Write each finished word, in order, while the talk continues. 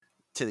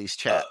to these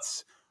Uh,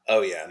 chats.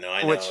 oh yeah, no,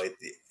 I know. Which,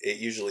 It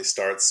usually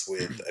starts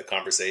with a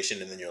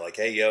conversation, and then you're like,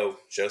 "Hey, yo,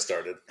 show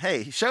started."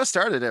 hey, show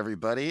started,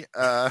 everybody.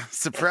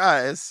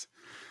 Surprise.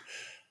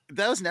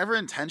 That was never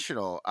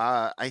intentional.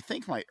 I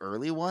think my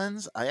early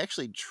ones, I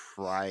actually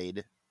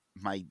tried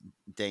my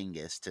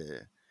dangest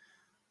to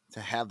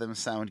have them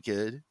sound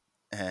good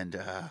and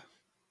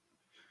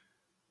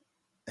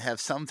have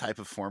some type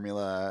of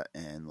formula.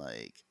 And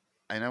like,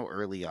 I know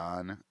early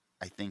on,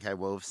 I think I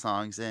wove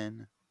songs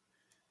in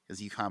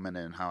because you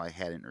commented on how I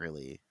hadn't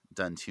really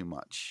done too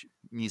much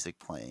music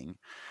playing.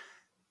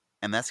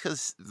 And that's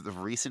because the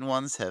recent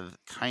ones have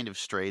kind of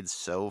strayed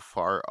so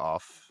far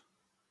off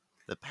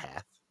the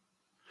path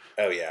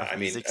Oh yeah, of I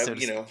mean, music, so to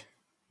you know, speak.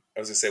 I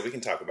was gonna say we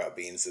can talk about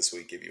beans this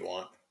week if you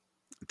want.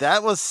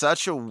 That was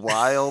such a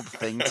wild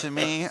thing to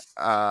me.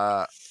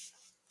 I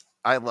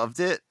loved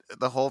it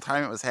the whole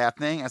time it was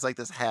happening. I was like,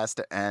 this has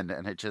to end.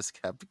 And it just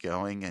kept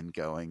going and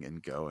going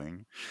and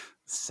going.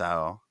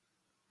 So,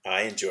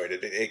 I enjoyed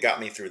it. It got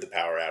me through the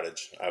power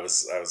outage. I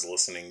was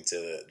listening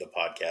to the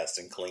podcast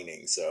and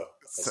cleaning, so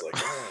I so was like,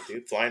 "Oh,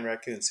 dude, flying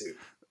raccoon suit,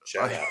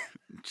 shout I out,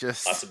 lots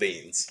just of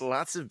beans."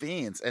 lots of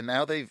beans. And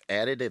now they've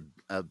added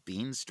a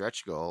bean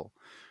stretch goal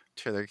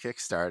to their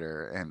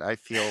Kickstarter. And I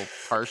feel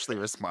partially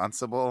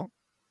responsible.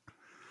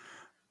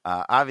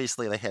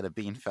 Obviously, they had a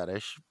bean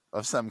fetish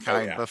of some Oh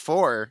kind yeah,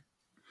 before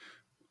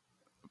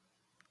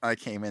I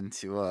came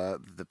into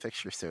the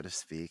picture, so to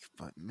speak.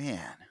 But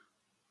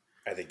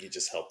I think you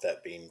just helped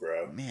that bean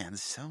grow. man,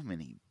 so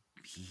many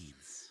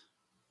beans.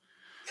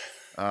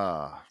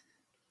 Uh,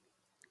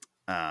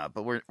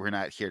 but we're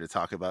not here to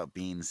talk about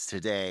beans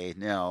today.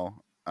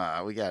 No,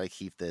 we got to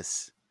keep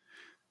this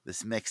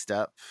mixed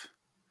up.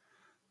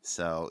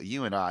 So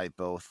you and I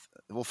both.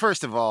 Well,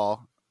 first of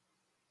all,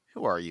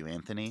 who are you,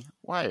 Anthony?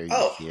 Why are you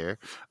Oh, here?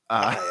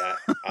 Uh,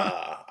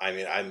 hi. I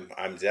mean,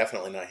 I'm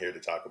definitely not here to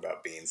talk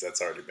about beans.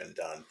 That's already been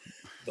done.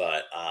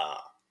 But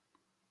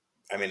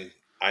I mean,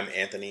 I'm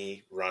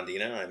Anthony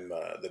Rondina. I'm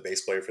the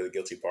bass player for the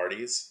Guilty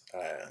Parties.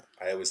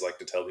 I always like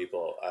to tell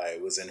people I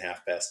was in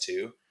Half Past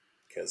Two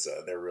because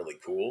they're really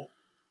cool.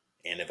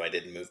 And if I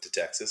didn't move to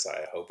Texas,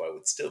 I hope I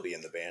would still be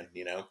in the band.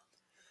 You know.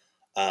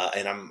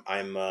 And I'm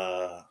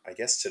I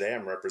guess today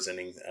I'm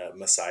representing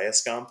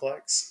Messiah's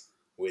Complex,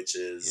 which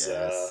is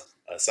yes.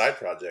 a side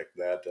project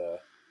that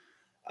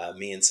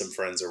me and some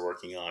friends are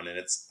working on, and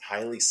it's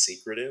highly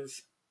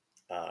secretive.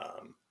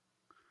 Um,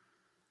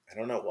 I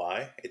don't know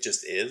why. It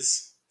just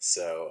is.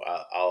 So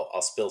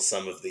I'll spill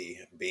some of the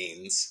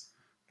beans.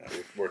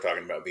 We're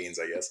talking about beans,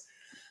 I guess.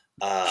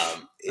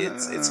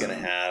 It's going to Uh,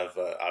 have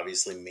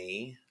obviously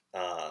me.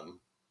 Um,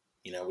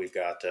 you know, we've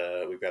got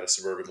a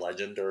suburban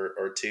legend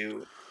or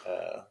two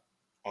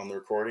on the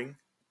recording,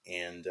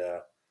 and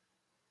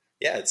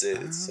yeah, it's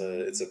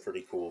a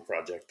pretty cool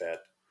project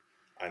that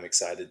I'm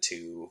excited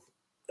to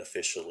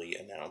officially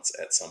announce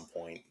at some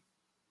point,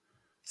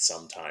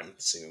 sometime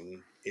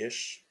soon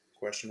ish?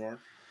 Question mark.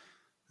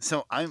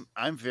 so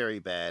I'm very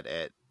bad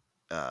at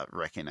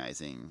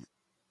recognizing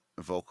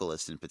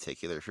vocalists in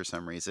particular for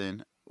some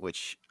reason,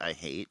 which I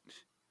hate.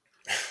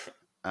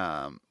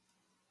 Um,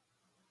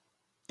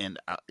 and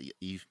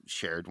you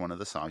shared one of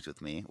the songs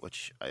with me,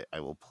 which I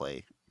will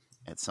play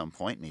at some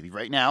point, maybe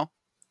right now,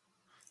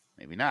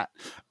 maybe not.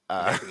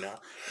 Uh, Maybe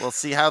not. we'll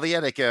see how the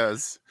edit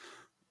goes.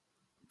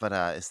 But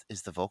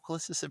is the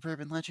vocalist a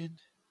suburban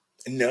legend?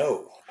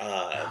 No, the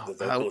How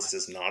vocalist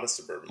is not a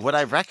suburban would I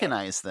legend.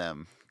 recognize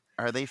them?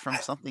 Are they from I,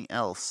 something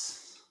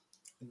else?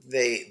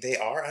 they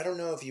are. I don't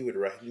know if you would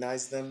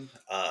recognize them.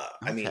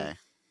 I mean, Okay.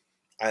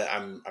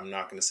 I'm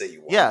not going to say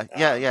you won't.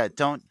 Yeah.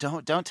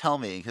 Don't tell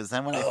me, because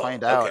then when I Oh,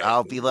 find out, okay.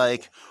 I'll be Ooh.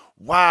 like,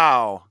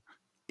 "Wow!"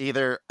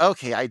 Either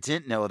okay, I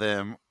didn't know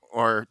them,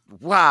 or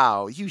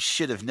 "Wow, you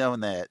should have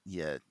known that."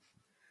 Yeah,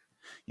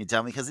 you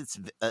tell me because it's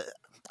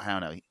I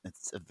don't know,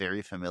 it's a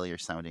very familiar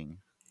sounding.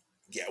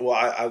 Yeah, well,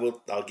 I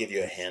will. I'll give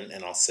you a hint,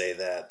 and I'll say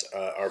that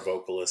our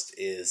vocalist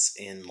is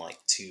in like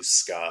two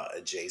ska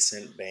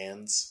adjacent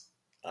bands,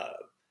 uh,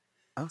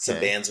 some Okay,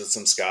 bands with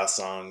some ska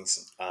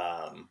songs,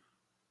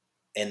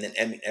 and then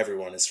I mean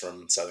everyone is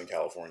from Southern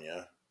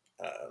California.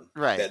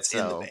 right. That's in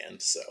the So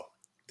band, so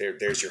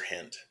there's your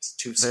hint. It's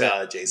two there.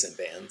 ska adjacent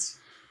bands.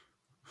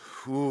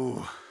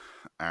 Whew,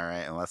 all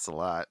right, and that's a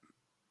lot.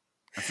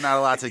 That's not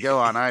a lot to go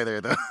on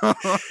either, though.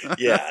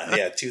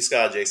 Yeah, two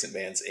ska adjacent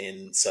bands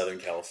in Southern It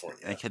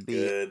California. could be,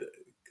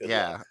 Good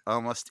yeah, luck.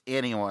 almost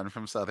anyone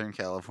from Southern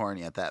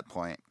California at that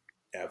point.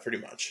 Yeah, pretty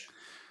much.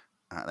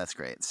 That's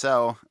great.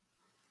 So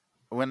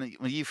when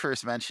you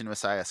first mentioned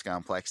Messiah's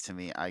Complex to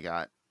me, I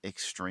got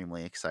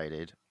extremely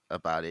excited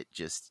about it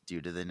just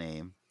due to the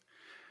name.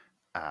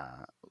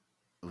 Uh,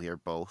 we are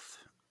both,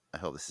 I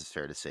hope this is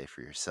fair to say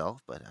for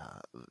yourself, but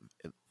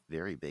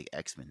very big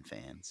X-Men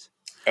fans.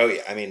 Oh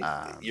yeah, I mean,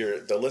 Um,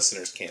 the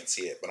listeners can't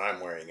see it, but I'm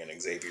wearing an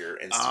Xavier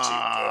Institute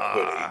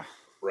hoodie ah,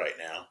 right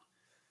now,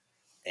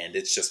 and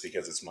it's just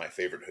because it's my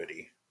favorite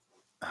hoodie.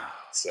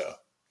 So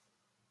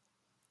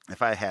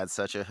if I had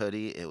such a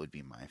hoodie, it would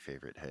be my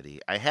favorite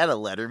hoodie. I had a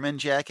Letterman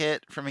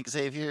jacket from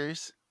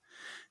Xavier's,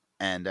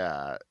 and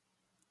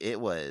it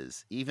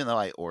was, even though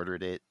I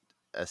ordered it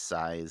a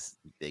size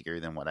bigger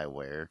than what I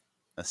wear,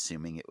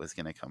 assuming it was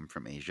going to come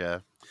from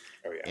Asia,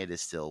 Oh yeah. it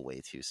is still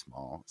way too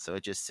small. So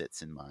it just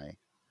sits in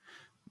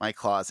my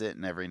closet,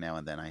 and every now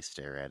and then I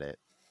stare at it.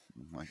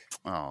 I'm like,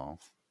 oh,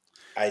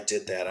 I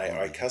did if that. I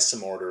only.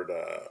 custom ordered.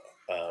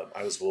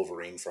 I was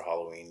Wolverine for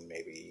Halloween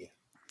maybe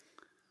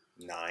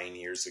 9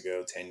 years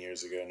ago, 10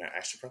 years ago, no,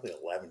 actually probably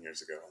 11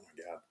 years ago. Oh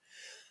my god!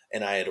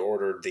 And I had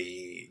ordered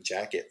the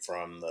jacket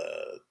from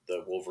the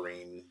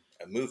Wolverine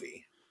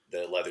movie,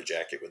 the leather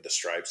jacket with the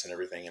stripes and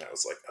everything. And I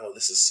was like, oh,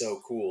 this is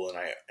so cool. And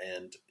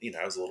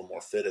I was a little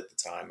more fit at the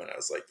time, and I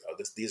was like, oh,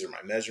 these are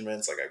my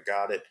measurements. Like I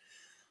got it.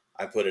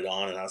 I put it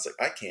on, and I was like,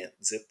 I can't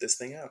zip this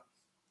thing up.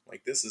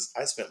 Like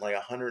I spent like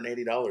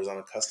 $180 on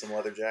a custom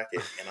leather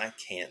jacket, and I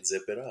can't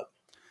zip it up.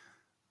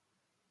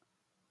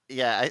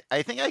 Yeah,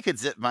 I think I could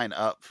zip mine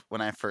up when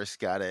I first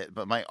got it,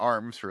 but my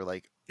arms were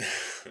like,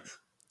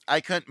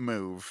 I couldn't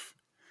move.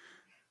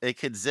 It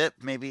could zip,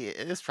 maybe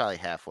it was probably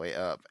halfway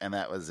up, and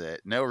that was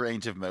it. No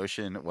range of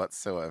motion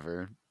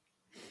whatsoever.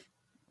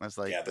 I was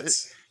like, Yeah,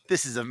 that's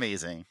this is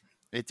amazing.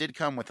 It did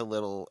come with a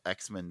little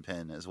X-Men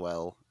pin as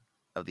well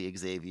of the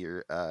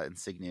Xavier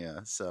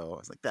insignia, so I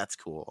was like, that's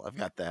cool. I've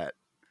got that.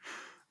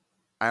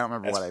 I don't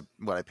remember that's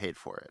what I paid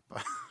for it,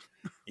 but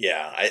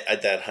yeah.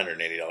 That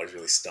 $180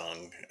 really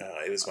stung.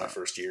 It was my uh,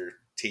 first year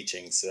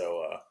teaching,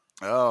 so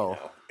oh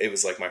it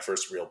was like my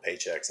first real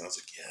paychecks, and I was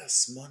like,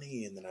 yes,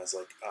 money. And then I was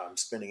like, I'm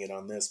spending it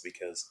on this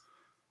because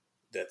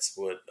that's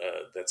what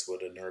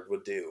a nerd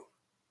would do.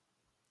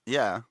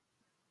 yeah.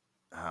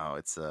 Oh,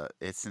 it's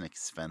an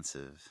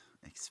expensive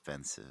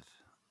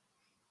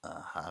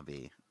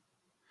hobby.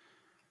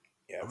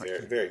 Yeah, What very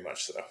can very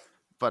much so.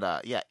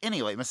 But yeah.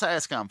 Anyway,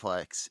 Messiah's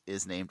Complex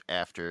is named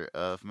after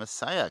of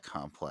Messiah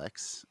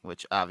Complex,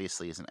 which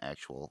obviously is an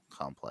actual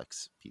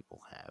complex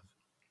people have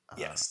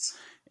Yes.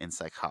 in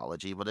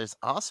psychology. But there's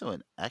also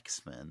an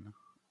X-Men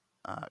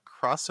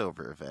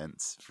crossover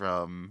events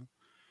from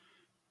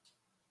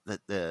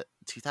the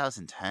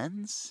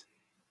 2010s.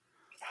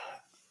 I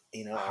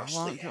How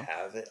long actually ago?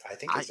 have it. I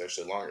think I it's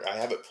actually longer. I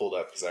have it pulled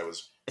up because I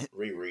was it,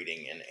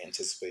 rereading in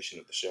anticipation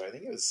of the show. I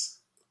think it was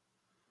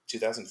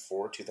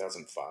 2004,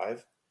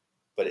 2005,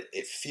 but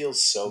it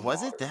feels so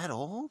was it modern. that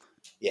old?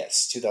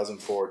 Yes,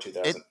 2004,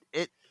 It 2000.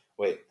 it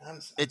Wait,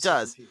 I'm it so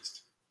does.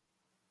 confused.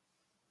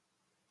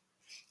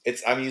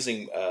 I'm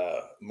using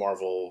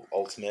Marvel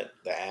Ultimate,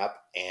 the app,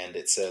 and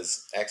it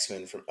says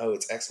X-Men from,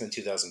 it's X-Men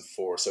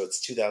 2004, so it's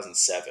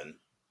 2007,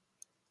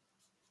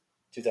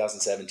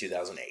 2007,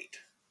 2008.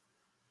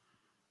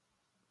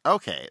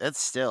 Okay,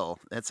 that's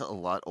a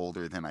lot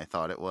older than I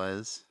thought it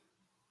was.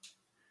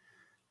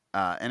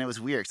 And it was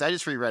weird because I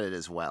just reread it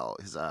as well.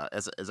 Because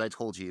as I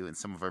told you in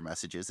some of our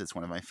messages, it's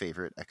one of my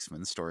favorite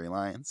X-Men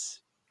storylines,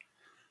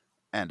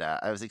 and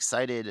I was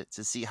excited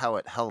to see how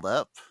it held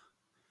up.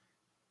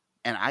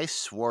 And I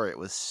swore it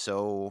was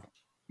so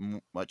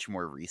much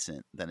more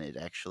recent than it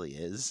actually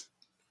is.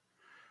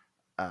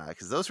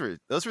 Because those were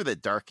the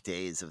dark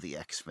days of the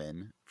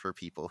X-Men for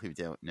people who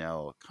don't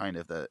know, kind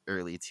of the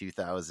early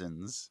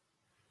 2000s.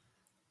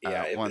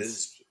 Yeah, it Once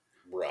is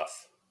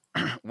rough.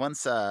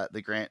 once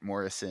the Grant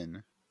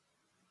Morrison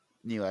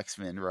new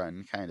X-Men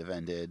run kind of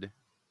ended,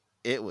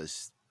 it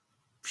was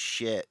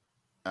shit.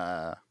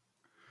 Uh,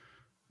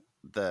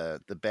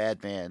 the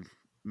bad man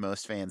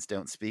most fans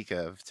don't speak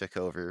of took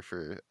over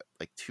for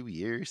like 2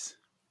 years.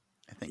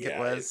 I think it Yeah,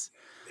 was.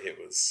 it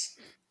was.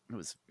 It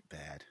was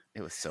bad.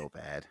 It was so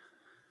bad.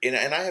 And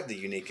I have the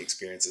unique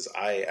experiences.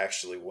 I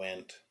actually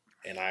went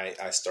and I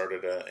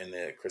started in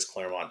the Chris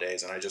Claremont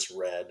days, and I just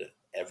read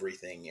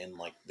everything in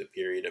like the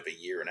period of a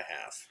year and a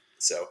half.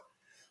 So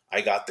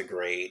I got the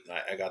great,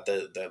 I got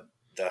the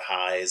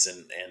highs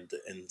and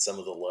some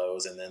of the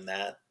lows, and then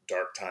that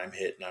dark time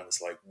hit, and I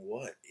was like,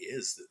 what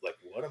is this? Like,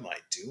 what am I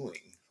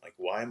doing? Like,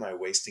 why am I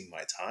wasting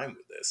my time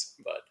with this?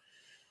 But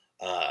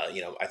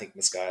I think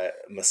Messiah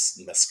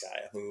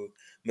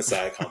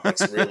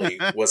Complex really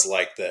was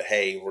like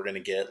hey, we're gonna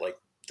get like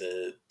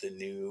the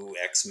new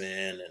X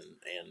Men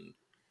and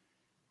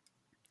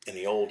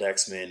the old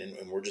X Men,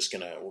 and we're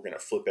gonna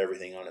flip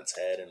everything on its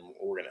head, and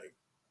we're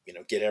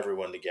gonna get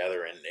everyone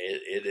together, and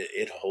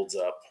it holds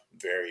up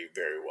very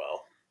very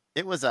well.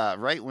 It was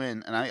right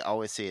when, and I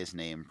always say his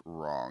name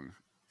wrong,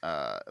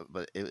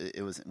 but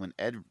it was when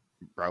Ed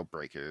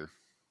Browbreaker.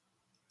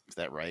 Is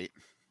that right?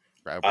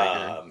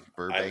 Browbreaker,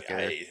 Burbaker.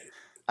 I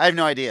I have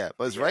no idea,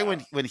 but it was right yeah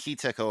when he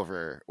took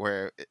over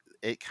where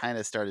it kind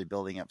of started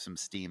building up some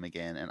steam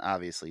again, and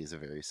obviously he's a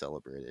very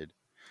celebrated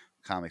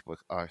comic book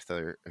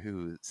author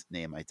whose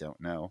name I don't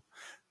know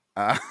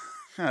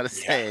how to yeah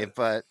say,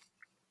 but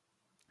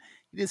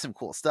he did some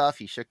cool stuff.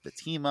 He shook the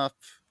team up.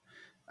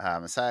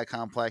 Messiah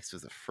Complex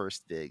was the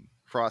first big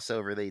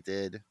crossover they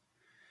did.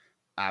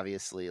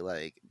 Obviously,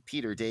 like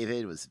Peter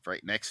David was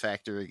right in X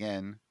Factor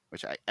again,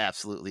 which I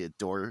absolutely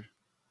adore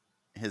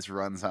his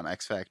runs on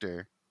X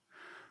Factor.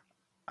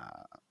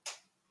 Uh,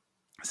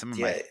 some of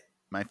yeah.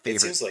 my It favorite.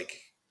 seems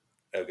like.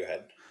 Oh, go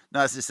ahead. No,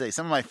 I was just say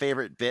some of my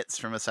favorite bits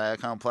from Messiah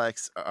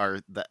Complex are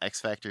the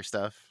X Factor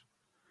stuff.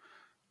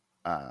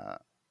 Uh,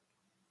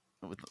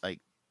 with like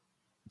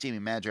Jamie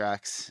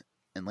Madrox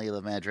and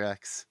Layla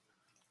Madrox.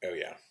 Oh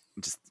yeah,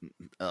 Just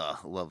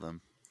love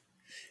them.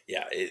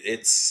 yeah.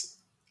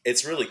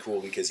 It's really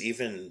cool because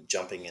even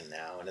jumping in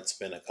now, and it's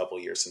been a couple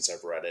years since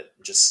I've read it,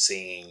 just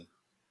seeing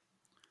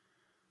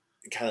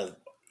kind of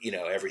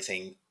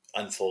everything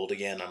unfold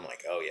again. I'm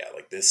like, oh yeah,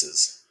 like this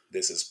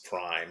is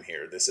prime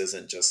here. This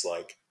isn't just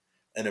like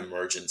an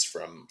emergence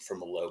from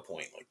a low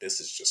point. Like this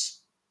is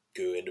just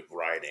good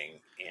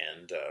writing,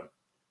 and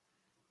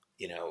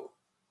you know,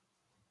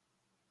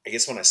 I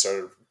guess when I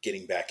started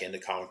getting back into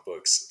comic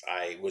books,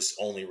 I was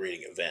only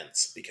reading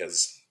events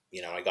because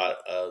I got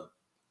a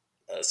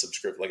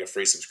subscript like a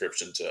free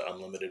subscription to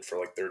Unlimited for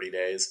like 30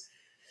 days,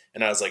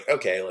 and I was like,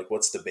 okay, like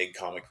what's the big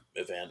comic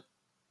event?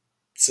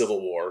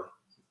 Civil War.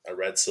 I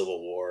read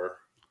Civil War.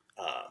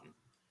 Um,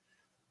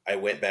 I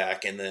went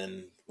back and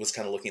then was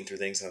kind of looking through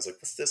things, and I was like,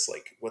 "What's this?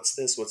 Like, what's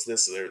this? What's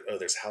this?"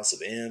 There's House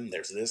of M.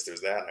 There's this.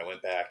 There's that. And I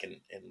went back and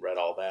read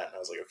all that, and I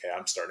was like, "Okay,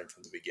 I'm starting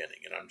from the beginning,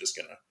 and I'm just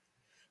gonna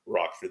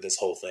rock through this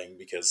whole thing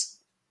because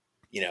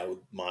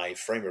my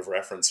frame of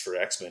reference for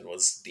X-Men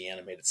was the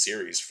animated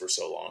series for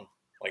so long.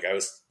 Like I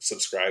was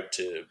subscribed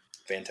to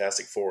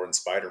Fantastic Four and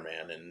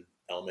Spider-Man in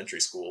elementary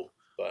school,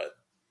 but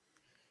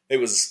it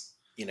was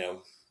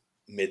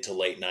mid to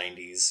late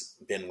 90s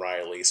Ben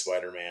Riley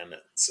Spider-Man,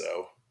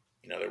 so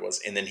there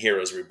was, and then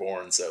Heroes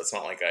Reborn, so it's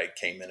not like I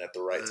came in at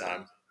the right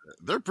time.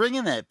 They're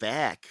bringing that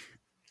back.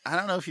 I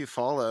don't know if you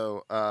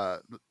follow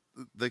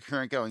the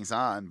current goings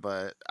on,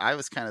 but I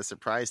was kind of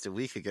surprised a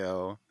week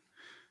ago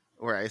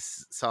where I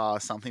saw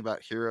something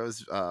about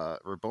Heroes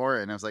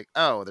Reborn, and I was like,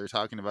 oh, they're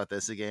talking about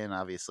this again.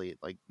 Obviously,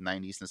 like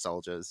 90s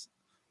nostalgia's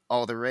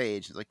all the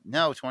rage. It's like,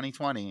 no,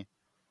 2020.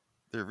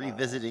 They're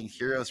revisiting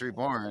Heroes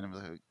Reborn. I'm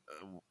like,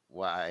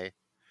 why?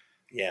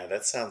 Yeah,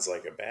 that sounds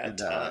like a bad And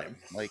time.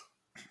 like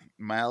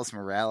Miles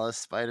Morales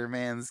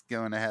Spider-Man's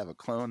going to have a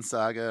Clone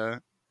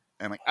Saga.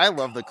 And like I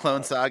love the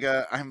Clone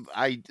Saga. I'm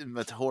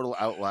a total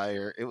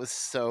outlier. It was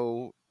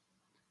so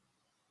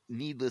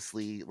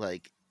needlessly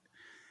like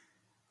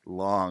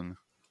long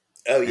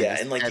Oh and yeah,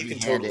 just and like you can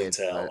totally heavy-handed,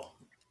 but tell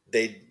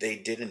they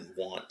didn't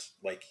want,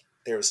 like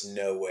there's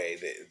no way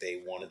that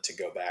they wanted to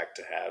go back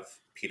to have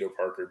Peter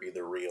Parker be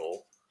the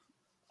real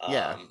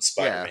yeah, yeah.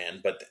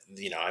 Spider-Man, but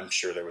I'm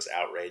sure there was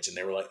outrage, and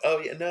they were like, "Oh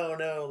yeah, no,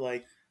 no,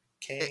 like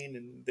It, Kane,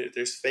 and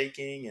there's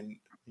faking, and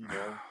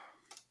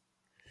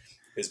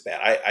it was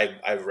bad."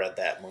 I read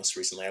that most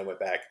recently. I went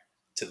back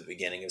to the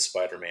beginning of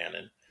Spider-Man,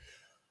 and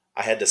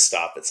I had to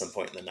stop at some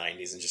point in the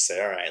 '90s and just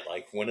say, "All right,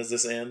 like when does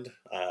this end?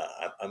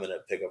 I'm gonna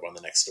pick up on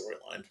the next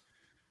storyline."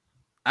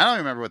 I don't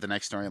remember what the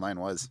next storyline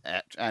was.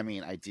 I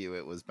mean, I do.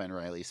 It was Ben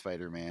Riley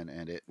Spider-Man,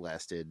 and it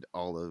lasted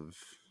all of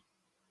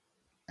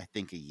I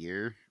think a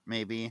year,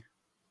 maybe.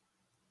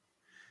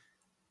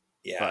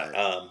 Yeah, But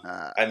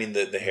uh, I mean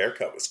the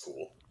haircut was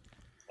cool.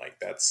 Like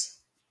that's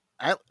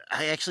I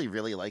actually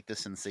really like the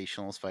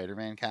Sensational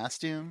Spider-Man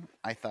costume.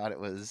 I thought it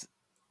was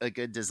a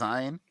good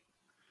design.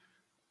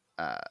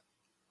 Uh,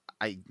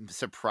 I'm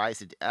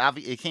surprised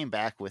it came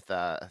back with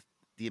the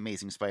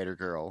Amazing Spider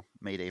Girl,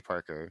 Mayday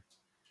Parker.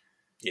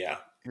 yeah,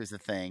 Here's the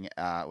thing,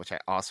 which I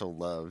also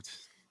loved.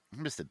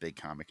 I'm just a big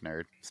comic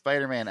nerd.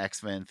 Spider-Man,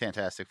 X-Men,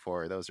 Fantastic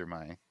Four. Those are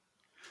my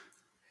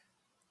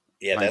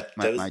yeah. my That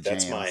my, those my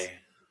that's my. jams.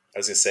 I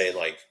was gonna say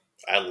like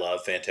I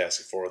love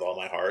Fantastic Four with all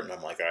my heart, and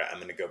I'm like, all right, I'm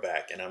gonna go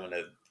back and I'm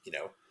gonna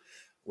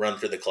run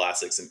for the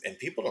classics, and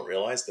people don't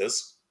realize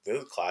those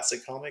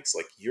classic comics,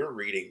 like you're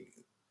reading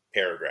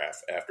paragraph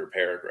after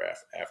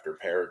paragraph after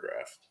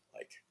paragraph,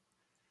 like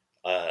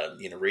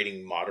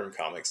reading modern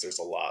comics, there's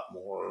a lot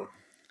more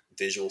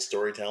visual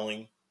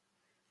storytelling.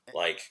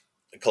 Like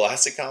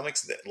classic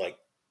comics that like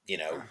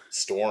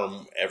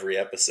Storm, every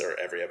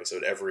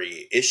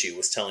issue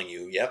was telling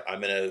you, yep,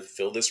 I'm gonna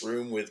fill this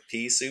room with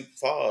pea soup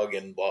fog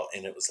and blah,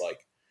 and it was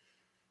like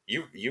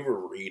you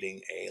were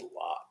reading a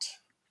lot.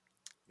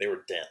 They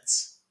were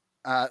dense.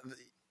 Uh,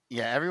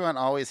 yeah, everyone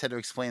always had to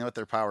explain what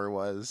their power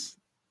was.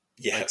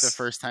 Like the Yes.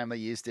 first time they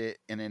used it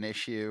in an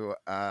issue,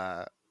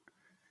 there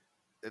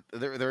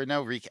were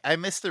no I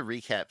miss the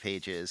recap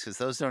pages because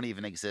those don't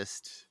even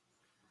exist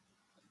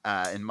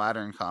in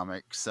modern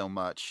comics so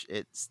much.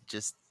 It's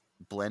just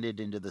blended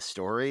into the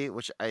story,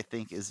 which I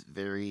think is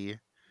very.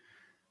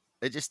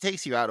 It just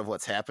takes you out of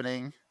what's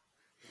happening.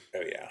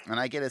 Oh yeah. And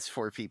I get it's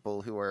for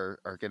people who are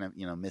gonna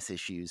miss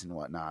issues and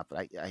whatnot,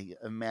 but I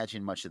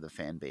imagine much of the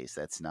fan base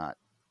that's not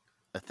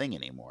a thing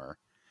anymore.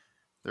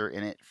 They're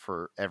in it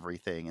for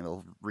everything and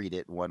they'll read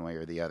it one way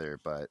or the other.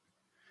 But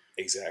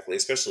Exactly.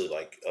 Especially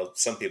like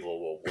some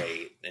people will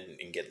wait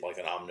and get like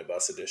an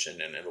omnibus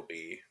edition, and it'll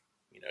be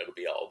it'll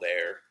be all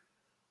there.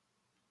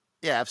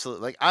 yeah,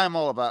 absolutely. Like I'm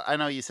all about. I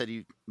know you said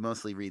you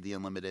mostly read the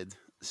unlimited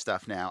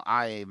stuff now.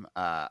 I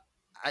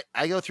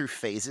go through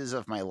phases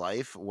of my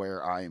life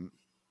where I'm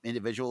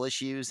individual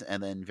issues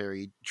and then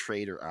very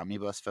trade or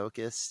omnibus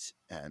focused,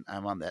 and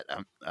I'm on that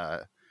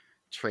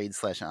trade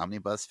slash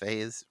omnibus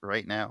phase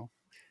right now.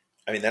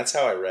 I mean, that's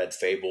how I read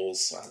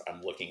Fables.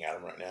 I'm looking at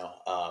them right now.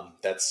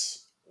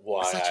 That's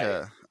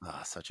why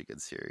such a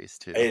good series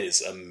too. it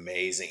is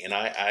amazing. And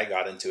I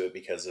got into it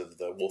because of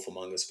the Wolf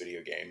Among Us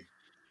video game.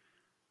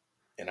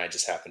 And I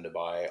just happened to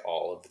buy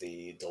all of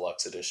the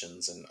deluxe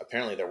editions. And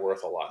apparently they're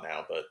worth a lot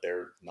now, but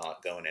they're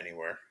not going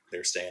anywhere.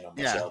 They're staying on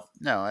my Yeah, shelf.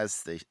 no,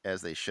 as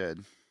they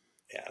should.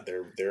 Yeah,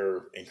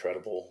 they're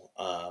incredible.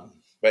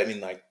 But I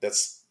mean, like,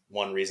 that's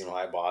one reason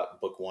why I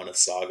bought book one of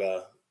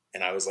Saga.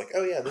 And I was like,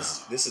 oh yeah,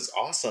 this is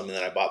awesome. And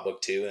then I bought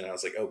book two, and I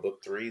was like, oh,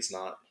 book three is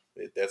not.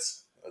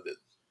 That's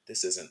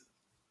this isn't.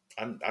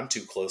 I'm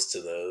too close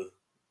to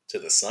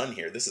the sun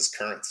here. This is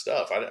current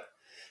stuff. I don't,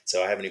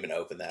 so I haven't even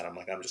opened that. I'm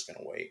like, I'm just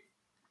gonna wait.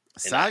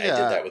 And I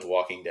did Saga, that with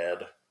Walking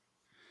Dead.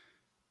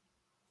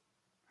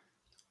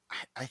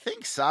 I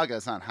think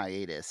Saga's on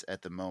hiatus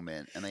at the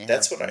moment, and they have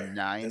That's what I.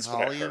 nine That's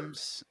what I heard.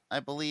 volumes, I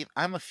believe.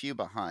 I'm a few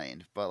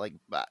behind, but like,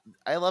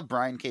 I love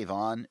Brian K.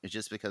 Vaughan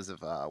just because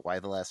of Why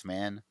the Last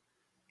Man,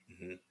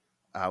 Hmm.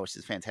 which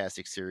is a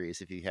fantastic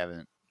series. If you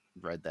haven't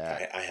read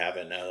that, I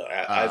haven't. No,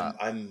 uh,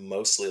 I'm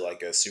mostly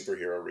like a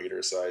superhero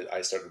reader, so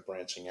I started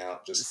branching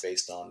out just s-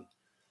 based on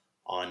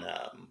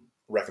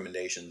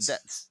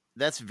recommendations.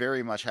 that's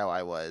very much how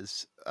I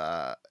was.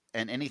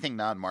 And anything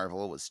non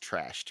Marvel was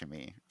trash to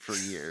me for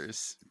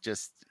years.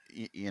 Just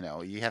you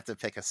know, you have to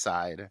pick a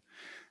side,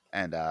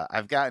 and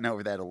I've gotten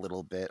over that a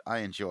little bit. I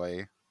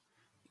enjoy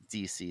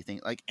DC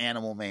thing. Like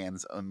Animal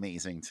Man's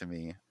amazing to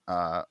me.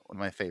 One of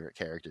my favorite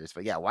characters.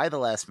 But yeah, Why the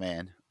Last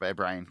Man by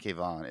Brian K.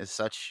 Vaughan is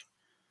such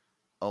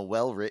a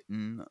well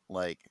written,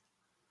 like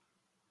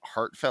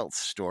heartfelt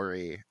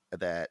story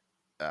that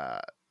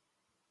uh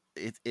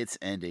its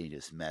ending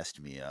just messed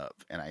me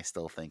up, and I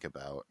still think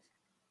about.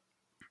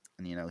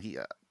 And you know, he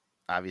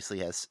obviously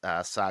has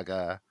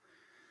Saga.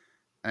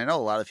 And I know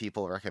a lot of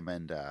people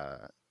recommend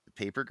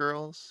Paper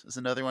Girls is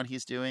another one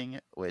he's doing,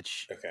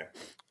 which Okay.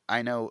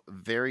 I know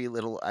very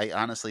little. I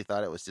honestly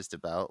thought it was just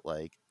about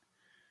like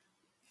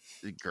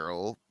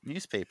girl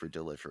newspaper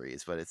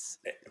deliveries, but it's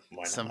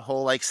Why some not?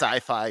 whole like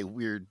sci-fi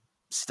weird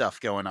stuff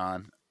going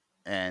on.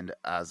 And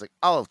I was like,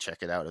 I'll check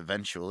it out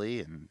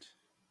eventually. And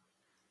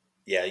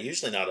Yeah,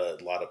 usually not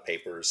a lot of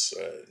papers,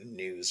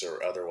 news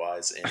or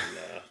otherwise in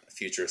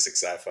futuristic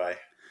sci-fi.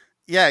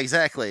 yeah,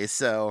 exactly.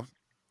 So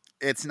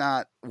it's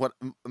not what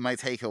my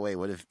takeaway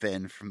would have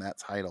been from that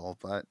title,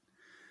 but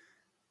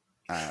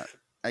uh,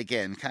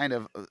 again, kind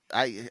of,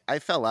 I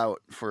fell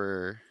out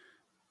for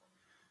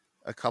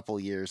a couple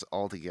years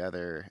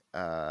altogether.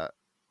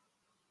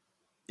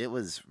 It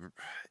was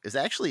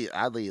actually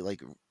oddly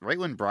like right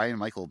when Brian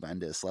Michael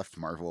Bendis left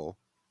Marvel.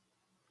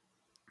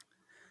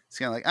 It's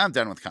kind of like I'm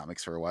done with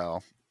comics for a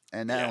while,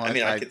 and Yeah, now I I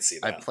mean, I I, could see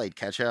I that. played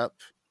catch up,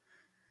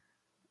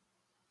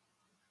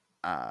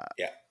 uh,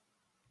 Yeah,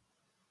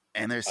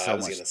 and there's I so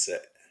was much gonna say.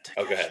 to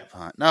Oh, go catch ahead. up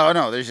on.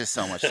 No, there's just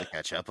so much to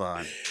catch up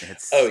on.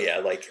 Oh It's yeah,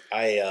 like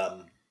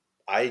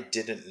I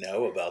didn't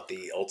know about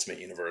the Ultimate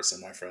Universe,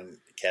 and my friend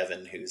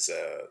Kevin, who's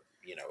a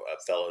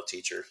fellow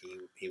teacher,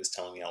 he was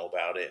telling me all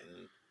about it,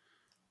 and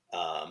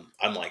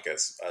I'm like a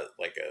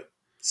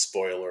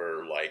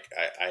spoiler. Like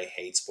I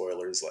hate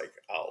spoilers. Like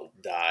I'll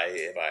die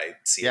if I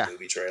see a yeah,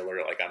 movie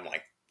trailer. Like I'm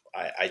like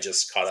I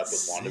just caught up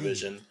with same.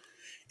 WandaVision,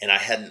 and I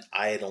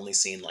had only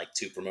seen like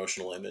two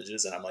promotional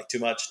images, and I'm like too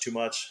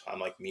much. I'm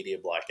like media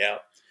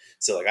blackout.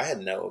 So like I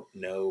had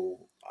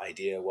no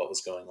idea what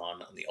was going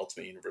on the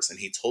Ultimate Universe, and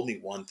he told me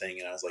one thing,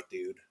 and I was like,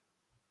 dude,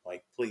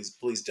 like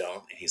please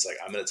don't. And he's like,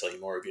 I'm going to tell you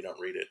more if you don't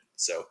read it.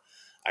 So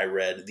I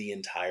read the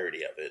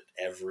entirety of it,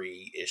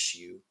 every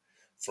issue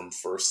from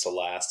first to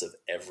last of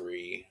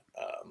every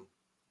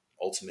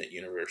Ultimate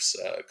Universe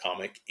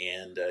comic,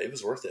 and it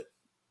was worth it.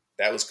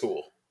 That was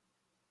cool.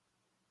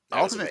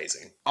 That was Ultimate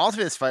amazing.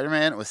 Ultimate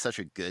Spider-Man was such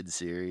a good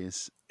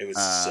series. It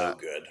was Uh, so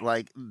good.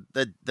 like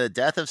the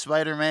death of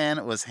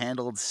Spider-Man was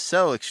handled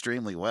so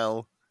extremely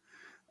well,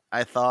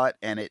 I thought,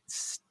 and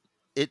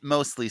it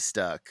mostly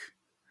stuck.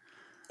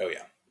 Oh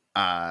yeah,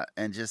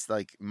 And just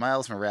like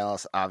Miles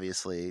Morales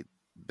obviously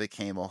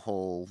became a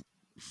whole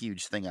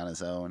huge thing on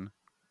his own,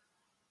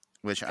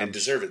 which and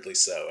deservedly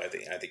so. I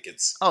think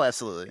oh,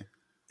 absolutely.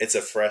 it's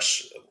a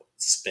fresh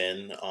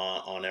spin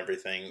on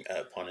everything,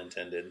 pun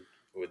intended,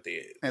 with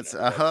the It's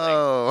with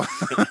everything.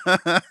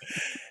 oh.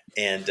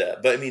 And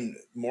but I mean,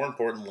 more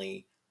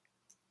importantly,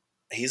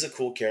 he's a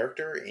cool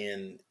character,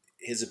 and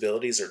his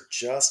abilities are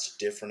just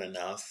different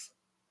enough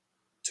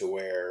to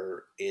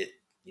where it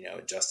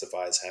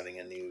justifies having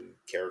a new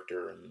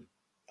character. And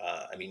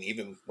I mean,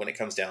 even when it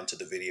comes down to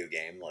the video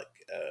game,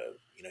 like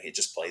he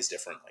just plays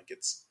different. Like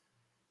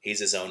he's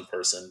his own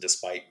person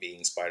despite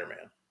being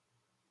Spider-Man.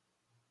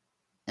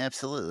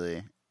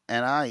 Absolutely.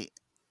 And I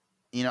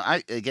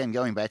again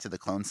going back to the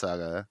Clone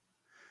Saga,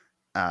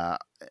 uh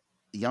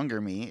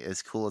younger me,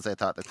 as cool as I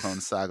thought the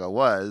Clone Saga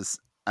was,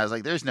 I was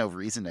like, there's no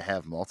reason to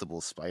have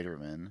multiple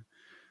Spider-Men.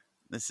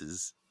 This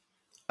is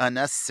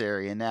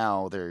unnecessary. And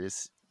now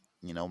there's,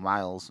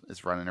 Miles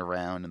is running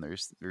around, and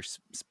there's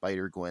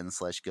Spider Gwen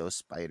slash Ghost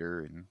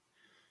Spider, and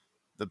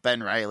the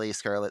Ben Riley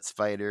Scarlet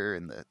Spider,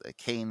 and the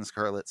Kane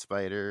Scarlet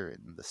Spider,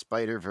 and the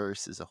Spider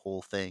Verse is a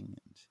whole thing.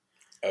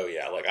 Oh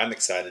yeah, like I'm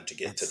excited to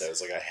get to It's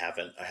those. Like I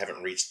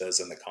haven't reached those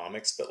in the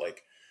comics, but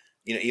like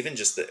even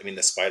just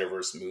the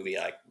Spider-Verse movie,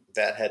 like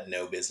that had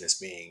no business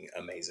being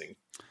amazing.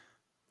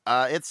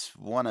 it's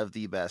one of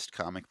the best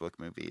comic book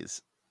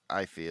movies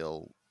I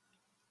feel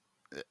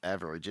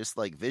ever. Just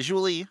like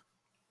visually,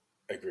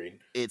 Agreed.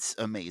 it's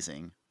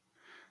amazing.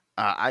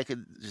 I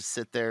could just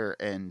sit there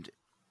and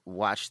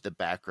watch the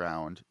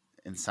background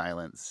in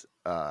silence.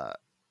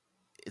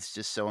 It's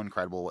just so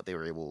incredible what they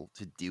were able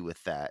to do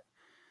with that.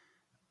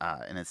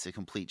 And it's a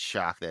complete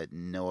shock that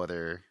no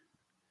other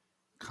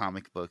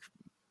comic book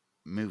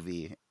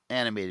movie,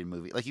 animated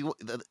movie, like I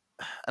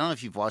don't know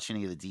if you've watched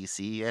any of the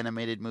DC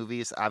animated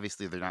movies.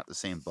 Obviously, they're not the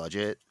same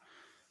budget,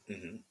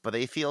 Hmm. but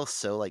they feel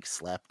so like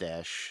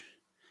slapdash.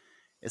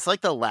 It's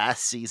like the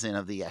last season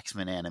of the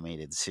X-Men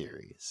animated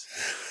series.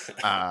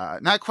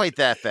 Not quite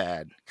that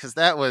bad because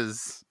that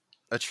was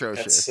That's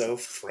atrocious. so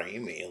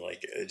framey.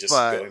 Like just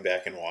But going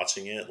back and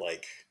watching it,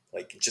 like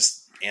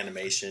just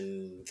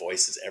animation,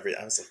 voices, everything.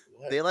 I was like,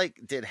 what? they like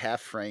did half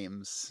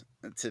frames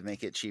to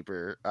make it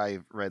cheaper. I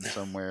read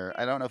somewhere.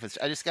 I don't know if it's.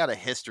 I just got a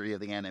history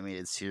of the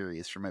animated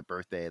series for my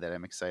birthday that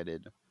I'm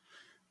excited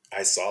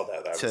I saw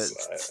that. That to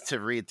was to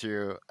read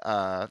through.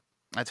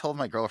 I told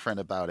my girlfriend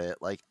about it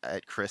like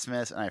at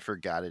Christmas, and I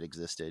forgot it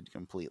existed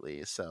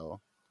completely. So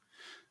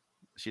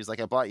she was like,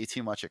 "I bought you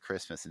too much at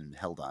Christmas and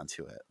held on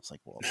to it." I was like,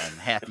 "Well, I'm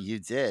happy you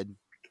did."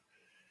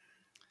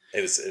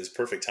 it was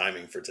perfect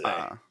timing for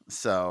today.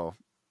 So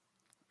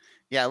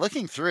yeah,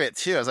 looking through it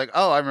too, I was like,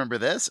 "Oh, I remember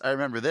this. I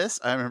remember this.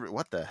 I remember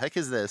what the heck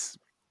is this?"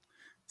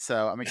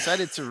 So I'm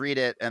excited to read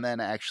it and then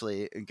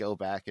actually go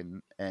back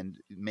and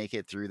make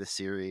it through the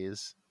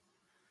series.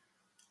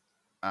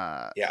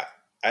 Uh, Yeah,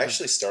 I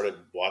actually started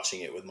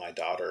watching it with my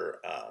daughter,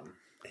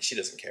 and she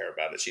doesn't care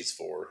about it. She's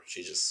 4.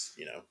 She just,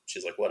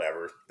 she's like,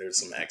 whatever. There's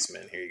some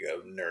X-Men. Here you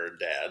go, nerd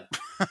dad.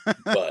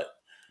 But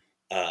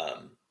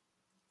um,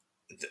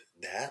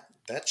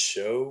 that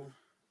show,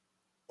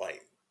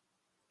 like,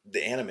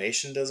 the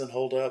animation doesn't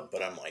hold up.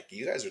 But I'm like,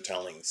 you guys are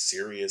telling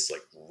serious,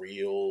 like,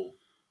 real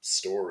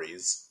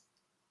stories.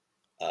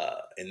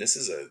 And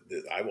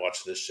I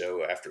watched this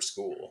show after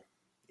school.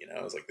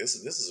 I was like, this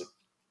is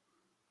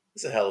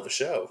a hell of a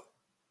show.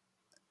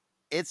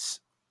 it's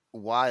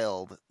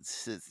wild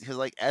because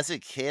like as a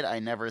kid I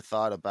never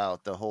thought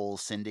about the whole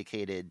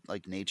syndicated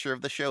like nature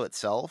of the show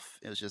itself.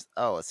 It was just,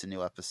 oh, it's a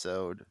new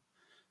episode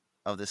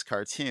of this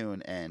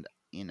cartoon, and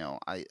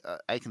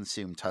I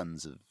consume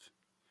tons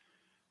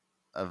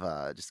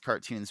of just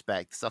cartoons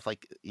back stuff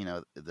like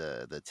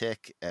the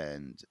Tick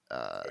and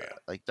Oh yeah,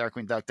 like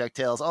Darkwing Duck,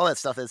 DuckTales, all that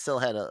stuff that still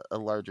had a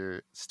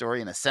larger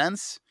story in a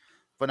sense,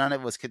 but none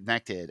of it was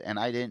connected, and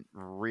I didn't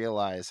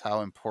realize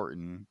how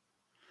important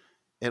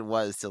it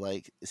was to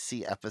like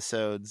see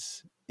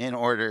episodes in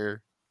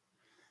order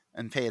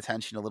and pay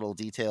attention to little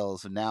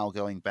details. And now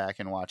going back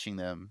and watching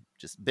them,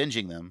 just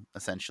binging them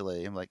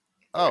essentially, I'm like,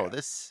 oh oh, yeah.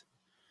 this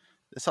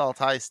all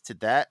ties to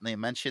that. And they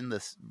mentioned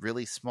this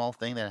really small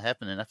thing that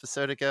happened an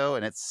episode ago,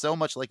 and it's so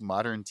much like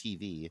modern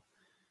TV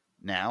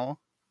now.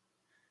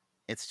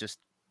 It's just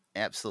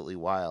absolutely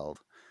wild.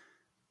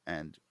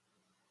 And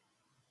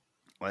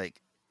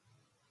like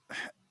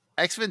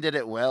X-Men did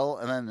it well,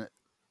 and then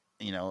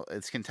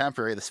its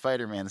contemporary, the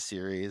Spider-Man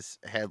series,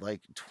 had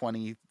like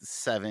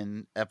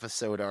 27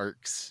 episode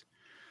arcs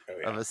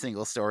Oh of yeah. a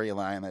single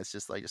storyline that's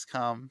just like, just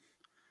calm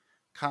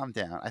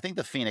down. I think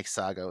the Phoenix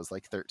Saga was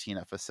like 13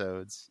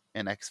 episodes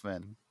in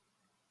X-Men,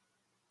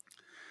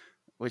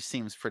 which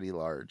seems pretty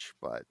large,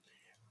 but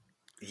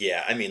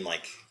Yeah, I mean,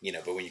 like,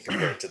 but when you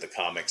compare it to the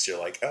comics, you're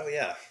like, oh,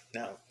 yeah,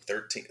 no,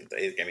 13.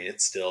 I mean,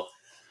 it's still,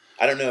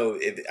 I don't know.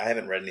 I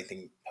haven't read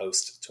anything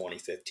post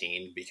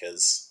 2015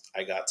 because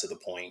I got to the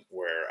point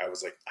where I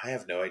was like, I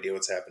have no idea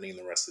what's happening in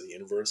the rest of the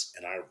universe.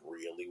 And I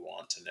really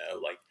want to know.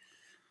 Like,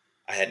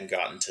 I hadn't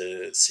gotten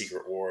to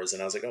Secret Wars.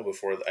 And I was like, oh,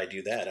 before I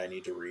do that, I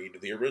need to read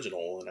the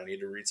original and I need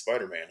to read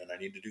Spider Man and I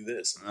need to do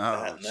this and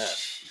that oh, and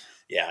that.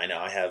 Yeah, I know.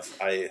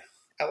 I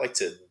like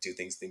to do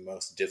things the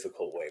most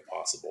difficult way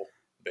possible,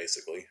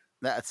 basically.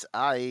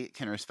 I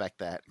can respect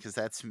that because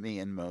that's me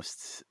in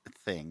most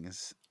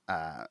things.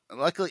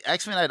 Luckily,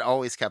 X-Men I'd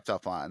always kept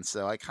up on,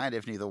 so I kind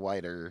of knew the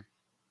wider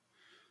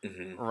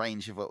Hmm.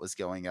 range of what was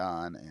going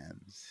on,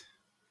 and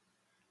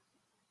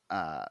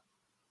uh,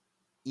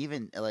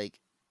 even like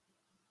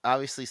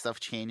obviously stuff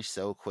changed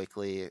so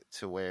quickly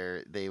to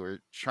where they were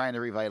trying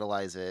to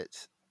revitalize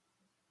it.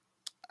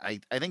 I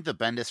think the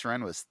Bendis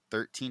run was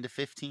 13 to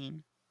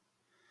 15.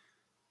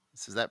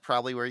 So is that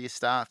probably where you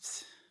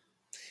stopped?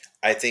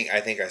 I think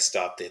I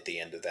stopped at the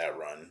end of that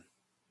run.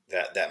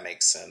 That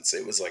makes sense.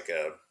 It was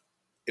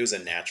a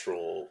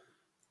natural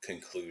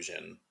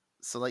conclusion.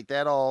 So like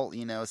that all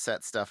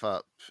set stuff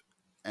up,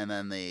 and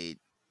then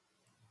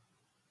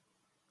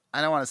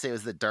I don't want to say it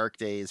was the Dark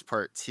Days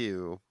Part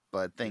 2,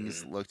 but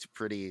things Hmm. looked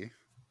pretty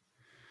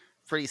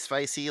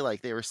spicy.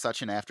 Like they were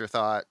such an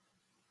afterthought.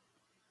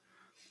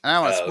 And I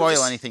don't want to spoil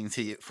Just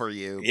anything for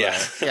you, yeah,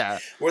 but yeah,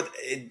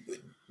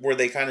 were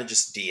they kind of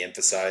just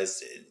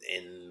de-emphasized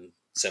in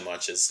so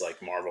much as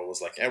like Marvel was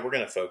like, we're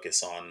going to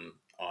focus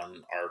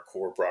on our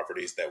core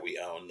properties that we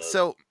own the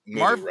So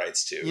movie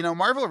rights to.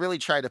 Marvel really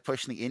tried to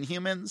push the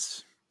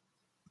Inhumans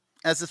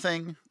as a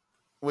thing,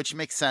 which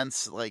makes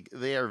sense. Like,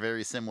 they are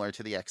very similar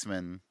to the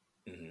X-Men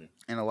Mm-hmm.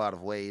 in a lot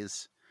of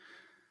ways.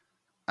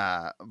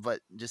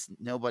 But just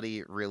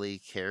nobody really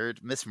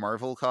cared. Miss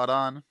Marvel caught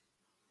on,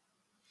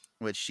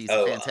 which she's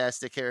a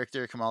fantastic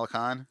character, Kamala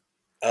Khan.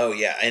 Oh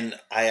yeah, and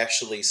I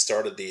actually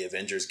started the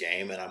Avengers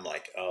game, and I'm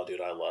like, oh dude,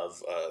 I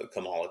love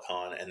Kamala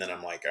Khan, and then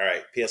I'm like, all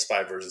right,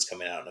 PS5 version's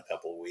coming out in a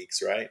couple of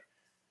weeks, right?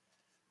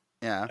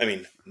 Yeah. I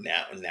mean,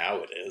 now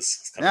it is.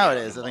 It's now it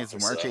is. I think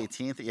it's March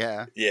 18th.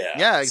 Yeah. Yeah.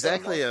 Yeah,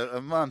 exactly. So like,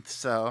 a month.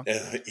 So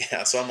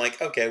yeah. So I'm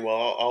like, okay,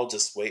 well, I'll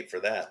just wait for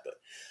that. But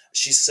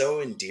she's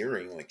so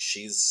endearing. Like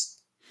she's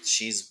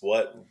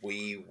what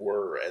we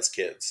were as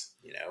kids,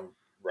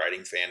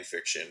 writing fan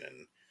fiction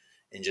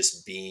and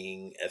just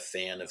being a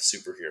fan of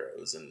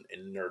superheroes and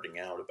nerding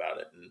out about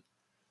it.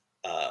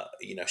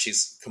 And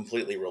she's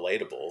completely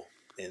relatable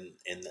in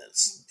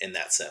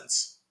that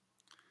sense.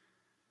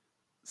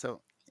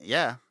 So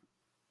yeah.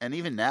 And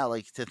even now,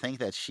 like, to think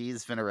that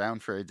she's been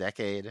around for a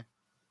decade,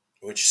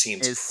 which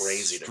seems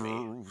crazy to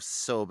me.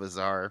 So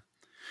bizarre.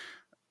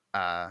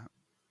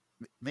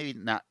 Maybe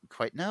not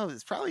quite. No,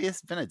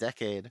 it's been a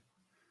decade.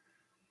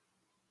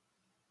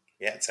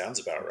 Yeah, it sounds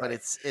about right. But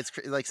it's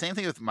like, same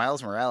thing with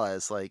Miles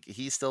Morales. Like,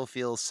 he still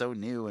feels so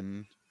new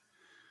and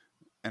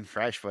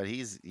fresh. But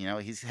he's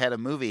had a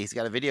movie. He's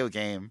got a video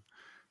game.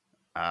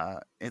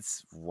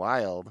 It's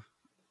wild.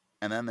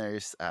 And then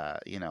there's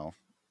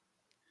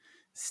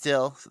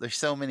still, there's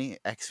so many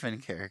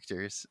X-Men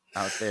characters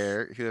out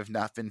there who have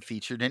not been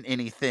featured in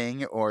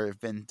anything or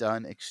have been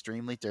done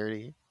extremely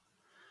dirty.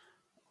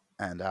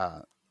 And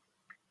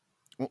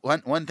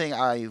one thing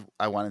I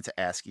wanted to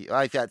ask you,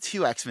 I've got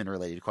two X-Men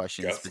related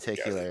questions in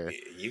particular.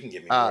 You can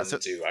give me more than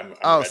two. I'm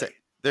ready. So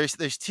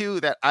there's two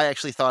that I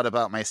actually thought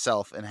about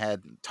myself and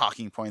had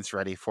talking points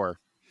ready for.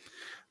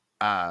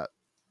 And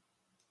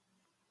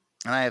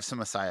I have some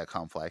Messiah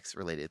complex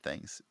related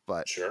things,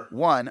 but sure.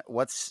 One,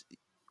 what's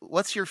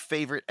your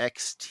favorite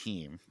X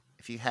team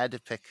if you had to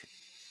pick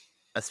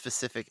a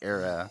specific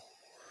era?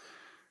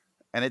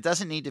 And it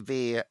doesn't need to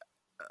be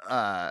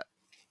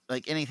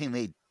like anything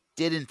they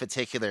did in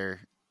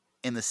particular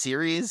in the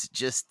series,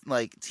 just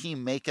like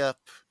team makeup.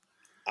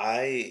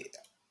 I'm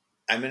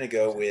going to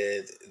go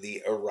with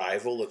the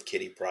arrival of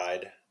Kitty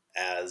Pryde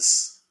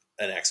as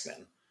an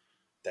X-Men.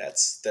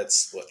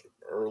 That's what,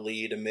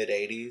 early to mid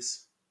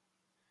 80s?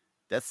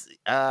 That's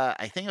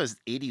I think it was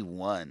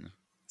 81.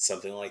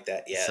 Something like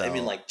that. Yeah. So, I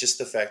mean, like, just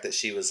the fact that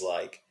she was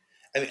like,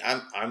 I mean,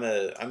 I'm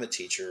a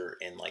teacher,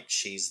 and like,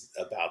 she's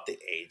about the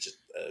age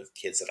of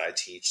kids that I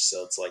teach.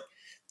 So it's like,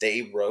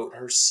 they wrote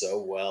her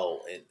so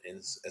well, and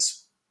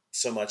as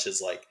so much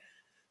as like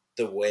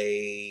the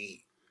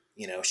way,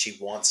 she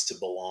wants to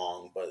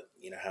belong, but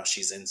how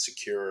she's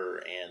insecure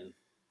and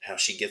how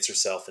she gets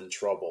herself in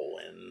trouble.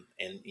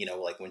 And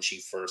like when she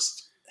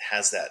first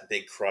has that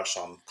big crush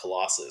on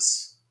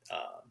Colossus,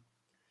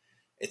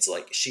 it's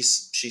like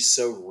she's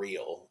so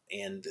real,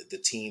 and the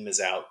team is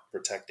out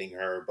protecting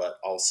her, but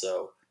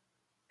also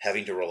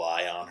having to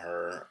rely on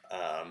her.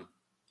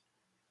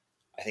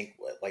 I think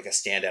like a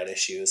standout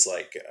issue is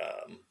like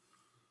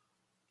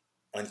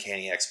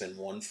Uncanny X-Men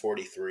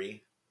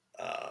 143.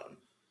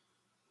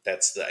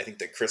 That's I think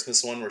the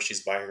Christmas one where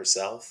she's by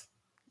herself.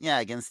 Yeah,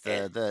 against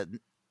the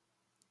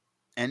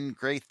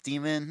Engraith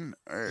demon.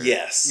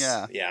 Yes.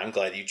 Yeah. I'm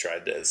glad you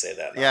tried to say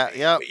that.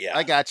 Yeah. Yeah.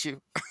 I got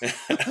you.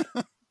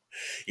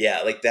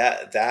 Yeah, like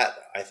that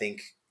I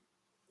think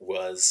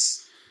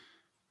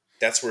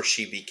that's where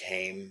she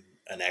became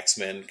an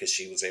X-Men, because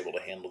she was able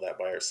to handle that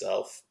by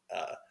herself.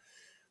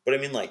 But I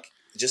mean, like,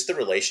 just the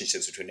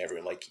relationships between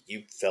everyone, like,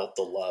 you felt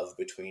the love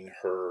between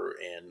her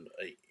and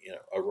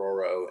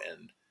Aurora,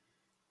 and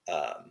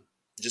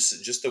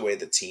just the way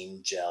the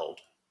team gelled.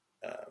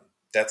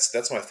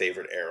 That's my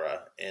favorite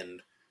era,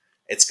 and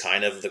it's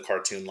kind of the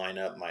cartoon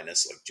lineup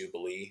minus like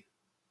Jubilee,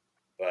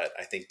 but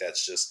I think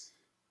that's just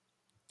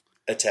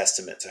a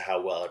testament to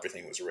how well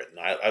everything was written.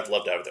 I've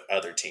loved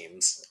other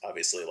teams,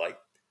 obviously. Like,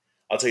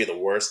 I'll tell you, the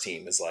worst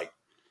team is like,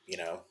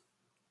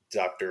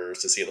 Dr.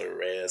 Cecilia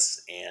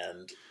Reyes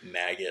and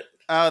Maggot.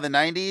 Oh, the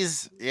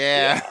 90s?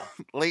 Yeah.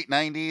 Late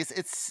 90s.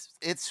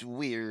 It's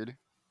weird.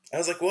 I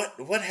was like,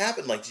 what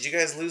happened? Like, did you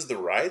guys lose the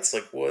rights?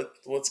 Like,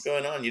 what's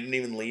going on? You didn't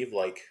even leave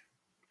like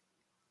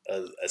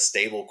a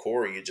stable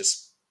core. You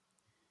just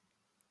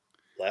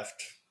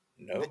left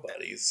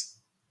nobodies.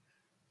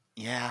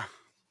 Yeah.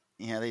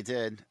 Yeah, they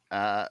did.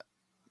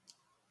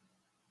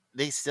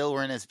 They still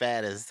weren't as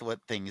bad as what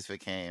things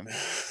became.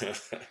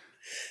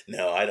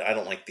 No, I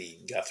don't like the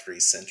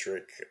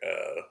Guthrie-centric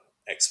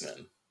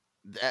X-Men.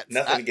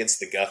 Nothing against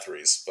the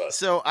Guthries, but...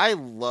 So I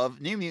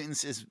love... New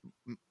Mutants is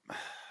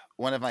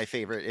one of my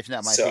favorite, if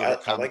not my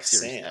favorite comic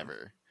series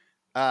ever.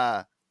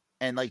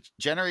 And like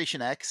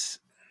Generation X,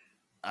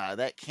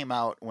 that came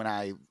out when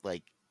I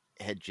like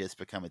had just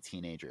become a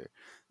teenager.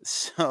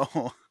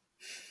 So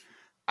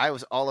I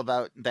was all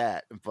about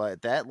that.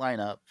 But that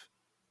lineup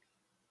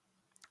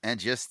and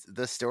just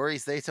the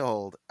stories they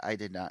told, I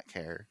did not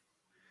care.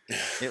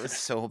 It was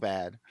so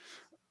bad.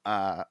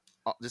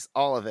 Just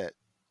all of it,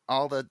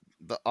 all the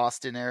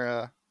Austin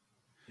era,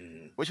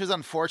 Mhm. which was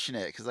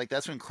unfortunate because like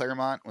that's when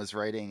Claremont was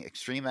writing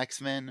Extreme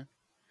X-Men,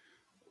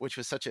 which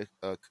was such a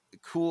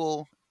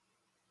cool.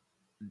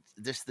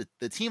 Just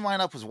the team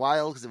lineup was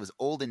wild because it was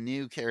old and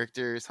new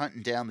characters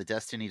hunting down the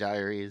Destiny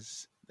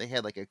Diaries. They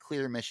had like a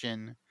clear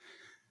mission.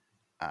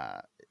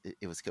 Uh,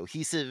 it was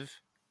cohesive,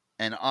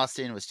 and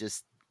Austin was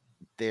just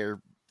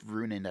there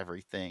ruining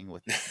everything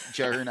with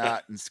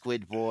Juggernaut and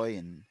Squid Boy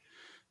and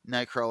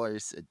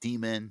Nightcrawler's a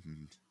demon.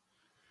 And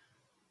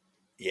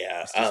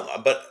Yeah, it's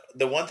just but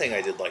the one thing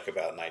I did like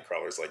about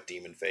Nightcrawler's like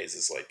demon phase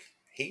is like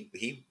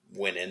he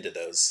went into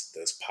those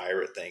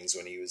pirate things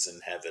when he was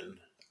in heaven.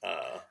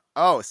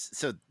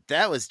 so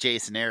that was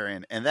Jason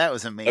Aaron, and that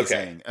was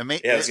Okay,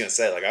 amazing. yeah, I was gonna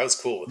say like I was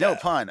cool with No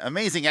that. pun.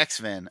 Amazing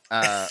X-Men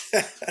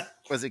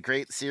was a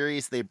great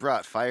series. They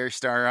brought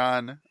Firestar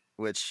on,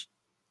 which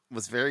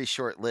was very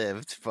short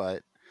lived,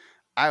 but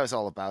I was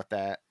all about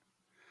that.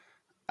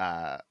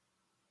 Uh,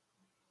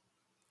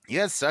 you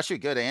had such a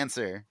good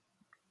answer.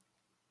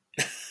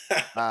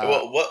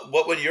 Well,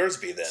 what would yours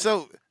be then?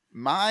 So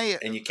my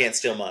And you can't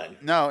steal mine.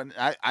 no,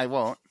 I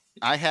won't.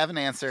 I have an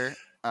answer.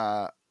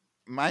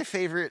 My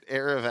favorite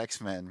era of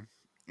X-Men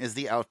is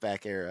the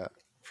Outback era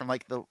from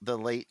like the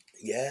late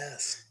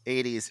Yes.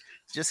 80s,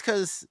 just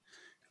because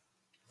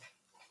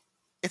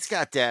it's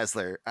got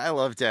Dazzler. I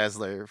love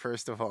Dazzler,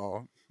 first of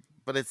all.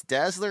 But it's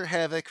Dazzler,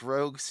 Havoc,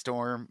 Rogue,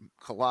 Storm,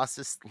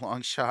 Colossus,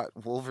 Longshot,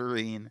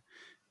 Wolverine,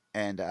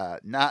 and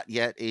not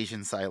yet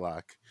Asian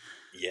Psylocke.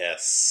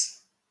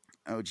 Yes.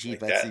 OG Like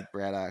Betsy that.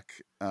 Braddock.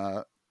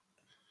 And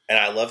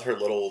I love her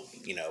little,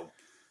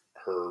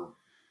 her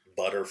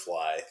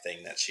butterfly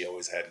thing that she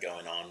always had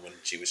going on when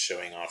she was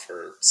showing off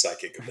her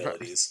psychic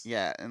abilities.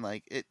 Yeah, and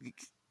like it,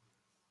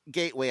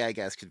 Gateway, I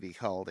guess, could be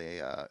called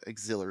a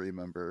auxiliary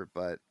member,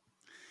 but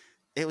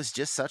it was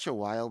just such a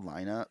wild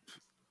lineup.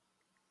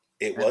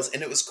 It was,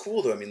 and it was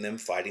cool though. I mean, them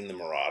fighting the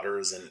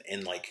Marauders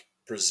and like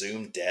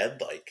presumed dead,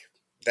 like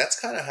that's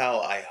kind of how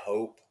I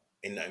hope.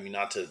 And I mean,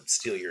 not to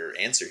steal your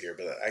answer here,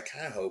 but I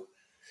kind of hope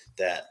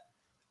that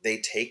they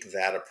take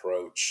that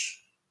approach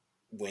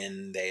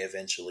when they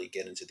eventually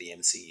get into the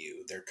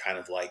MCU. They're kind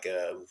of like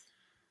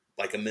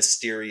a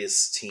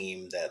mysterious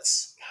team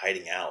that's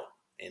hiding out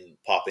and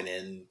popping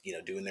in,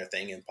 doing their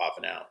thing and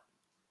popping out.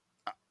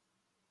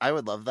 I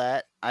would love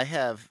that. I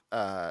have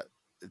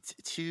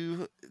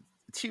two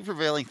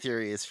prevailing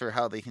theories for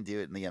how they can do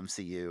it in the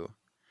MCU.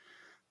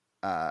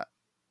 Uh,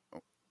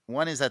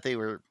 One is that they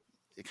were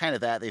kind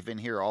of that they've been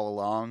here all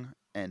along,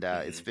 and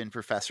it's Hmm. been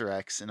Professor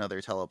X and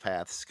other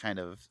telepaths kind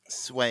of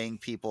swaying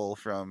people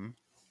from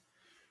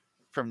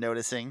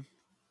noticing.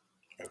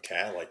 Okay,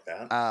 I like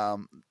that.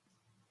 Um,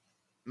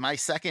 my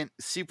second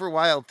super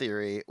wild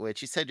theory,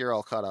 which you said you're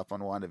all caught up on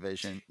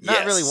WandaVision,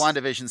 not really Yes.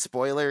 WandaVision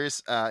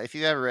spoilers. If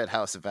you ever read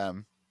House of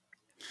M,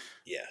 a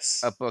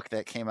Yes. book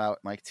that came out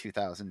in like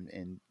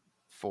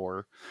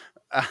 2004,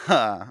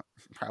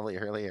 probably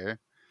earlier,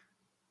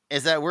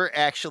 is that we're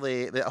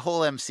actually the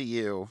whole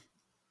MCU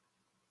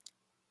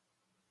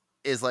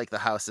is like the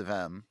House of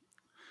M.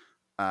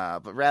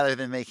 But rather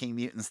than making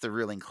mutants the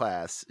ruling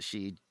class,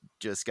 she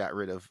just got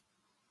rid of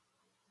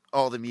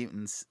all the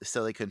mutants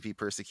so they couldn't be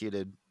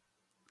persecuted.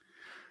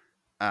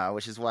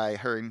 Which is why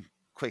her and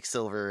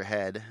Quicksilver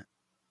had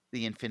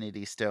the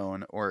Infinity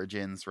Stone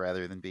origins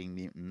rather than being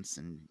mutants,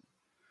 and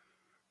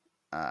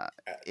uh,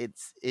 Uh,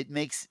 it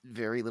makes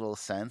very little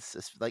sense.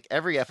 It's like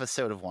every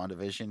episode of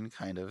WandaVision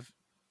kind of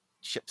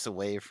chips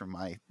away from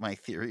my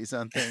theories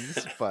on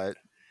things, but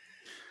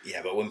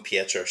Yeah, but when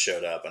Pietro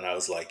showed up, and I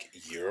was like,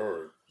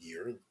 "You're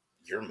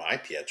my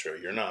Pietro.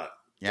 You're not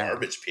yeah,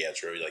 garbage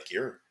Pietro. Like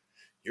you're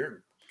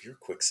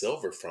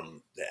Quicksilver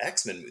from the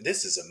X-Men.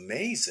 This is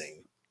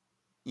amazing."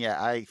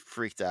 yeah, I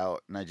freaked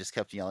out and I just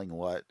kept yelling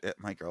 "what" at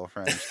my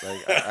girlfriend. She's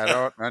like, I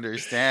don't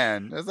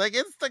understand. I was like,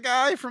 it's the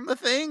guy from the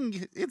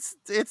thing. It's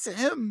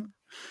him.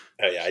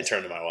 Oh yeah, I She's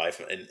turned to my wife,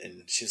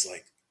 and she's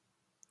like,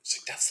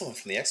 "That's the one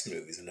from the X-Men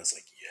movies," and I was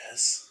like,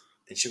 "Yes."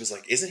 And she was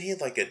like, "Isn't he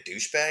like a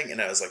douchebag?"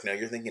 And I was like, "No,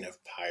 you're thinking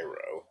of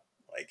Pyro.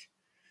 Like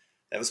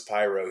that was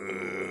Pyro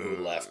who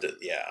left it.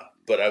 Yeah."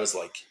 But I was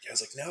like,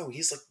 "No,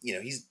 he's like,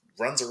 he's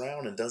runs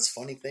around and does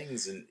funny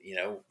things, and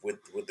with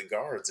the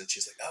guards." And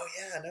she's like, "Oh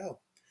yeah, I know."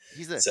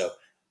 he's the So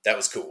that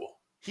was cool.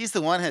 he's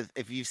the one.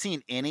 If you've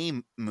seen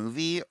any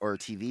movie or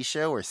TV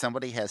show where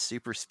somebody has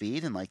super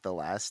speed in like the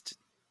last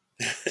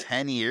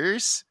 10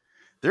 years,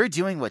 they're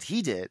doing what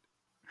he did.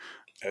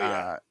 Oh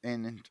yeah,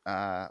 In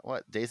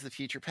what Days of the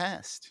Future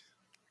Past.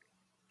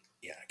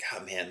 yeah.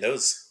 God, man,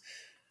 those.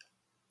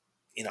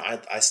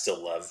 I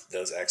still love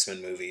those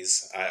X-Men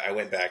movies. I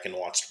went back and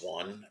watched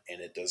one,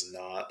 and it does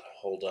not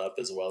hold up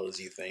as well as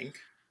you think.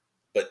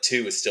 But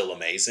two is still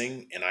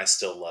amazing, and I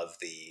still love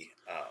the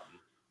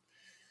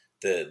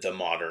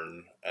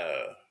modern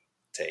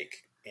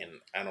take.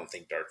 And I don't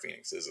think Dark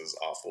Phoenix is as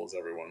awful as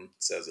everyone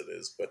says it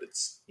is, but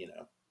it's.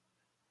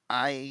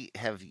 I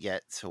have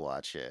yet to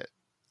watch it.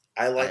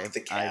 I like I've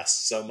the I've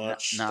cast so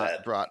much not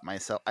that brought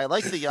myself. I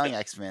like the young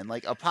X Men,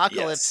 like yes,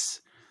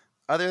 Apocalypse.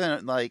 Other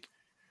than like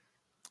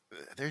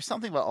there's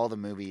something about all the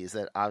movies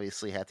that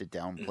obviously had to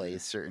downplay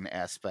Mhm. certain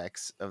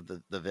aspects of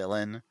the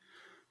villain,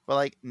 but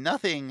like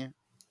nothing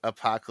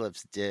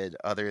Apocalypse did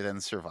other than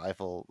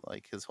survival.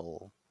 Like his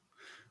whole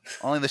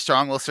only the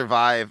strong will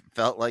survive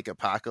felt like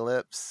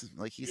Apocalypse.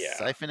 Like he's Yeah,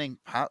 siphoning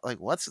like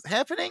what's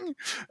happening?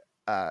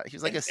 He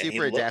was like a and he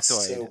super looked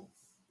adaptoid. so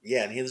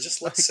yeah, and he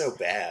just looked Like so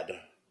bad.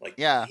 Like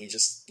yeah, he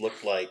just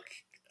looked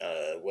like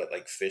what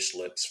like fish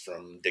lips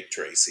from Dick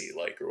Tracy,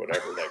 like or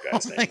whatever that oh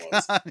guy's my name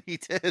was. god, he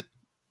did.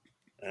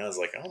 And I was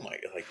like, oh my,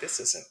 like this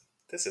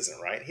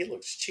isn't right. He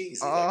looks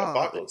cheesy. Like Oh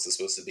Apocalypse is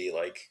supposed to be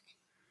like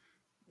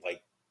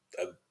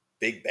a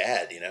big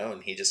bad,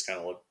 and he just kind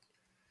of looked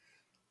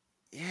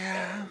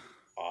yeah,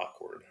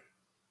 awkward.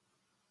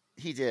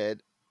 he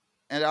did.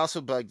 And it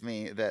also bugged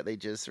me that they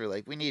just were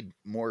like, we need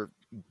more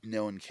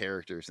known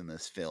characters in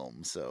this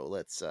film, so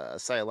let's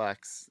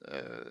Psylocke,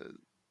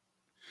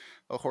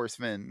 a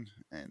horseman,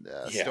 and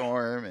Yeah,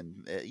 Storm,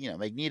 and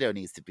Magneto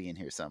needs to be in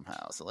here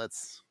somehow. So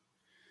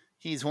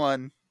he's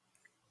one,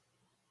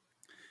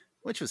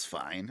 which was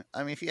fine.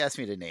 I mean, if you ask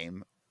me to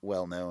name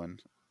well-known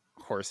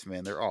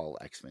horsemen, they're all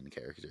X-Men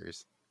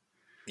characters.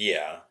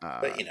 yeah,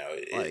 but Uh,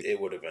 it, like it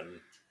would have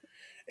been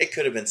it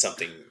could have been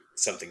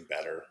something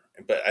better.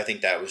 But I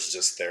think that was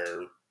just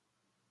their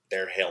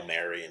Hail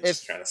Mary and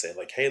just if trying to say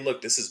like, hey,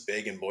 look, this is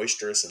big and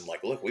boisterous, and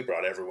like, look, we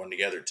brought everyone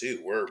together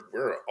too.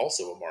 We're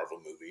also a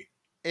Marvel movie.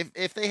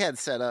 if they had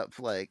set up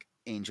like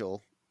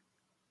Angel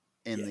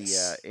in the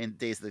Yes. in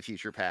Days of the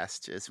Future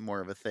Past as more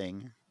of a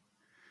thing,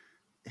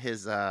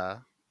 his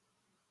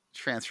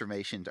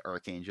transformation to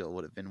Archangel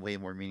would have been way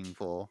more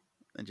meaningful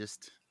than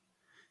just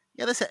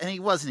this. And he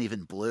wasn't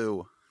even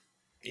blue.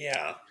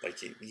 Yeah,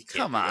 like you can't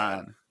Come do that.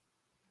 on,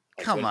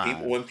 Like come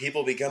on. when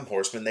people become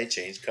horsemen, they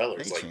change They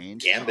colors. Like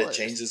changed Gambit colors.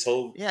 changed his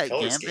whole Yeah,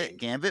 color Gambit. scheme.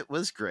 Gambit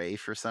was gray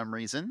for some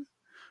reason.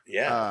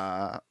 Yeah,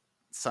 Uh,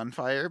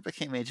 Sunfire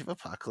became Age of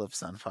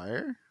Apocalypse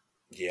Sunfire.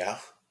 yeah,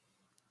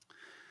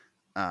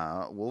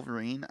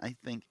 Wolverine, I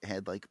think,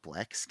 had like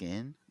black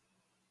skin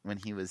when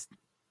he was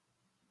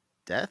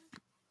Death for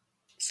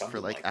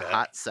something like like a that.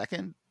 hot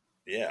second.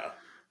 Yeah,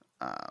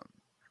 Um,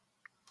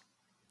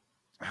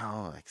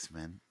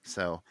 X-Men.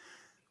 So,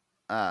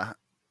 uh,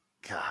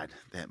 God,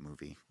 that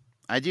movie.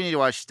 I do need to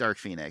watch Dark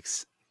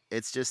Phoenix.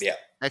 It's just yeah.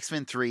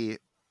 X-Men 3,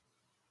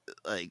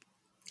 like,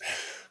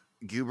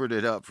 goobered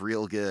it up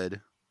real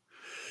good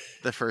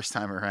the first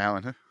time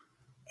around.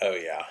 Oh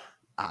yeah,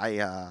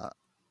 I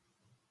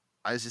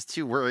I was just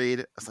too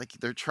worried. I was like,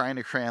 they're trying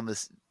to cram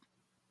this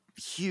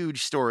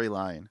huge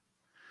storyline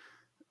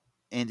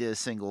into a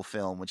single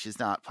film, which is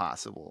not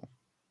possible.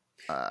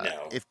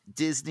 no. If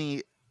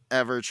Disney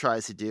ever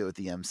tries to do it with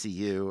the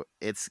MCU,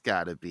 it's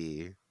got to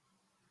be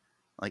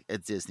like a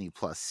Disney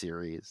Plus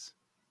series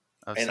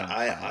of And some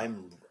kind.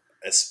 I'm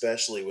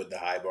especially with the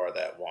high bar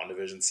that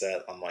WandaVision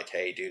set. I'm like,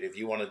 hey, dude, if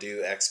you want to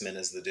do X Men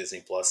as the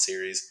Disney Plus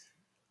series,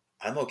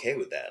 I'm okay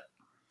with that.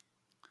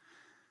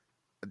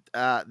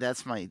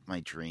 That's my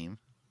dream.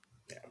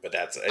 Yeah, but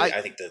that's I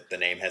I think that the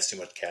name has too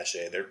much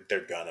cachet.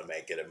 They're gonna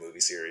make it a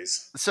movie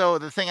series. So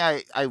the thing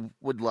I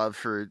would love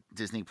for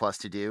Disney Plus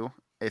to do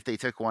if they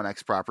took one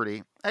X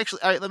property.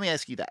 Actually, all right, let me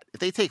ask you that: if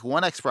they take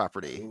one X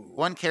property, Ooh,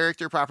 one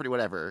character property,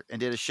 whatever,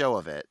 and did a show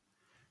of it,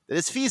 that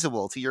is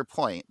feasible. To your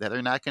point, that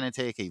they're not going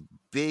to take a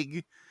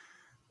big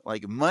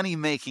like money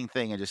making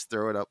thing and just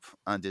throw it up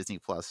on Disney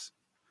Plus.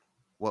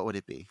 What would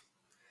it be?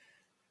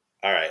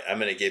 all right. I'm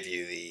gonna give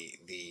you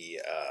the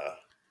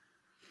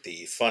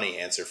funny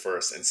answer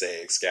first and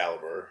say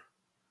Excalibur,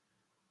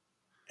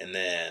 and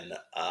then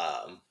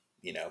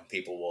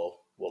people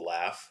will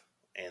laugh,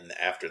 and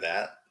after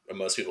that,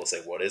 most people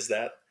say, "What is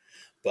that?"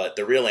 But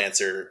the real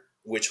answer,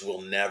 which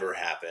will never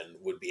happen,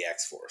 would be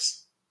X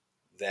Force.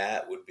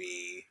 That would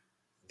be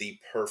the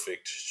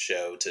perfect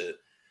show to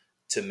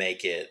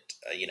make it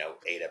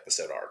 8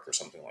 episode arc or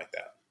something like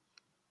that.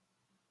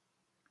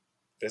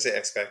 Did I say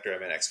X Factor? I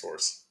meant X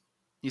Force.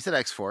 You said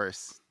X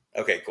Force.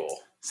 Okay, cool.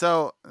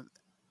 So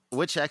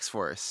which X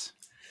Force?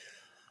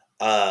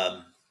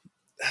 Um,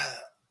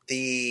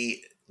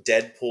 the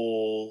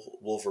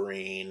Deadpool,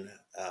 Wolverine,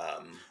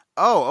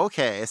 Oh,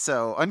 okay.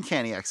 So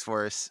Uncanny X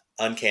Force.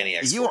 Uncanny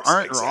X You Force,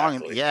 aren't wrong.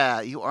 exactly.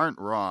 Yeah, you aren't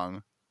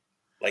wrong.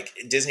 Like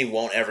Disney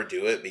won't ever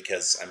do it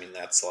because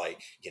that's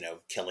like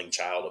killing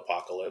child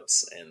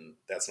apocalypse, and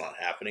that's not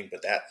happening.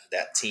 But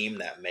that team,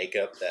 that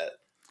makeup, that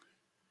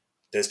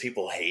those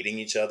people hating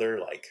each other,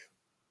 like,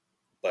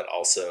 but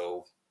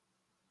also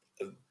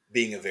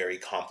being a very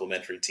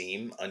complimentary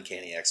team,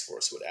 Uncanny X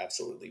Force would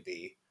absolutely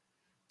be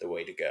the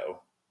way to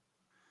go.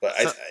 But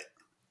So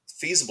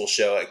feasible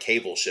show, a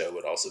cable show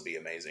would also be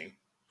amazing.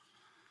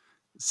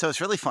 So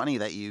it's really funny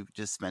that you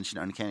just mentioned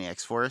Uncanny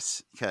X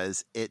Force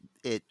because it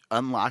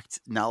unlocked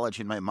knowledge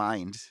in my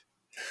mind.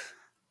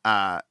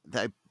 That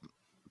I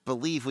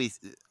believe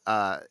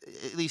at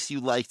least you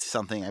liked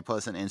something I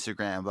posted on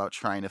Instagram about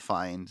trying to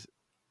find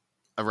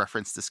a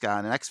reference to Scott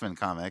in an X-Men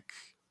comic,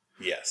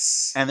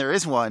 Yes. and there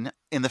is one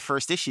in the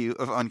first issue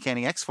of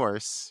Uncanny X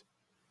Force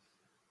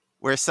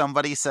where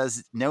somebody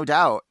says "no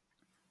doubt,"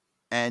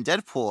 and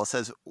Deadpool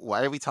says,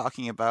 "Why are we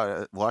talking about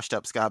a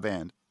washed-up ska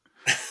band?"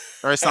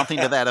 or something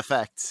to that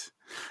effect.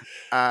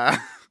 Uh,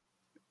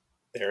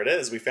 There it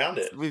is. We found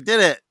it. we did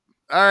it.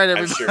 All right,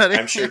 everybody.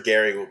 I'm sure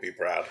Gary will be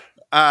proud.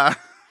 I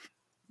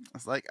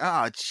was like,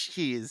 oh,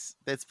 jeez,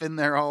 that's been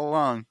there all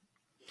along.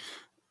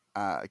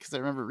 Because I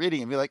remember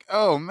reading and be like,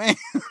 oh man,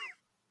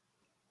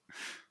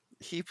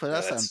 he put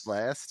us on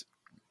blast.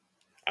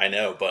 I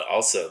know, but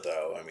also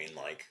though, I mean,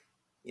 like,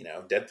 you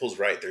know, Deadpool's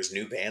right. There's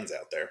new bands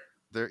out there.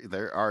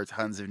 There are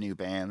tons of new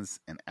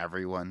bands, and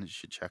everyone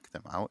should check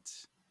them out.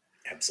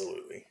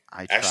 Absolutely.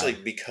 Actually,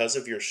 because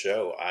of your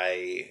show,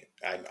 I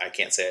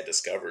can't say I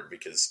discovered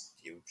because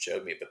you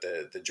showed me, but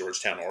the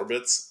Georgetown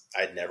Orbits,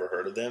 I'd never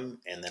heard of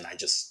them, and then I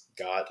just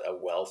got a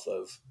wealth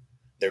of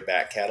their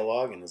back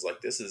catalog and was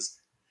like, this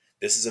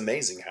is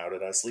amazing. How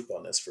did I sleep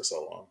on this for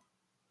so long?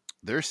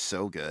 They're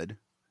so good.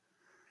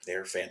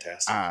 They're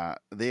fantastic.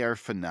 They are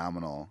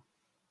phenomenal,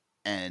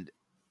 and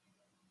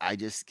I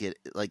just get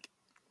like,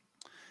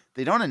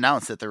 they don't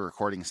announce that they're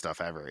recording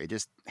stuff ever. It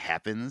just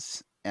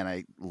happens, and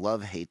I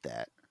hate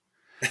that.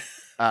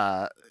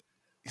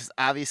 Because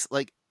obviously,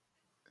 like,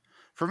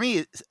 for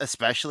me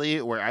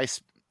especially, where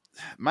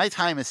my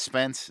time is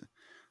spent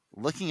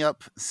looking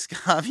up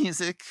ska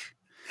music,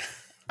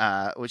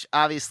 which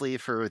obviously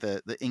for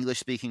the English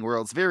speaking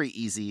world is very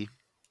easy.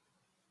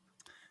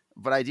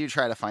 But I do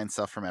try to find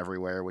stuff from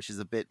everywhere, which is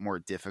a bit more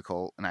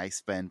difficult, and I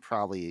spend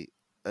probably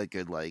a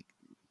good like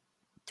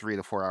 3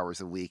 to 4 hours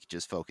a week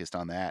just focused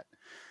on that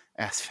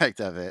aspect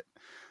of it.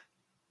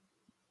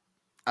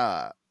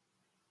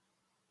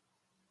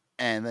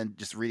 And then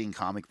just reading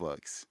comic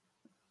books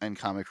and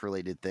comic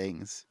related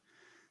things,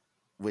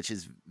 which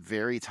is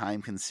very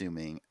time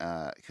consuming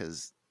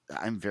because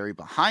I'm very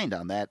behind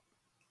on that.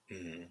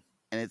 Mm-hmm.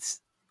 And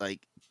it's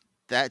like,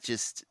 that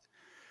just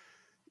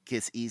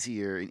gets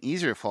easier and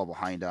easier to fall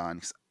behind on.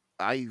 'Cause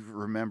I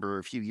remember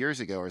a few years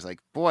ago, I was like,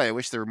 boy, I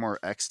wish there were more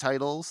X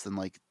titles than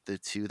like the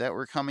 2 that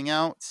were coming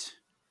out.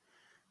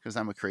 Because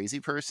I'm a crazy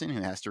person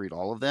who has to read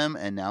all of them.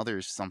 And now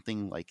there's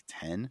something like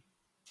 10.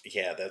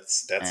 Yeah,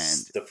 that's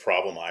the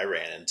problem I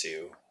ran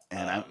into.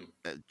 And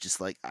I'm just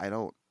like, I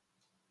don't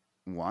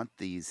want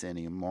these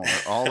anymore.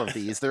 All of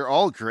these, they're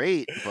all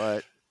great,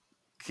 but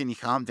can you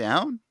calm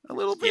down a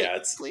little bit? Yeah,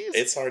 please.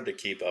 It's hard to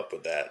keep up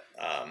with that.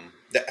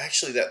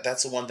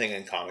 That's the one thing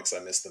in comics I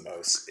miss the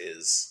most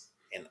is,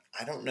 and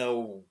I don't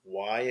know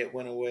why it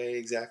went away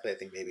exactly. I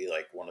think maybe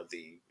like one of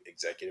the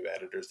executive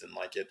editors didn't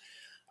like it.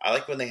 I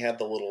like when they had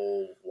the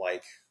little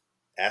like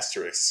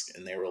asterisk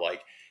and they were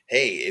like,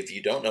 hey, if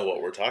you don't know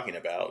what we're talking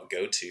about,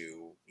 go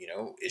to,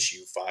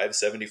 issue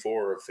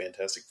 574 of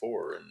Fantastic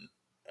Four and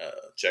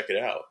check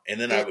it out. And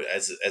then I would,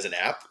 as an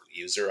app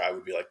user, I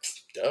would be like,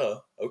 duh,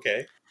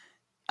 okay.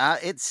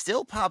 It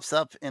still pops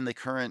up in the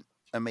current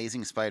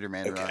Amazing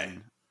Spider-Man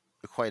run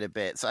quite a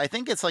bit. So I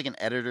think it's like an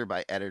editor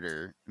by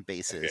editor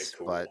basis. Okay,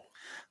 cool. But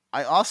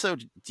I also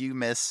do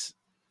miss,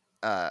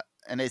 and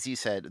as you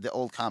said, the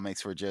old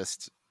comics were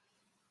just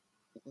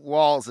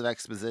walls of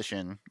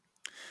exposition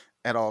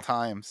at all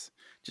times.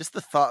 Just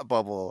the thought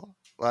bubble.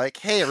 Like,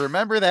 hey,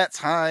 remember that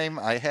time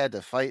I had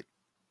to fight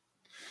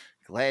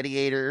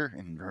Gladiator,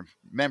 and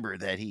remember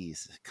that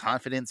he's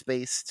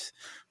confidence-based?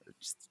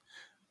 Just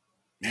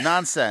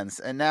nonsense.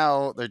 And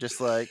now they're just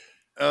like,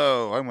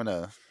 oh, I'm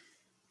gonna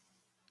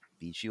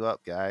beat you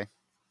up, guy,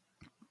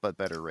 but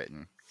better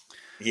written.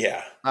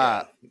 Yeah.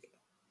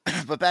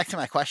 But back to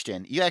my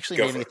question, you actually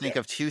made me think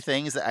of 2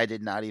 things that I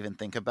did not even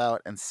think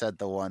about, and said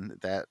the one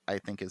that I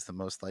think is the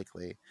most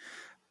likely.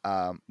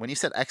 When you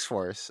said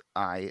X-Force,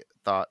 I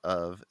thought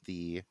of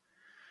the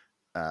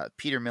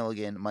Peter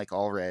Milligan, Mike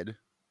Allred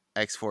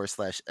X-Force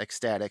 /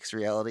 Ecstatics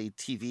reality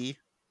TV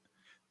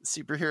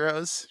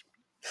superheroes.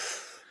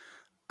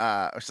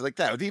 I was like,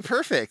 that would be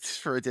perfect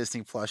for a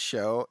Disney Plus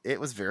show. It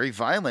was very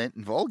violent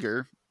and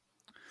vulgar.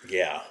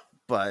 Yeah.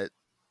 But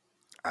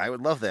I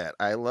would love that.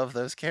 I love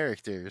those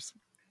characters.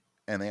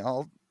 And they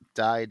all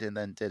died and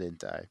then didn't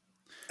die.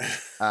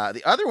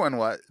 The other one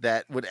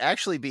that would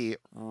actually be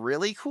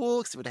really cool,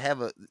 because it would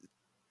have a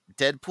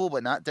Deadpool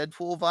but not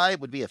Deadpool vibe,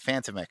 would be a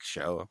Fantomex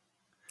show.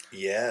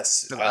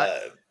 Yes.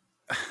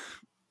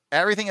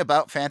 Everything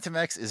about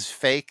Fantomex is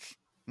fake,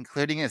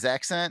 including his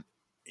accent.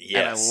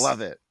 Yes. And I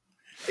love it.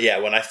 Yeah,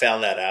 when I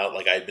found that out,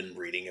 like, I'd been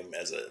reading him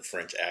as a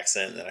French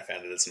accent, and then I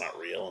found out it's not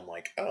real. I'm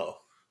like, oh,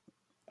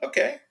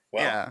 okay.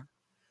 Well, yeah.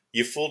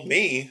 You fooled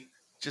me.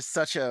 Just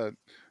such a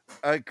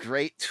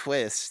great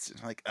twist.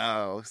 Like,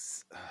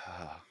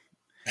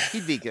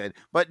 he'd be good.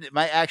 But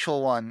my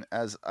actual one,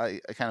 as I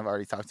kind of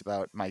already talked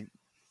about, I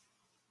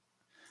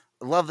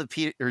love the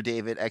Peter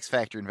David X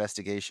Factor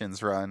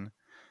Investigations run.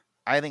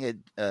 I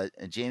think a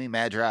Jamie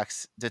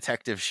Madrox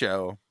detective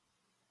show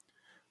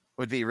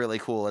would be really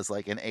cool as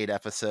like an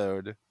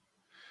 8-episode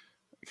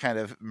kind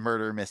of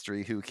murder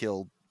mystery. Who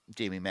killed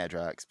Jamie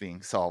Madrox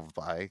being solved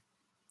by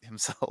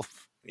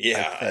himself.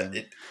 Yeah,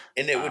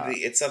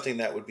 it's something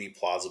that would be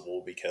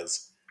plausible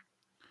because,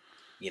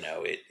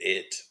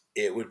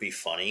 it would be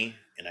funny,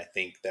 and I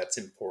think that's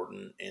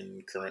important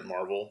in current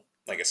Marvel.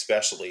 Like,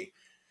 especially,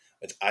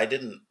 I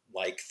didn't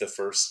like the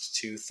first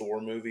 2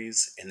 Thor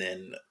movies, and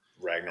then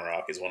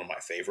Ragnarok is one of my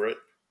favorite.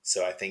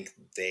 So I think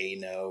they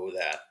know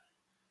that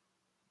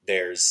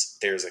there's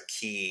a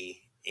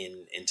key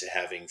into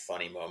having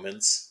funny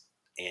moments,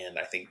 and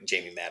I think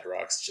Jamie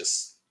Madrox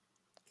just,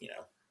 you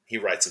know, he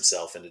writes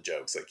himself into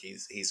jokes. Like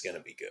he's going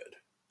to be good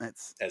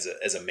It's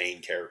as a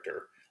main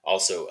character,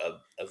 also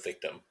a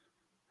victim.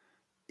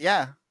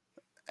 yeah,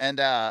 and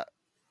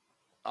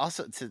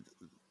also to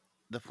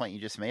the point you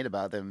just made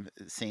about them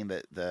seeing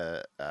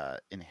the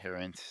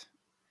inherent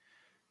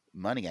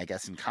money, I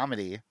guess, in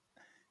comedy.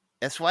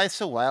 That's why it's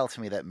so wild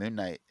to me that Moon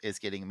Knight is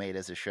getting made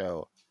as a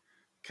show,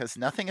 because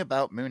nothing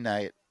about Moon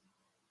Knight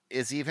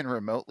is even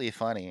remotely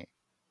funny.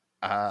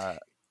 Uh,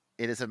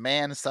 it is a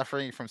man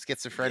suffering from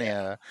Yeah,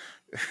 schizophrenia.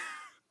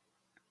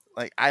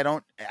 Like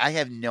I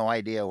have no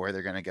idea where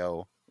they're gonna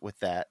go with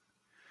that.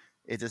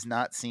 It does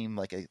not seem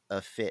like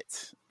a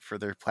fit for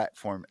their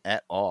platform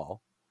at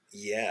all.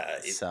 yeah.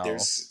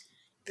 So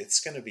It's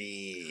gonna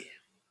be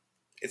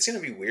it's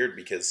gonna be weird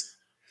because,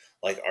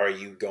 like, are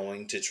you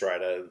going to try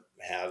to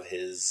have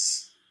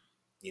his,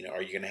 you know,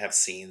 are you going to have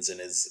scenes in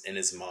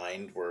his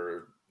mind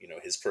where, you know,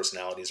 his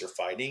personalities are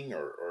fighting,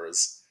 or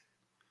is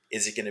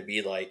it going to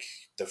be like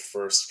the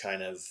first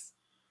kind of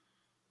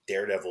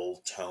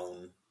Daredevil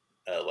tone,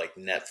 like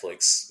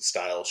Netflix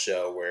style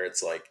show where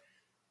it's like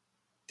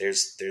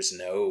there's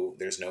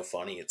no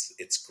funny,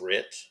 it's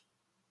grit,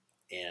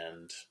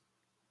 and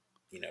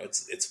you know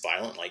it's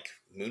violent like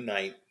Moon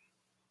Knight.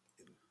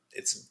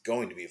 It's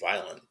going to be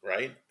violent,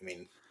 right? I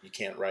mean, you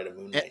can't write a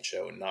Moon it, Knight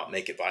show and not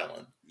make it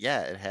violent.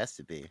 yeah, it has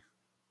to be.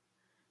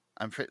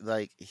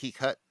 Like he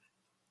cut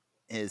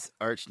his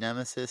arch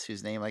nemesis,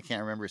 whose name I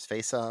can't remember, his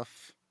face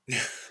off,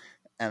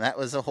 and that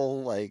was a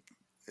whole like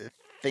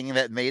thing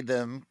that made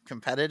them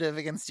competitive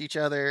against each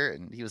other.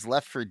 And he was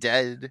left for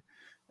dead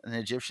in an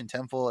Egyptian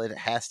temple. It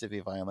has to be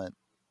violent,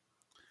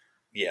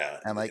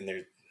 Yeah, and like and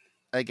there,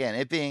 again,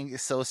 it being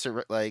so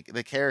like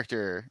the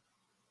character,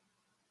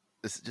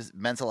 is just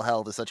mental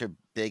health is such a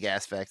big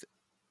aspect.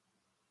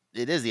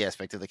 It is the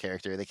aspect of the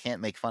character. They can't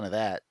make fun of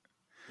that.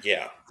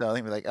 yeah. So I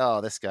think we're like,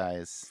 oh, this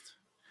guy's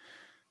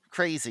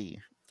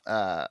crazy.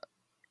 Uh,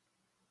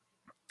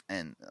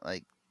 and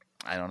like,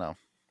 I don't know.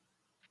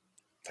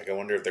 Like, I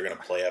wonder if they're gonna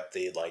play up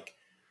the, like,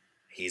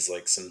 he's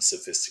like some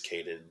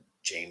sophisticated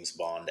James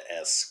Bond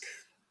esque,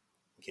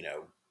 you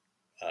know,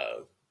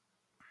 uh,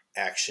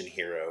 action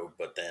hero,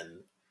 but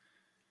then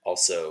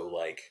also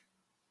like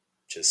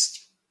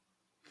just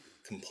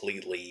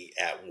completely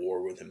at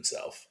war with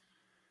himself.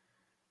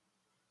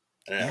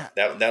 I don't know. Yeah,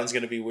 That one's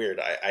gonna be weird.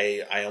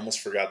 I almost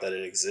forgot that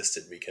it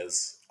existed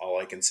because all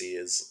I can see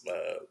is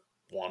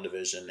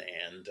WandaVision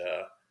and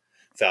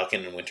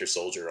Falcon and Winter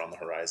Soldier on the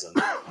horizon.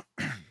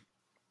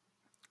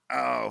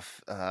 oh,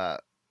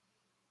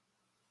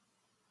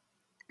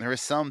 there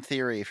was some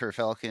theory for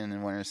Falcon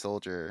and Winter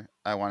Soldier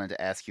I wanted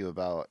to ask you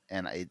about,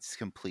 and it's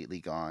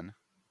completely gone.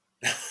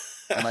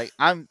 And like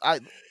I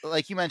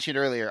like you mentioned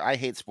earlier, I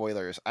hate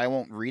spoilers. I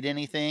won't read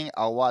anything.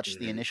 I'll watch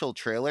the Hmm. initial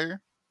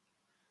trailer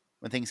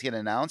when things get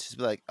announced, just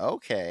be like,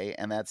 okay,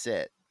 and that's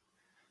it.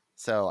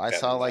 So I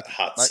That saw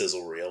hot like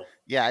sizzle reel.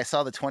 yeah, I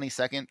saw the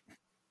 20-second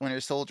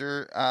Winter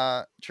Soldier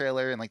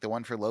trailer and like the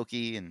one for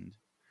Loki, and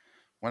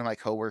one of my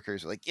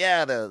coworkers were like,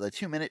 yeah, the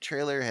 2-minute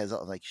trailer has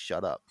like,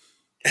 shut up.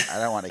 I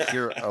don't want to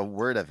hear a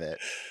word of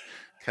it,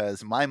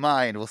 because my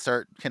mind will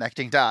start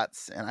connecting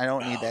dots, and I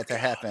don't need Oh that to God.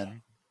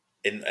 happen.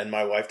 And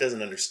my wife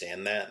doesn't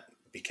understand that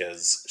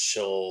because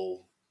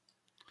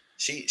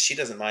she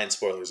doesn't mind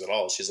spoilers at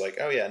all. She's like,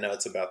 "Oh yeah, no,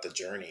 it's about the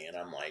journey." And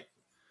I'm like,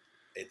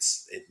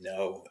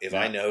 no. If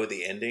I No, know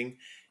the ending,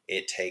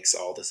 it takes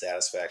all the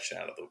satisfaction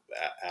out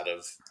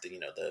of the, you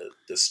know,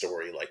 the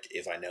story. Like,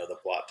 if I know the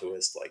plot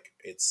twist, like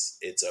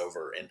it's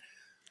over. And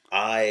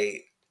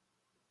I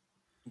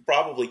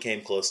probably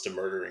came close to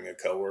murdering a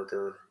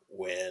coworker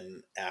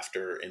when,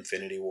 after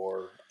Infinity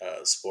War,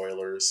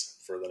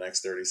 spoilers for the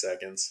next 30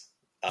 seconds,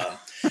 um,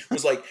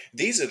 was like,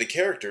 these are the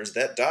characters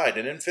that died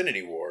in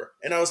Infinity War.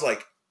 And I was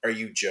like, are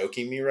you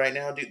joking me right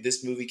now, dude?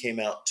 This movie came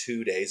out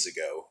 2 days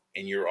ago,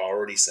 and you're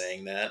already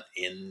saying that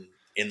in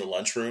the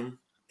lunchroom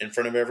in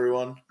front of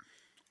everyone.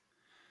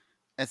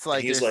 it's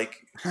And like he was there's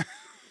like,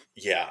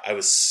 yeah, I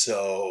was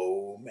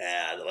so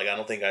mad. Like, I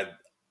don't think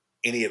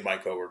any of my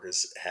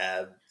coworkers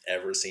had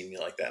ever seen me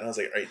like that. And I was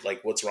like, right,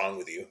 like, what's wrong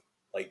with you?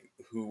 Like,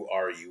 who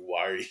are you?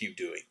 Why are you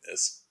doing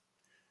this?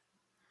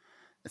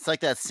 it's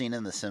like that scene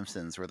in The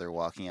Simpsons where they're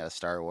walking out of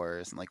Star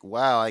Wars and like,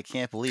 wow, I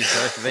can't believe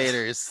Darth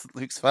Vader is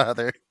Luke's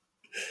father.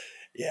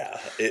 Yeah,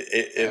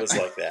 it was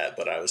like that.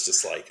 But I was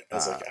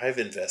uh, like, I've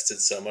invested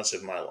so much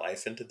of my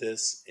life into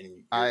this,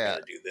 and you're I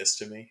gonna do this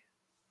to me?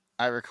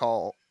 I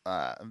recall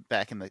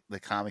back in the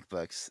comic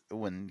books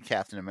when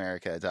Captain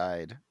America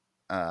died,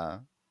 uh,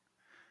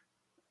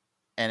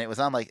 and it was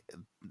on like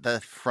the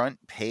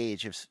front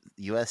page of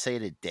USA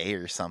Today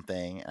or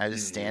something. I was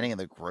just Hmm. standing in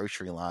the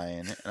grocery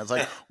line, and I was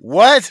like,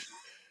 "What?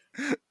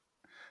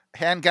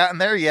 Hadn't gotten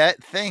there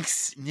yet.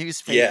 Thanks,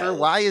 newspaper. Yeah,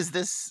 Why is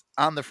this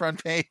on the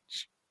front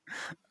page?"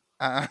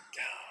 Uh,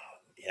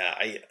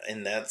 yeah.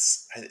 And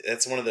that's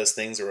one of those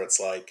things where it's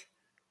like,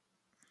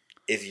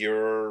 if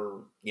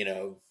you're, you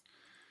know,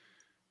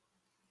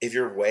 if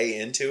you're way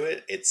into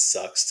it, it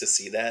sucks to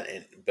see that.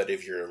 And but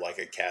if you're like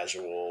a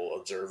casual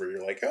observer,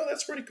 you're like, oh,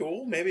 that's pretty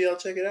cool. Maybe I'll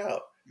check it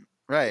out. I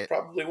Right.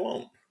 probably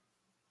won't.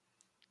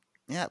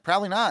 Yeah,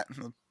 probably not.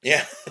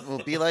 Yeah. It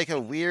will be like a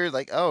weird,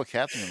 like, oh,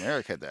 Captain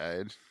America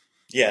died.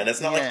 Yeah, and Like,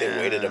 it's not like they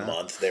waited a yeah.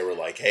 month. They were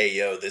like, "Hey,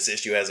 yo, this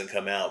issue hasn't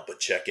come out, but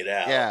check it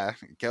out." Yeah,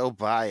 go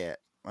buy it.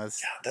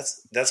 Let's God,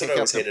 that's what I kick up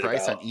always the hated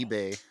price on about.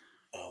 eBay.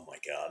 Oh my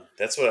god,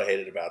 that's what I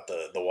hated about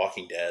the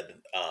Walking Dead.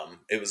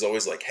 It was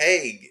always like,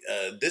 "Hey,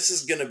 this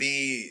is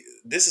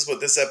what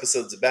this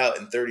episode's about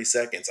in 30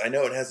 seconds." I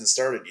know it hasn't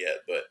started yet,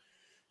 but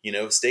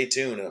stay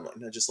tuned. And I'm like,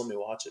 no, just let me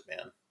watch it,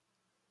 man.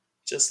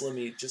 Just let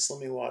me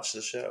watch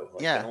the show.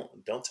 Like, Yeah,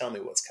 don't tell me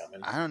what's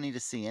coming. I don't need to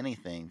see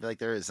anything. Like,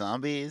 there are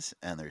zombies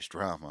and there's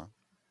drama.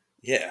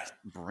 Yeah,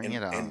 Bring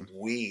it and on.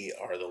 we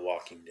are the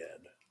Walking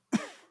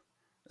Dead.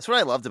 That's what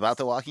I loved about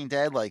The Walking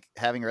Dead. Like,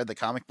 having read the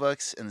comic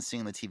books and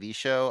seeing the TV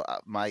show,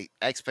 my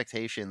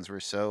expectations were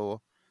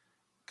so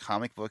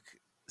comic book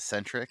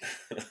centric.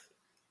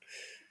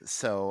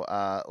 So,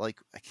 like,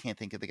 I can't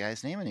think of the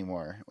guy's name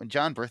anymore. When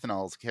John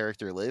Berthenol's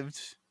character lived,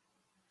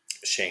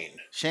 Shane.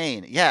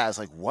 yeah, I was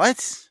like,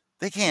 what?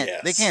 They can't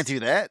Yes. do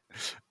that.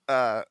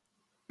 That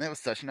was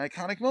such an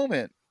iconic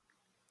moment.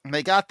 And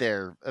they got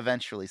there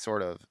eventually,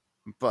 sort of,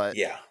 but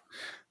Yeah.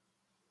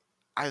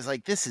 I was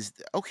like, this is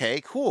okay,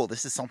 cool.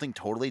 This is something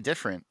totally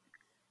different.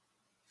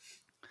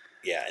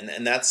 Yeah,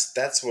 and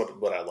that's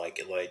what I like.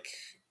 Like,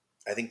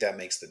 I think that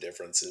makes the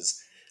difference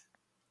is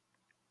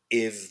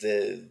if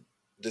the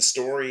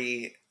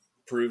story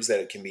proves that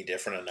it can be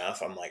different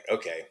enough. I'm like,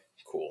 okay,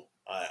 cool.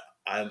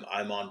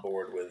 I'm on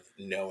board with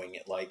knowing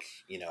it. Like,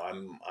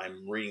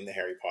 I'm reading the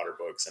Harry Potter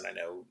books, and I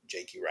know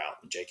J.K.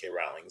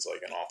 Rowling's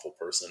like an awful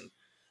person,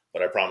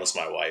 but I promised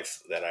my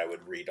wife that I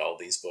would read all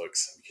these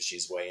books because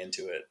she's way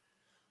into it.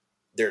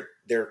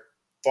 They're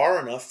far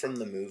enough from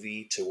the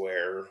movie to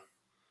where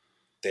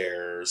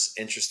there's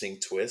interesting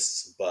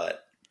twists,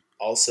 but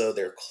also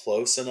they're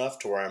close enough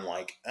to where I'm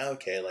like,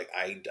 okay, like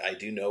I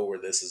do know where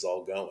this is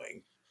all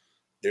going.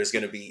 There's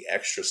going to be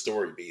extra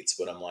story beats,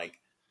 but I'm like,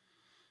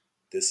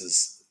 this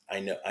is I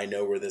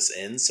know where this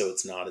ends, so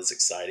it's not as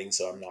exciting.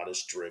 So I'm not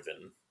as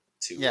driven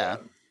Yeah,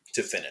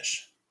 to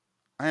finish.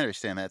 I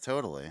understand that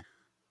totally.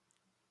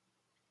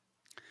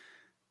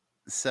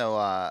 So,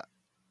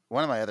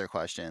 one of my other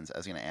questions I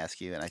was going to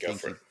ask you, and I Go think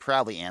for you it.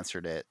 probably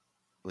answered it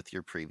with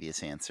your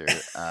previous answer.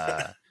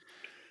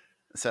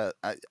 So,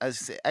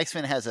 X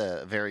Men has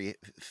a very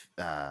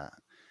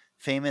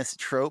famous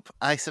trope,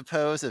 I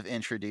suppose, of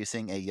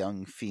introducing a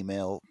young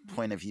female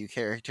point of view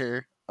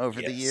character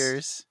over the Yes.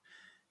 years.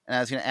 And I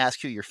was going to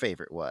ask who your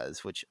favorite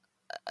was, which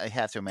I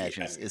have to Yeah,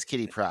 imagine I is mean,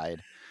 Kitty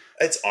Pryde.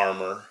 it's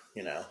Armor.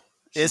 Is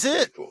She's pretty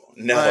it? cool.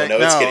 No, Like, no,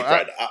 it's no. Kitty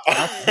Pride.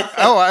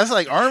 Oh, I was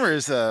like,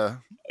 Armor's.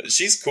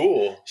 She's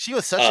cool. She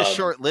was such a Um,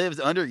 short-lived,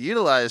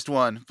 underutilized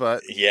one,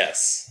 but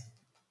yes.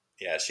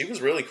 Yeah, she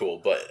was really cool.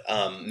 But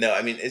no,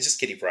 I mean, it's just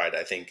Kitty Pryde.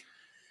 I think,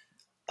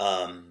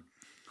 um,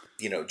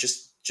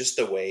 just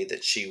the way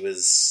that she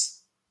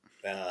was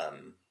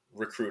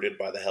recruited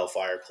by the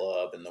Hellfire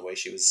Club and the way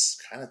she was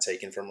kind of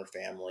taken from her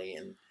family,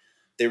 and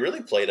they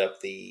really played up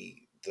the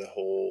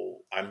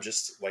whole I'm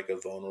just like a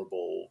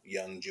vulnerable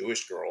young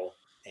Jewish girl,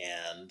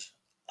 and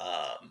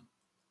um,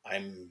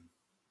 I'm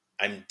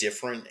I'm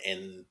different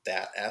in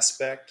that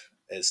aspect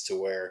as to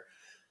where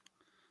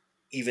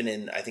even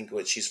in I think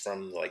what she's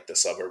from like the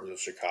suburbs of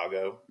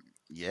Chicago.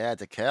 yeah,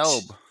 She,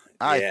 DeKalb.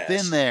 I've yeah.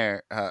 been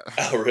there.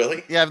 Oh,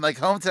 really? Yeah, I'm like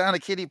hometown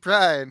of Kitty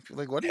Pryde.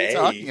 Like, what are you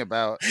talking Hey.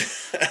 about?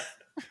 It's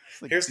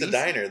like Here's the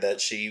decent. diner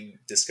that she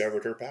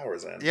discovered her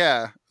powers in.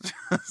 Yeah.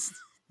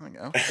 Like,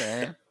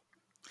 okay.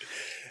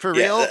 For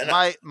Yeah.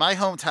 real, my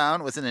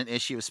hometown was in an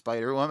issue of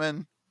Spider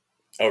Woman.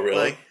 Oh,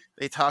 really? Like,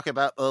 they talk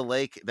about a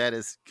lake that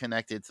is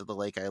connected to the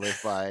lake I live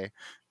by,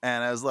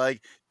 and I was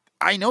like,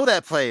 I know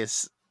that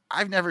place.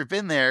 I've never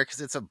been there because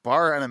it's a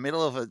bar in the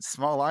middle of a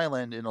small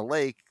island in a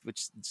lake,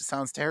 which just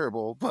sounds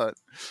terrible, but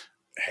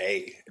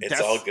Hey, it's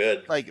all that's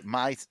good. like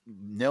my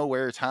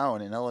nowhere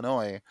town in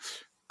Illinois.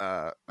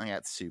 I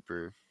got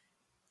super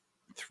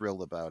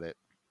thrilled about it.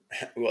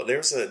 Well,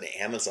 there's an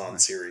Amazon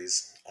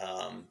series,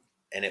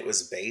 and it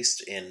was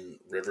based in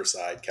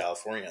Riverside,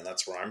 California, and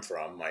that's where I'm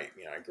from. I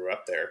grew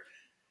up there.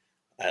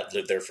 I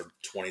lived there for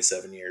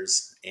 27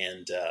 years,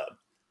 and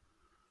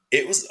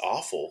it was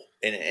awful.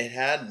 And it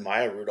had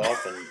Maya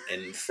Rudolph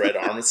and Fred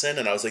Armisen,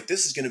 and I was like,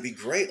 this is going to be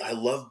great. I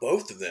love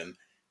both of them.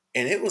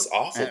 And it was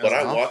awful, And it but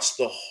was I awful. watched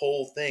the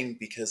whole thing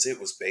because it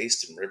was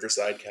based in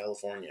Riverside,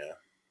 California,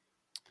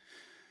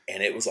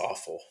 and it was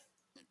awful.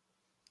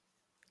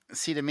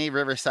 See, to me,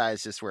 Riverside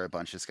is just where a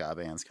bunch of ska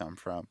bands come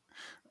from.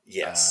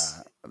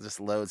 Yes. Just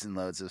loads and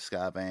loads of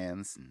ska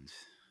bands, and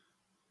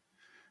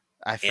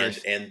I and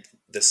first. and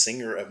the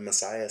singer of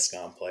Messiah's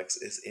Complex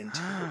is in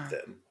two of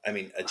them. I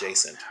mean,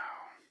 adjacent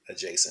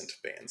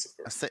bands, of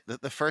course.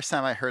 The first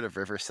time I heard of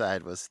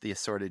Riverside was the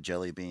Assorted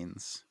Jelly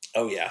Beans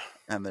Oh yeah,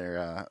 and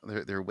their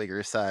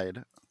Wigger Side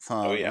oh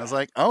song. And I yeah. was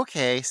like,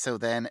 okay, so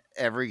then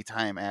every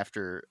time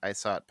after I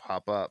saw it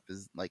pop up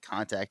is like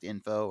contact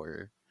info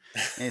or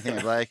Anything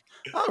I'd be like,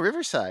 oh,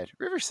 Riverside,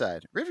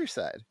 Riverside,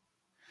 Riverside.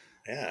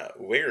 Yeah,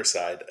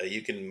 Wayside,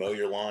 you can mow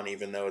your lawn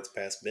even though it's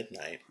past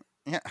midnight.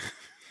 Yeah,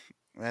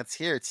 that's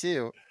here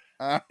too.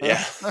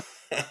 Yeah.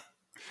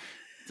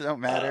 Don't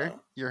matter. uh,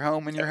 You're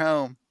home when you're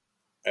home.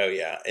 oh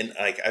yeah, and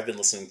like I've been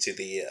listening to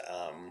the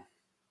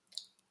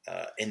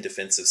In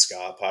Defense of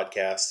Ska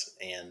podcast,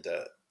 and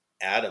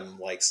Adam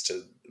likes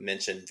to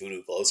mention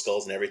Voodoo Glow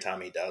Skulls, and every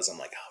time he does, I'm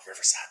like, oh,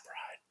 Riverside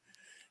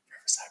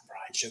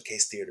Bride,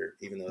 Showcase Theater,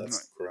 even though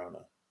that's Corona.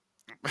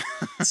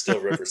 It's still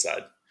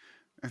Riverside.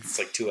 It's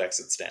like 2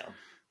 exits down.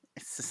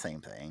 It's the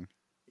same thing.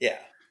 Yeah.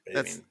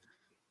 I mean,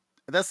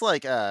 that's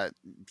like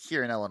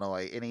here in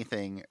Illinois,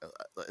 anything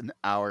an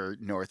hour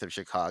north of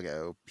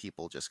Chicago,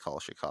 people just call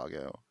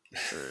Chicago.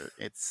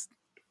 It's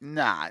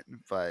not,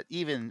 but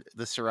even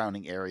the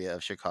surrounding area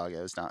of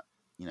Chicago is not,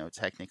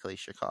 technically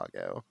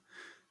Chicago.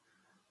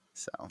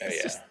 So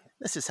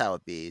this is how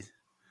it be.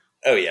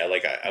 Oh yeah,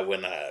 like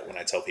when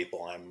I tell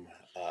people I'm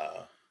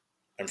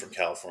from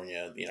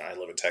California, I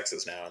live in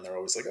Texas now, and they're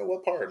always like, "Oh,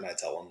 what part?" And I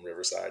tell them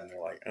Riverside, and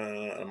they're like,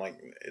 I'm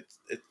like, it's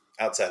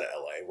outside of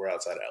LA. We're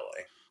outside of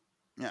LA.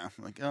 Yeah,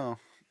 I'm like, oh. And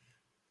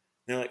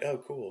they're like,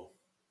 oh, cool.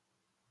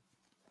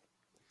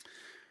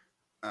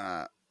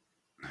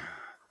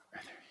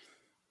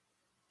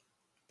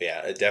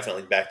 Yeah,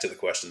 definitely. Back to the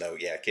question though.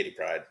 Yeah, Kitty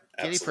Pryde.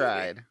 Kitty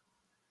Pryde.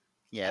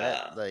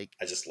 Yeah, I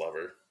just love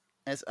her.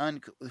 As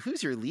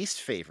who's your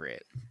least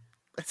favorite?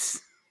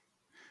 Let's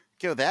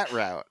go that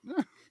route.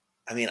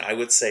 I mean, I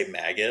would say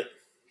Maggot,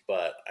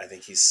 but I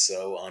think he's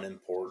so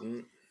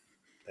unimportant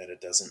that it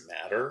doesn't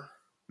matter.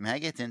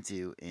 Maggot didn't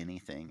do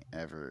anything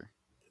ever.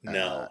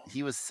 No.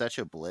 He was such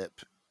a blip.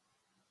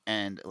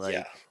 And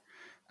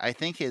I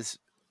think the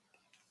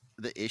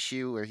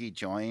issue where he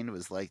joined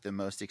was like the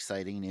most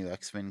exciting new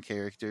X-Men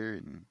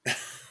character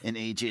in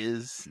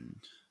ages. And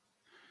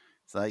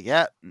it's like,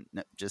 yeah,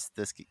 just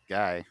this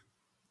guy.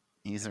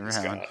 He's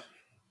around.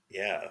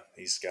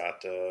 He's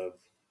got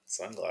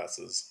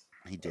sunglasses.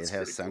 He did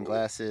have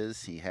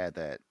sunglasses. Cool. He had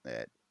that.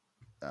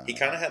 He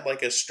kind of had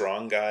like a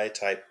strong guy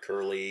type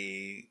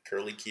curly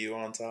Q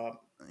on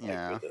top.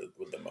 Yeah, like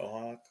with the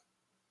mohawk.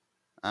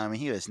 I mean,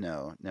 he was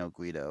no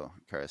Guido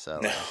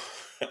Carcella. No.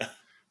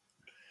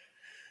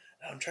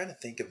 I'm trying to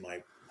think of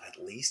my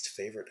least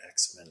favorite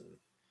X-Men.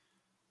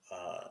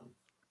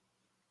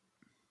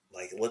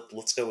 Like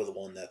let's go with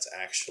one that's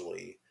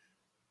actually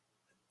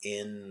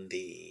in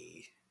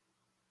the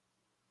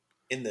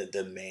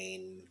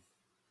main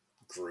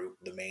group,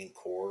 the main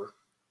core.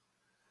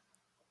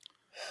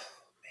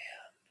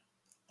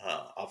 Oh, man,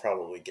 I'll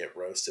probably get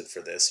roasted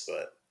for this,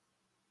 but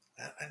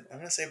I'm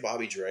gonna say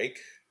Bobby Drake.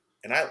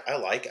 And I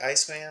like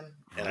Iceman,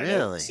 and really? I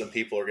know some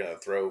people are gonna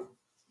throw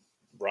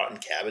rotten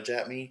cabbage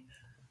at me,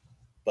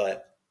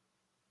 but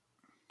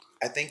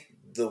I think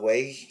the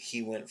way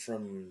he went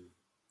from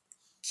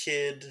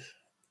kid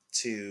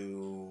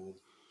to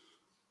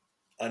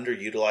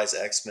underutilized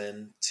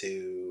X-Men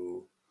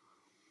to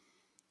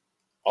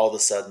all of a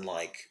sudden,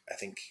 like, I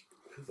think,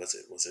 who was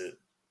it? Was it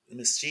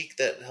Mystique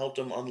that helped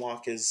him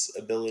unlock his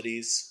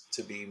abilities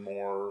to be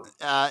more...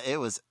 it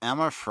was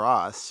Emma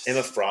Frost.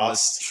 Emma Frost.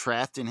 Was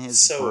trapped in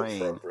his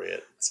brain.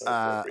 So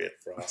appropriate,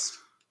 Frost.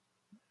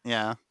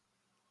 Yeah.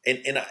 And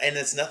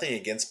it's nothing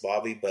against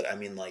Bobby, but I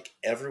mean, like,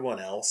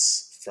 everyone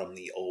else from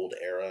the old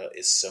era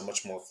is so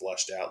much more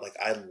fleshed out. Like,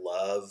 I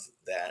love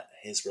that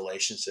his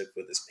relationship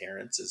with his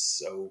parents is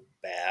so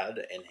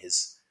bad, and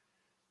his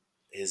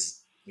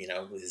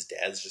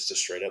dad's just a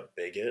straight up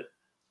bigot.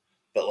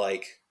 But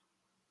like,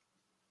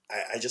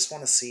 I just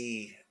want to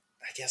see,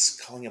 I guess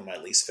calling him my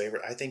least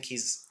favorite, I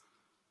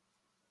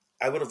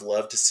would have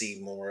loved to see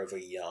more of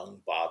a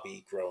young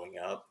Bobby growing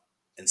up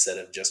instead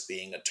of just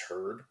being a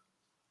turd.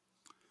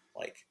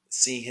 Like,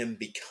 see him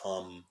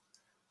become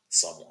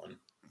someone.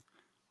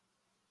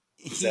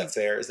 Is that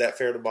fair? Is that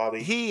fair to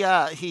Bobby?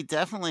 He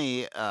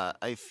definitely,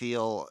 I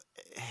feel,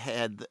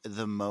 had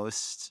the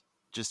most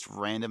just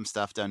random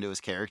stuff done to his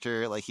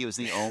character. Like, he was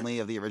the only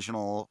of the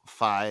original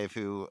 5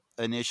 who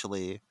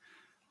initially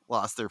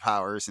lost their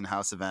powers in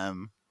House of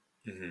M.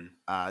 Mm-hmm.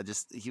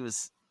 He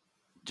was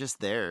just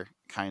there,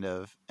 kind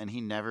of, and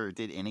he never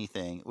did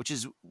anything, which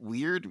is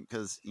weird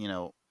because,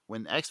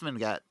 when X-Men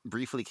got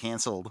briefly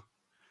canceled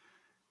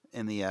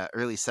in the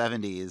early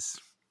 70s,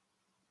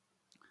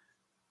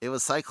 it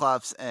was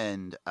Cyclops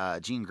and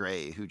Jean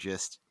Grey who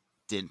just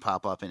didn't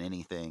pop up in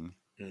anything.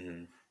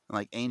 Mm-hmm.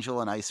 Like,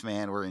 Angel and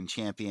Iceman were in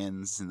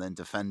Champions and then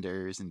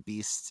Defenders, and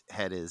Beast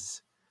had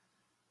his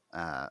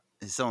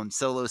own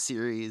solo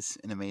series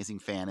in Amazing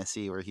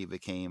Fantasy where he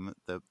became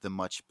the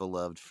much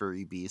beloved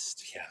furry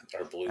beast. Yeah,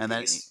 our blue and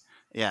beast.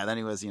 Then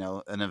he was,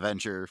 an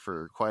Avenger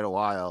for quite a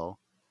while.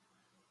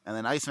 And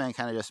then Iceman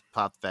kind of just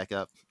popped back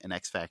up in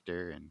X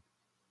Factor and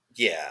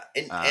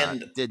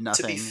and did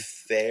nothing. To be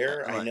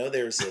fair, I know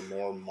there's a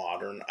more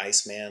modern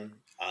Iceman.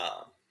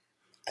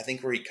 I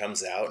think where he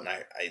comes out, and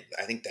I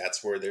think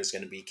that's where there's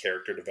going to be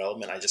character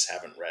development. I just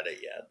haven't read it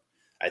yet.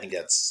 I think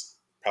that's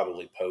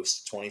probably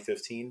post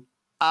 2015.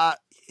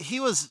 He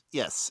was,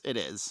 yes, it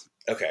is.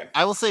 Okay.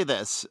 I will say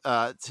this,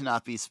 to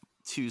not be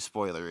too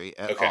spoilery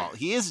at Okay. all.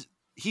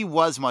 He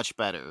was much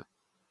better.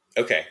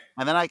 Okay.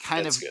 And then I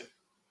kind That's of good.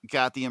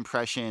 got the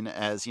impression,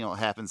 as it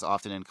happens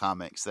often in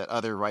comics, that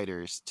other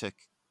writers took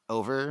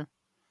over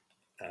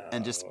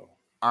and just Oh,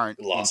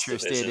 aren't lost the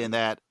interested in vision.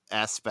 that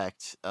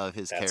aspect of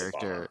his That's a bummer.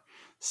 character.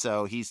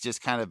 So he's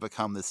just kind of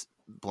become this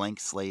blank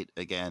slate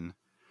again.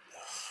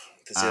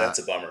 See, that's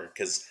a bummer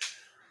because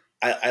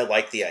I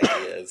like the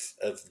idea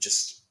of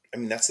just. I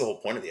mean, that's the whole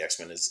point of the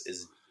X-Men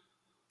is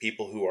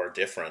people who are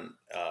different,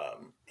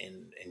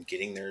 and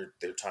getting their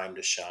time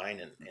to shine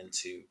and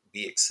to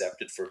be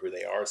accepted for who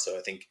they are. So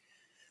I think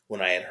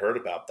when I had heard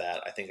about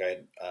that, I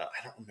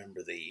don't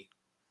remember the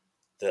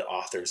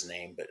author's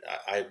name, but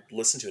I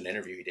listened to an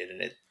interview he did,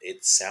 and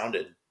it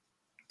sounded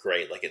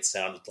great. Like it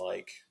sounded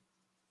like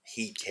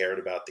he cared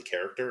about the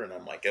character, and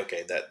I'm like,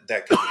 okay, that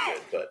could be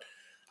good. But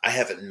I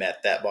haven't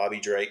met that Bobby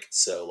Drake,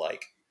 so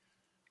like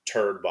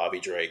turd Bobby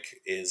Drake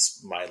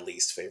is my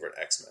least favorite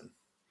X-Men.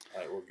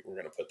 We're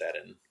gonna put that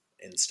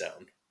in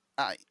stone.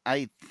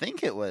 I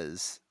think it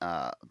was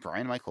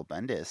Brian Michael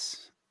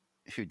Bendis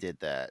who did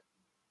that,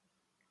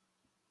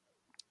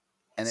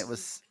 and it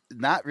was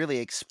not really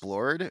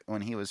explored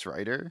when he was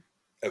writer.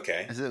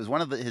 Okay. It was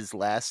one of his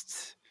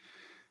last.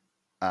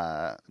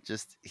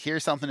 Just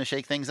here's something to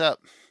shake things up.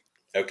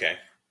 Okay.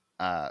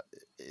 Uh,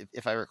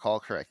 if I recall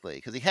correctly,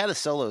 because he had a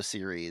solo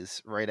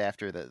series right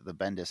after the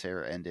Bendis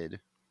era ended.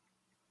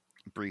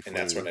 Briefly, And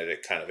that's when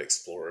it kind of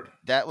explored.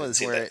 That was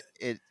where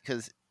it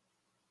because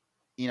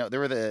there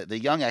were the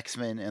young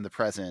X-Men in the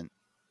present.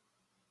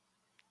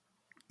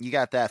 You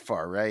got that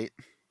far, right?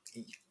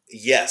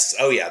 Yes.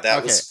 Oh yeah.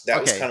 That was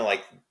okay. kind of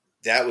like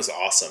that was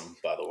awesome.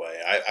 By the way,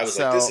 I was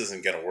like, this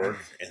isn't gonna work,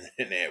 and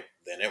then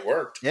it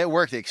worked. It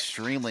worked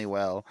extremely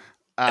well.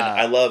 And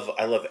I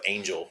love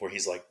Angel, where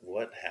he's like,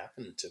 "What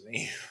happened to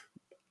me?"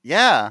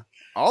 Yeah,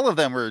 all of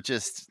them were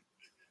just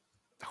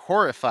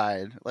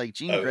horrified. Like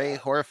Jean Grey,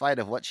 horrified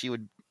of what she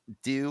would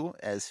do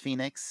as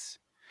Phoenix.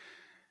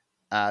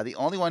 The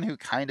only one who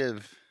kind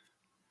of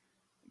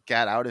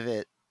got out of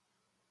it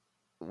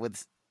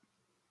with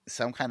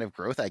some kind of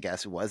growth, I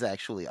guess, was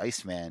actually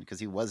Iceman, because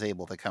he was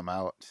able to come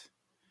out.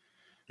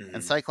 Mm-hmm.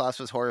 And Cyclops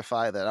was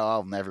horrified that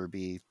I'll never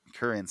be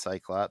current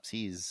Cyclops.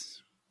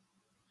 He's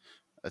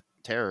a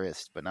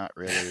terrorist, but not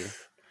really.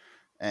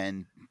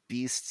 And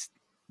Beast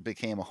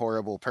became a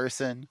horrible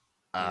person.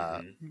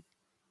 Mm-hmm.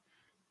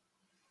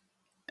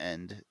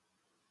 And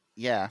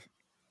yeah,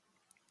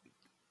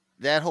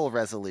 that whole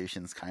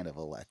resolution's kind of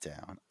a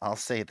letdown. I'll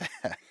say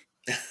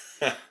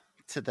that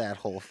to that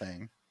whole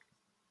thing.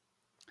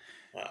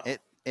 Wow.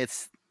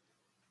 It's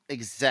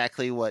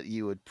exactly what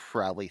you would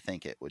probably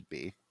think it would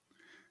be,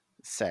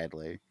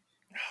 sadly.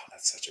 Oh,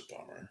 that's such a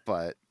bummer.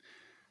 But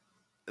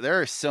there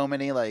are so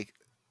many like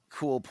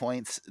cool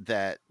points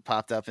that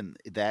popped up in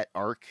that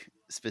arc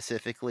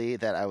specifically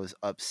that I was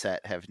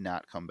upset have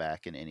not come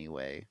back in any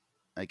way.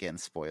 Again,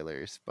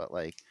 spoilers, but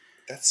like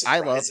that's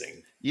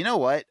surprising. You know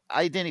what?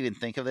 I didn't even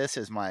think of this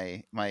as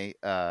my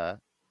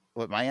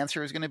what my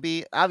answer was going to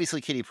be.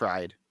 Obviously, Kitty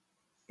Pryde.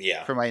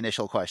 Yeah. For my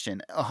initial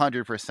question,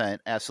 100%,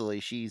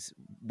 absolutely. She's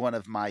one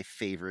of my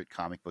favorite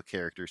comic book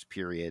characters.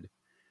 Period.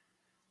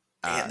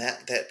 And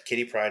that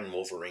Kitty Pryde and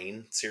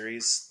Wolverine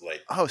series,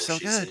 like, so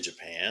she's good in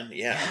Japan.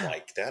 Yeah, I'm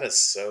like, that is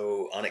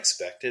so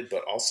unexpected,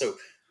 but also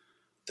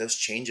those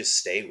changes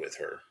stay with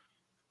her.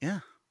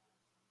 Yeah.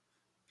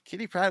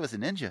 Kitty Pryde was a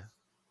ninja.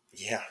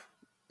 Yeah.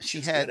 She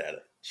had good at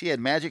it. She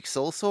had magic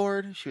soul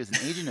sword. She was an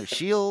agent of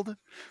S.H.I.E.L.D.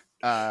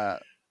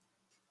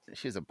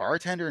 She was a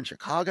bartender in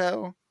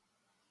Chicago.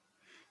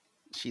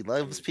 She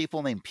loves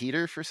people named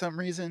Peter for some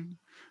reason.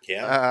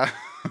 Yeah.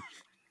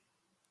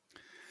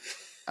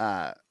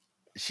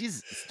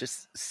 She's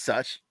just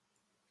such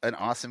an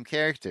awesome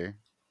character.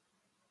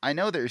 I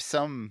know there's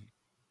some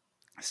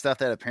stuff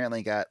that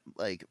apparently got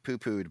like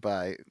poo-pooed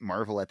by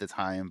Marvel at the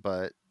time,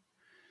 but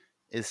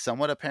is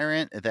somewhat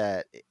apparent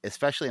that,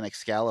 especially in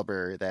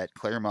Excalibur, that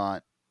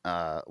Claremont,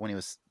 when he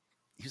was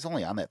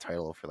only on that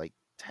title for like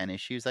 10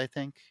 issues, I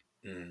think,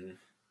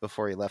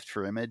 before he left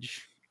for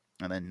Image,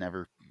 and then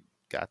never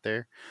got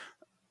there.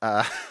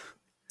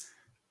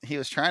 He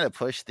was trying to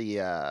push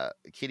the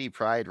Kitty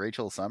Pryde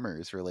Rachel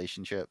Summers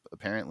relationship,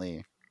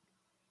 apparently,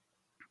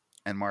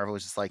 and Marvel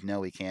was just like,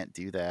 no, we can't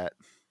do that.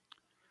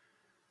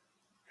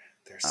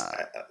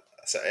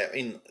 So I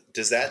mean,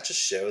 does that just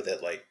show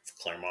that like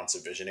Claremont's a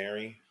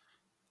visionary?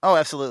 Oh,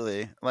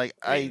 absolutely. Like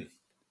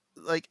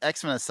like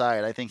X-Men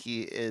aside, I think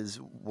he is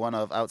one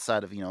of,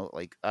 outside of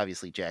like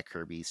obviously Jack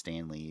Kirby,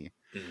 Stan Lee,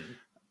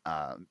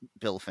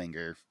 Bill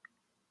Finger,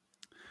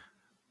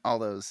 all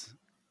those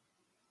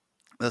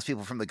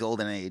people from the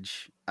Golden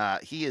Age.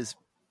 He is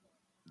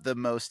the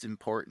most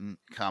important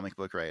comic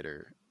book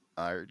writer,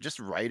 or just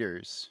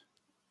writers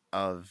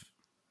of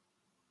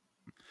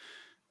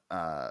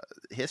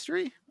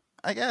history,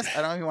 I guess.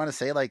 I don't even want to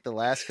say like the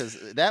last,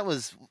 because that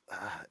was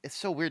it's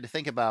so weird to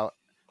think about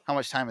how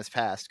much time has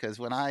passed, because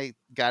when I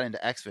got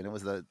into X-Men, it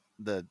was the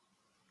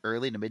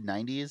early to mid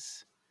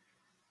 90s,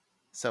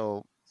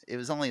 so it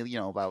was only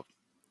about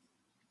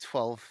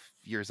 12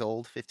 years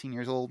old, 15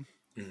 years old.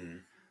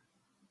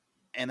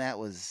 and that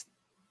was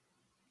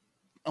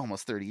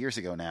almost 30 years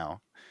ago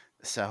now.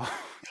 So, God,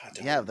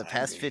 don't yeah, the remind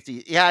past me.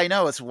 50. Yeah, I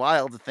know, it's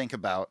wild to think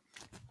about.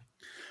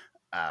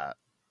 Uh,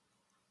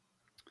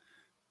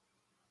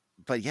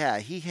 but yeah,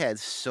 he had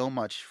so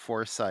much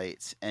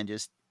foresight and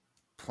just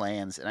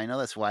plans, and I know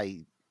that's why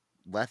he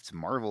left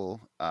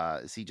Marvel.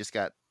 Is he just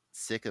got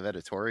sick of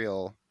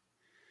editorial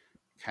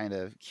kind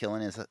of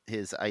killing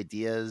his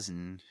ideas,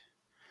 and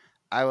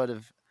I would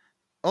have.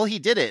 Oh, he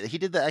did it. He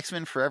did the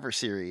X-Men Forever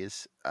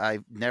series. I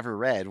never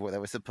read where that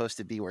was supposed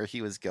to be where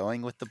he was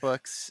going with the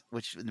books,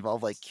 which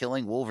involved like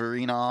killing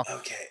Wolverine off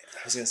Okay,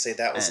 I was gonna say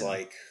that was and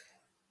like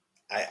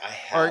I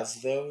or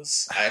have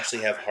those. I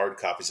actually have hard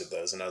copies of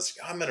those, and I was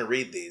like, I'm gonna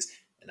read these,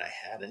 and I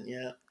hadn't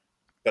yet,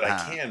 but I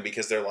uh, can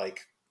because they're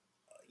like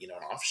an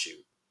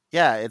offshoot.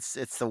 yeah, it's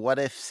the What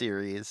If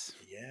series.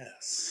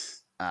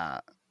 Yes. Uh,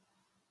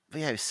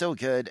 but yeah, it was so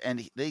good, and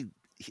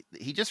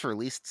he just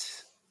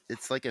released.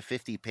 It's like a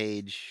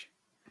 50-page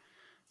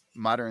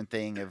modern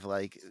thing of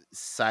like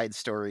side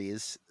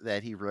stories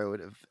that he wrote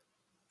of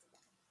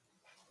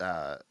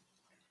uh,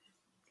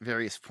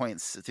 various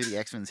points through the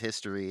X Men's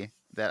history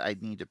that I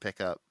need to pick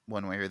up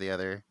one way or the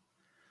other.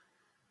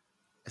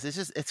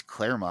 It's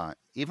Claremont.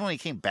 Even when he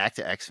came back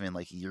to X Men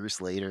like years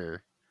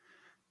later,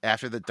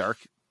 after the Dark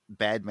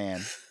Bad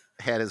Man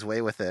had his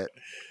way with it,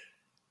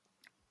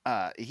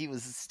 he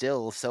was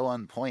still so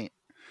on point.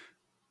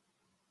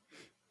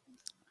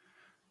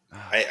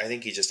 I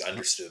think he just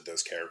understood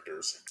those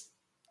characters.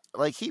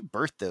 Like he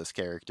birthed those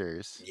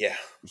characters. Yeah.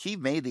 He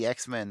made the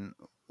X Men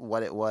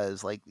what it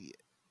was. Like,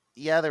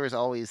 yeah, there was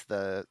always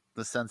the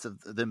sense of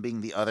them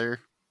being the other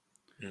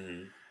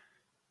Hmm.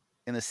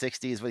 in the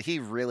 '60s, but he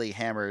really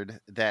hammered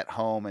that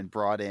home and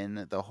brought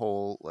in the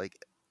whole like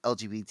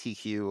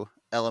LGBTQ Oh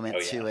element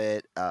yeah. to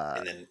it.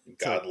 And then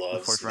To God the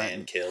loves, forefront. man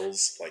And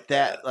kills, like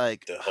that that.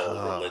 like The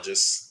whole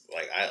religious,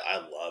 like I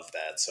love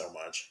that so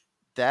much.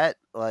 that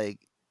like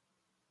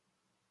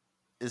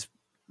is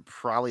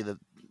probably the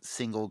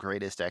single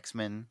greatest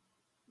X-Men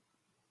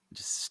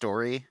just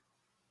story.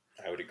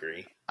 I would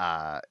agree.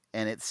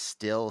 And it's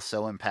still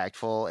so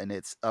impactful, and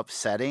it's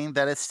upsetting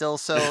that it's still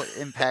so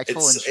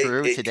impactful and it,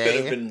 true it could have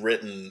today. been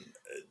written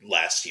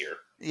last year,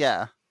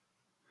 Yeah.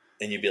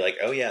 and you'd be like,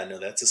 oh yeah, no,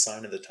 that's a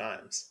sign of the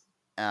times.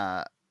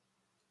 Uh,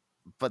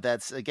 but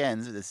that's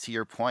again, it's to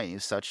your point. He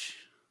was such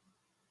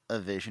a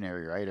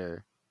visionary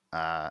writer,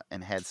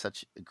 and had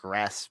such a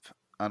grasp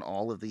on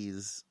all of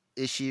these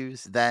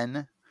issues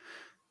then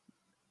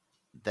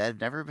that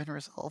have never been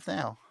resolved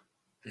now.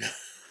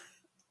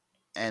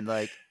 And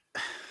like,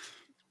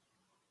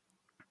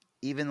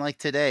 even like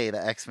today,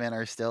 the X Men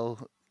are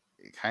still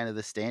kind of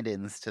the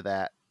stand-ins to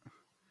that.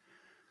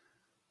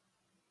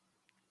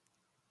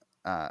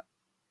 Uh,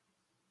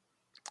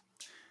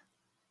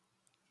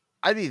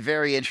 I'd be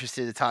very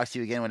interested to talk to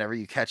you again whenever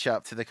you catch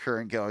up to the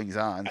current goings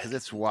on I, because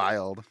it's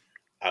wild.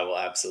 I will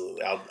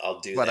absolutely. I'll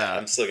do But that.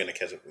 I'm still gonna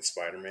catch up with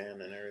Spider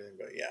Man and everything,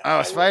 but yeah, oh, I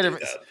will do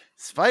that.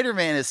 Spider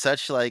Man is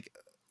such like.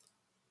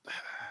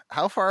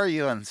 How far are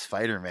you on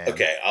Spider Man?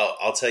 Okay,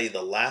 I'll tell you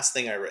the last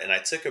thing I read, and I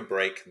took a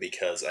break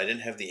because I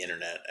didn't have the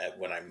internet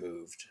when I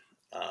moved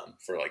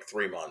for like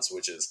 3 months,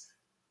 which is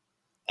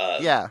uh,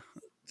 Yeah,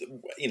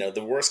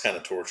 the worst kind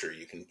of torture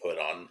you can put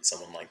on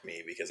someone like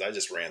me because I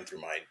just ran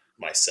through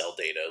my cell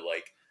data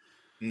like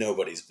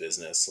nobody's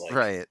business. Like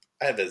right.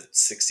 I have a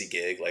 60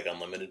 gig like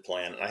unlimited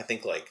plan, and I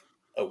think like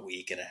a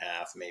week and a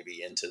half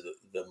maybe into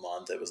the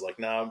month it was like,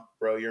 nah,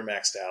 bro, you're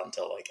maxed out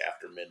until like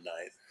after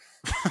midnight.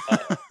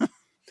 Uh,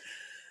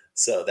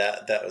 so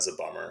that was a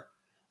bummer.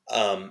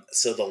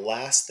 So the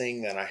last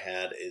thing that I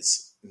had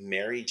is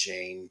Mary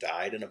Jane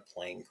died in a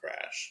plane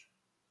crash,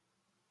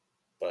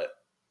 but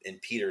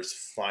and Peter's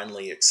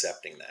finally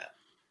accepting that.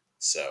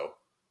 So,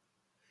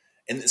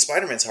 and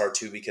Spider Man's hard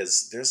too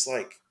because there's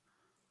like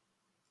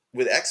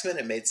with X Men,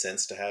 it made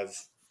sense to have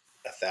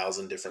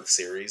 1,000 different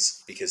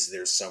series because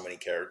there's so many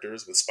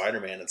characters. With Spider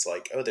Man, it's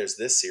like, oh, there's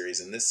this series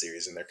and this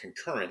series, and they're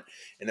concurrent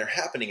and they're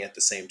happening at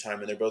the same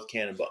time, and they're both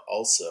canon, but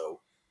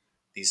also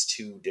these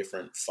two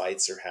different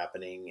fights are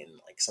happening, and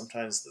like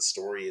sometimes the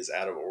story is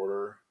out of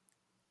order.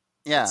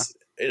 Yeah.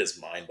 It is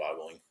mind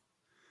boggling.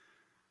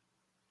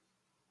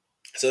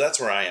 So that's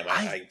where I am.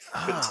 I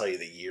I couldn't tell you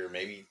the year,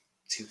 maybe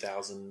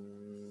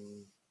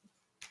 2002.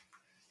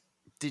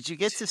 Did you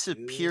get to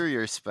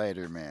Superior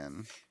Spider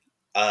Man?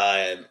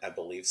 I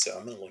believe so.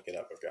 I'm gonna look it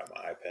up. I've got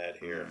my iPad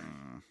here.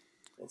 Mm.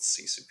 Let's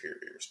see,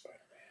 Superior Spider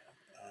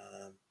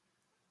Man.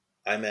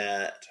 I'm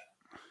at.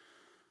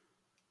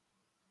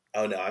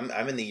 Oh no,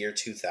 I'm in the year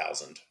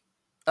 2000.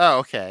 Oh,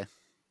 okay.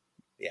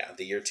 Yeah,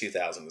 the year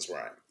 2000 is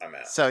where I'm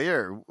at. So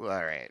you're all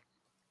right,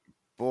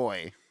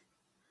 boy.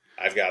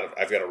 I've got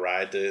a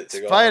ride to go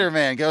on. Spider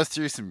Man goes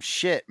through some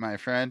shit, my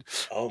friend.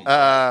 Oh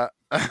my.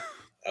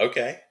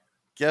 Okay.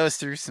 Goes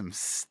through some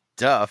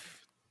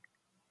stuff.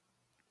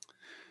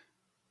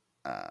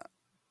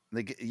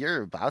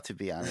 You're about to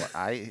be on what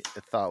I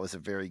thought was a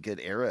very good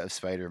era of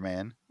Spider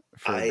Man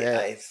for a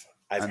bit.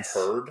 I've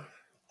heard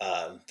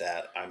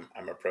that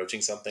I'm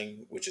approaching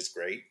something which is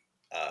great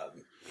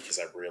because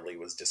I really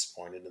was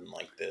disappointed in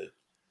like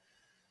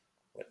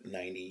what,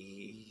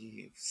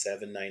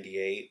 97,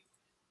 98,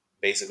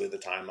 basically the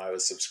time I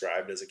was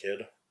subscribed as a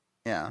kid.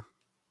 Yeah.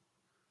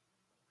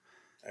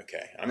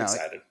 Okay, I'm No.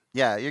 excited.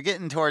 Yeah, you're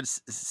getting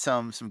towards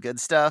some good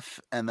stuff,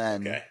 and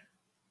then Okay.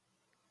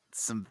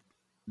 some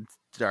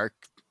dark,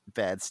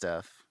 bad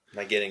stuff. Am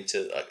I getting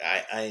to?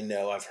 I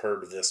know I've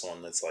heard of this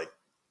one that's like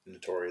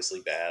notoriously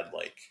bad,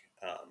 like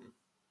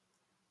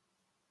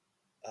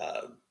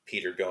uh,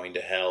 Peter going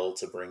to hell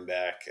to bring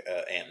back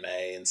Aunt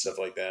May and stuff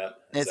like that.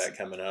 Is It's that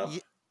coming up?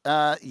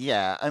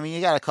 yeah. I mean,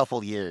 you got a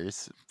couple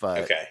years, but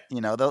Okay.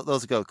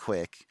 those go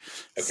quick.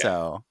 Okay.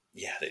 So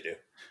Yeah, they do.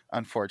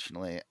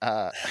 unfortunately,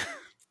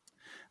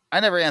 I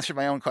never answered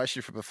my own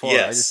question from before.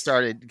 I just Yes.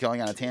 started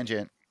going on a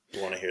tangent.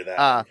 You want to hear that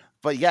one?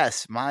 But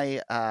yes,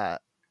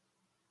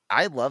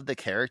 I love the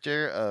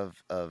character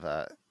of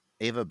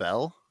Ava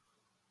Bell.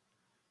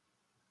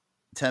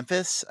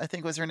 Tempest, I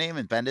think was her name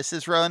in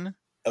Bendis's run,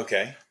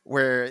 Okay.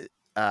 where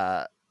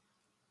there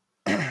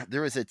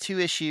was a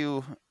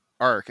 2-issue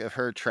arc of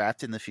her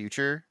trapped in the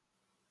future,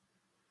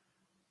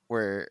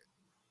 where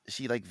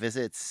she like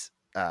visits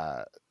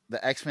the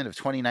X-Men of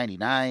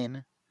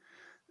 2099,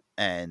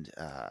 and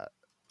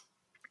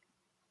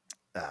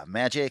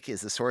Magic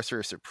is the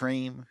Sorcerer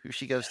Supreme who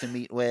she goes to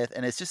meet with,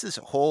 and it's just this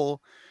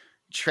whole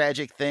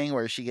tragic thing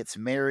where she gets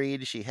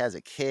married, she has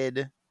a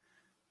kid,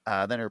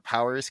 then her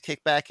powers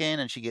kick back in,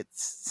 and she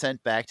gets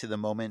sent back to the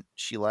moment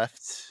she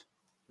left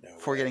No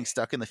before way. getting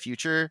stuck in the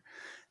future,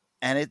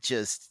 and it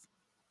just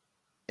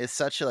is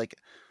such a like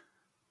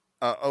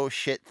oh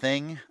shit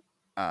thing.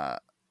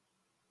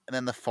 And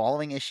then the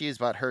following issue is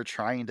about her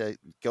trying to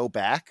go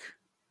back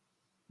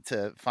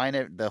to find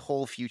out the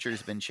whole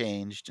future's been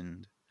changed,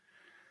 and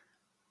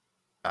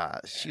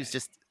she was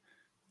just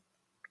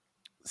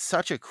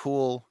such a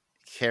cool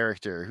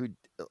character who,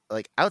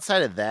 like,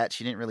 outside of that,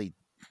 she didn't really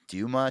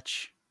do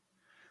much.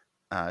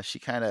 She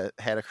kind of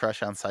had a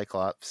crush on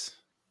Cyclops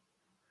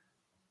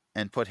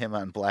and put him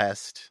on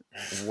blast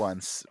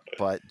once,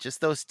 but just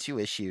those 2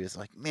 issues,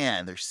 like,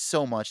 man, there's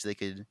so much they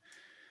could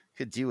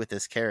do with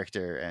this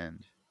character,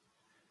 and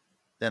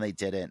then they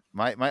didn't.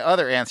 My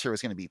other answer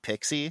was going to be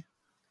Pixie.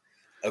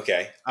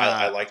 Okay.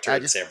 I liked her I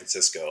in just San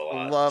Francisco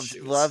a lot. She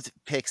was. loved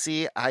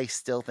Pixie. I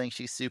still think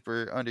she's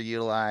super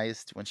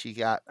underutilized when she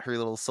got her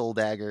little soul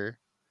dagger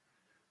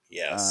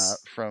Yes.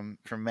 from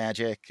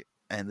Magic,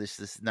 and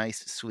this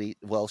nice sweet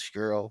Welsh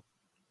girl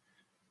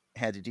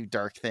had to do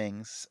dark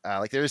things.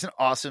 Like there's an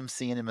awesome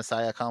scene in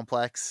Messiah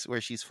Complex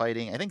where she's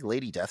fighting, I think,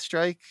 Lady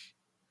Deathstrike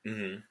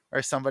Mm-hmm.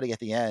 or somebody at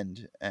the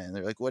end, and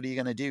they're like, "What are you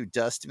gonna do?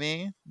 Dust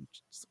me?"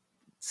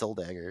 Soul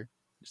dagger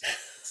just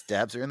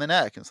stabs her in the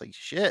neck, and it's like,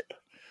 shit.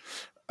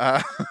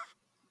 Uh,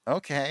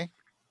 okay.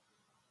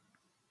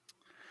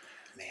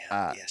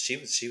 Man, yeah, she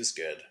was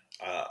good.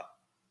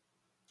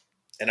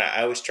 And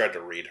I always tried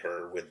to read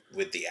her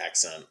with the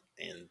accent,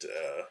 and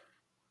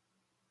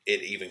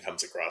it even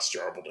comes across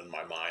jarbled in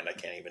my mind. I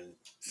can't even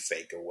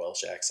fake a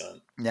Welsh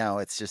accent. No,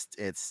 it's just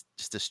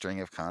a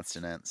string of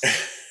consonants,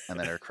 and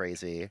then are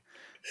crazy.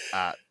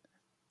 Uh,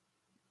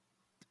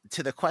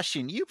 to the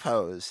question you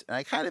posed, and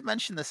I kind of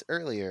mentioned this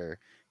earlier,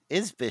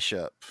 is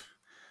Bishop.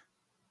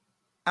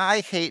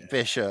 I hate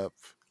Bishop.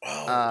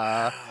 Oh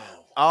Uh,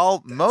 wow, all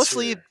that's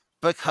mostly your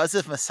because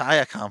of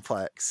Messiah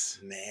Complex.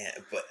 man.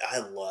 But I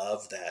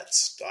love that.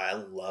 I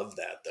love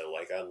that though.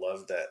 Like I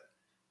love that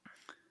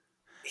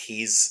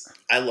he's.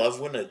 I love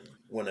when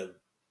a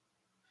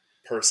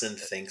person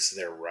thinks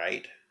they're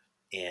right,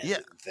 Yeah,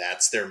 and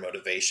that's their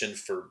motivation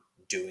for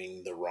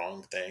doing the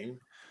wrong thing.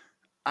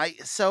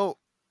 so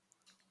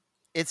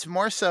it's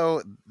more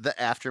so the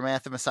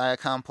aftermath of Messiah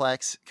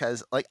Complex,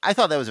 because like I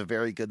thought that was a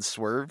very good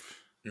swerve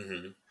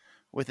Mm-hmm.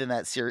 within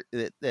that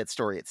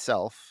story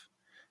itself,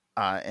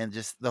 and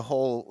just the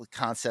whole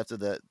concept of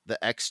the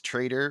ex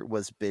traitor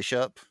was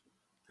Bishop.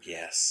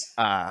 Yes.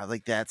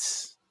 Like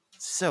that's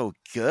so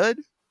good.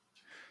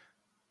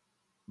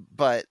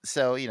 But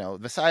so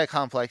Messiah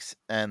Complex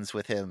ends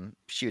with him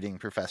shooting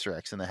Professor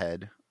X in the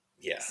head,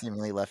 Yeah.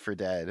 seemingly left for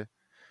dead.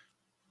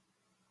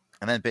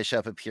 And then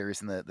Bishop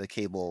appears in the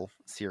Cable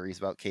series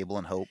about Cable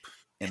and Hope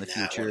in the And that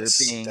one future is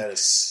being, that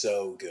is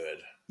so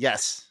good.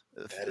 yes,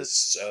 That is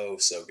so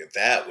good.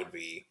 That would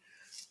be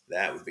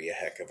a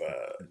heck of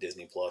a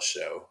Disney Plus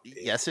show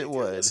yes, it if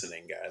you're would.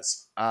 listening,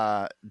 guys.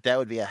 That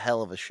would be a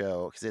hell of a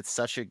show because it's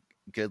such a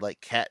good like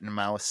cat and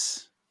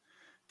mouse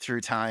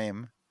through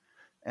time,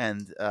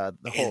 and the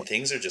whole And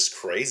things are just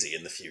crazy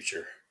in the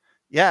future.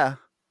 yeah,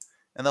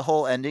 and the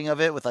whole ending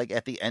of it with like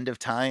at the end of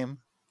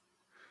time,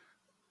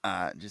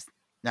 just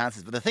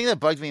nonsense. But the thing that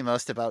bugged me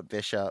most about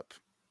Bishop,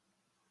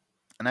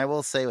 and I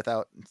will say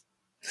without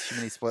too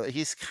many spoilers,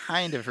 he's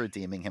kind of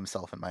redeeming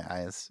himself in my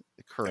eyes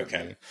currently.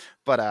 Okay.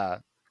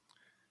 But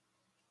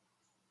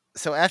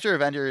so after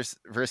Avengers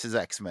versus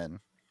X-Men,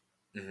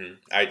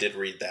 I did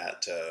read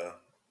that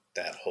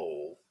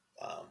whole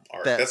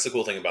arc. that That's the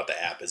cool thing about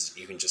the app is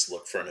you can just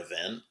look for an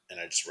event, and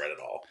I just read it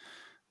all.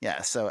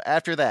 yeah, so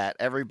after that,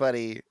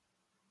 everybody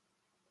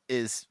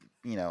is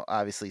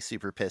obviously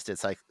super pissed at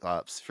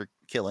Cyclops for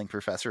killing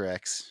Professor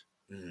X.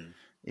 Mm-hmm.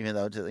 even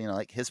though,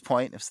 like his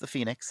point, it was the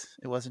Phoenix.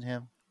 It wasn't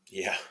him.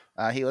 Yeah.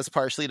 He was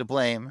partially to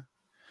blame,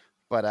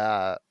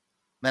 but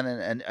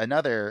then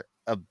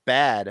a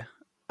bad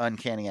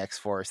Uncanny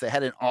X-Force. They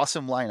had an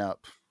awesome lineup,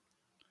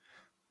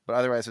 but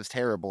otherwise it was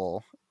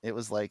terrible. It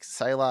was like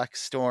Psylocke,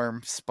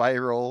 Storm,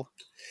 Spiral.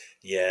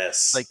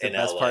 Yes. Like the In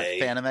best part, LA.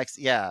 Phantom X.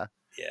 Yeah.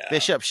 Yeah.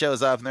 Bishop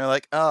shows up and they're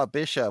like, "Oh,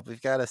 Bishop,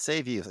 we've got to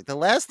save you." It's like the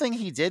last thing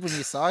he did when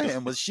you saw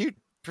him was shoot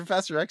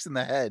Professor X in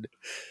the head,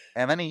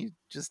 and then he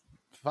just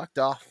fucked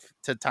off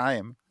to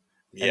time.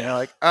 And Yeah. you're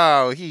like,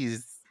 "Oh,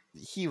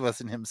 he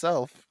wasn't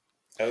himself."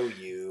 Oh,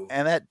 you.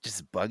 And that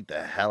just bugged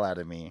the hell out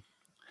of me.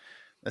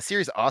 The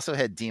series also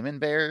had Demon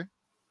Bear,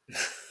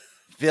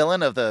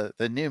 villain of the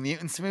New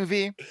Mutants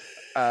movie.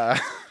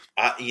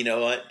 You know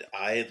what?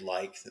 I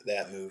liked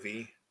that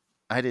movie.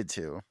 I did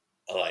too.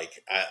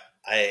 Like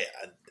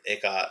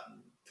it got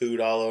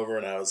pooed all over,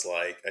 and I was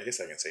like, I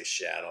guess I can say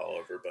shat all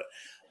over, but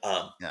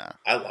Yeah.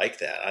 I like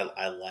that.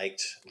 I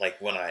liked,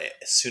 like, when as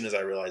soon as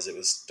I realized it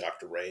was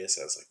Dr. Reyes,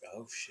 I was like,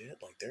 oh shit!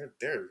 Like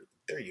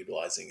they're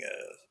utilizing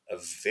a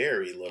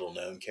very little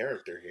known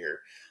character here.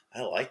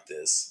 I like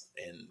this,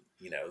 and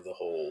the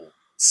whole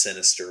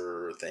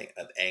sinister thing,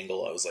 an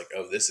angle. I was like,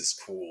 oh, this is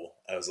cool.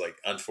 I was like,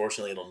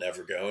 unfortunately, it'll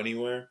never go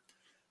anywhere.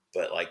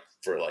 But like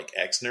for like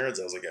X nerds,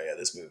 I was like, oh yeah,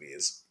 this movie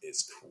is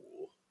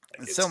cool.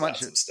 Like it's So got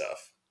much some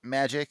stuff.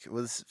 magic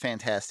was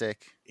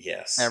fantastic.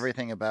 Yes.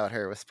 Everything about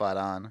her was spot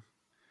on.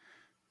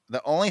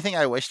 The only thing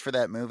I wished for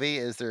that movie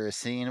is there a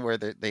scene where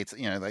they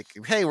like,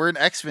 hey, we're an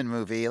X-Men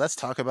movie. Let's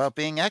talk about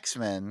being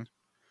X-Men.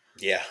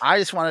 Yeah. I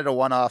just wanted a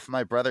one-off.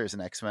 My brother's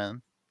an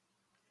X-Men.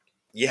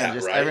 Yeah. And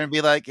just right. everyone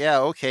be like, yeah,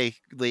 okay,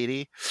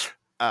 lady.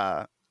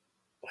 Like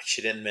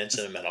she didn't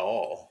mention him at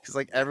all. Because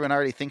like everyone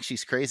already thinks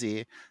she's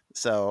crazy,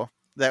 so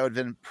that would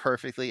have been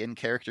perfectly in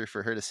character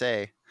for her to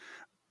say.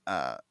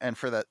 And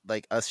for that,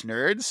 like us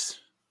nerds,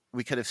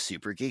 we could have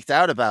super geeked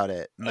out about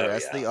it. And the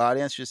rest of the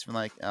audience just been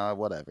like,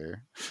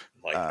 whatever.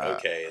 Like,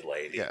 okay,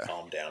 lady, yeah.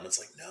 Calm down. It's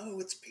like, no,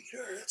 it's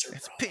Peter. That's her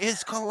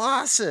it's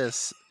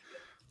Colossus.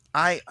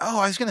 I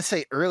was gonna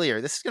say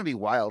earlier, this is gonna be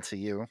wild to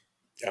you.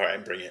 All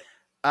right, bring it.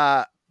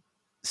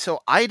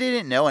 So I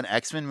didn't know an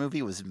X-Men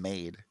movie was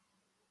made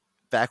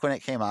back when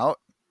it came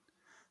out.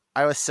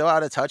 I was so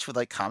out of touch with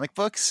like comic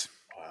books.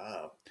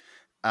 Wow.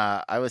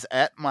 I was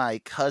at my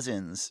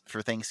cousin's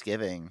for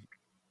Thanksgiving,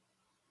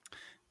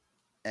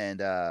 and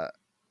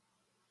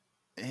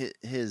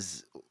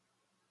his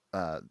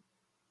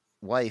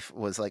wife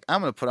was like, "I'm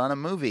gonna put on a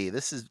movie.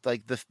 This is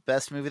like the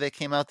best movie that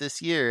came out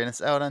this year, and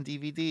it's out on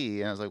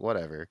DVD." And I was like,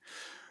 "Whatever."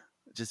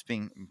 Just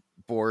being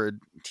bored,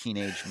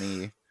 teenage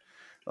me.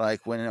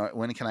 Like,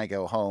 when can I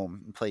go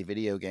home and play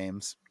video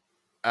games?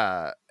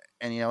 And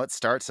it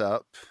starts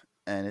up,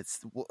 and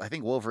I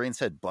think Wolverine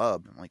said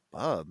 "bub." I'm like,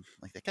 "Bub?"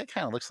 Like that guy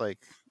kind of looks like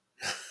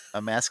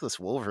a maskless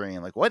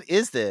Wolverine. Like, what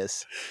is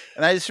this?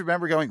 And I just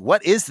remember going,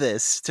 "What is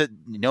this?" to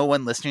no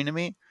one listening to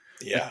me.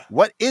 Yeah. Like,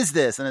 what is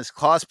this? And his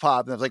claws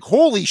popped, and I was like,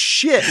 "Holy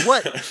shit!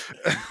 What?"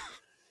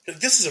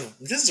 This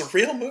is a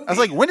real movie. I was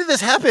like, "When did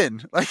this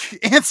happen?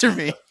 Like, answer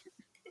me."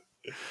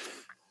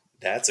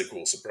 That's a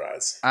cool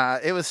surprise.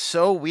 It was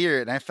so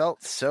weird, and I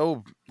felt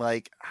so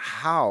like,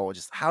 how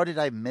did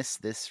I miss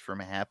this from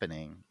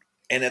happening?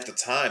 And at the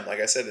time, like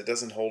I said, it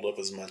doesn't hold up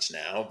as much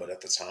now, but at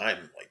the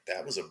time, like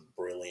that was a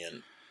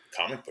brilliant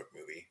comic book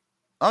movie.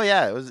 Oh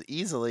yeah, it was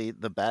easily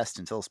the best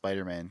until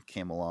Spider-Man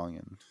came along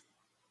and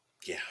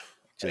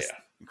just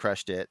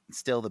crushed it.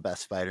 Still the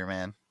best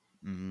Spider-Man.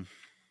 Mm.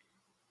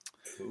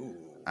 Ooh,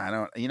 I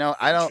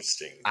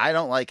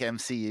don't like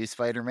MCU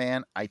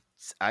Spider-Man. I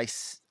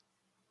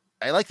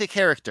like the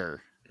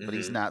character, but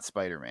he's not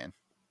Spider-Man.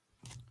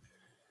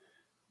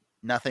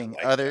 Nothing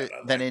other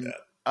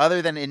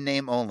than in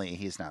name only,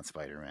 he's not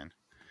Spider-Man.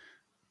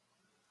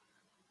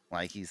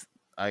 Like he's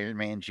Iron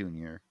Man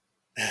Jr.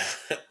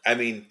 I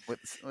mean,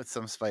 with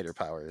some spider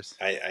powers.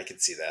 I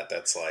could see that.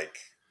 That's like,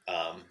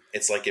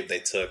 it's like if they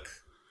took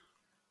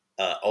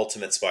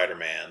Ultimate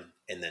Spider-Man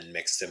and then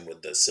mixed him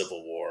with the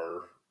Civil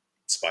War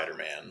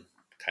Spider-Man,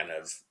 kind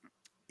of.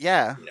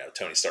 Yeah.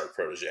 Tony Stark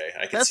protege.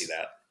 I can see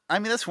that. I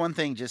mean, that's one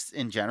thing just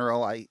in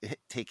general I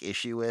take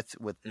issue with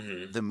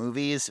the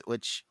movies,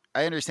 which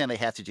I understand they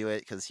have to do it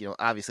because,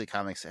 obviously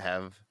comics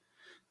have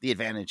the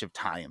advantage of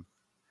time.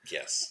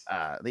 Yes.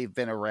 They've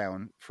been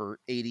around for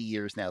 80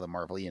 years now, the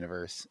Marvel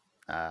Universe.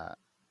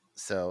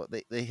 So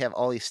they have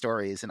all these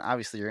stories, and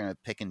obviously you're going to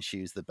pick and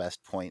choose the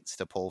best points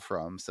to pull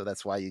from. So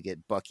that's why you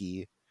get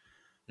Bucky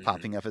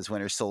popping up as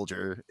Winter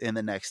Soldier in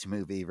the next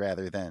movie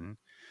rather than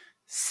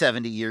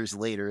 70 years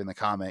later in the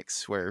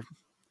comics where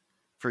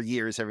for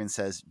years everyone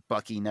says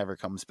Bucky never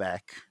comes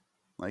back.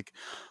 Like,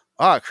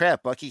 oh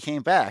crap, Bucky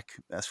came back.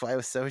 That's why it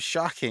was so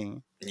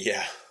shocking.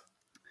 Yeah.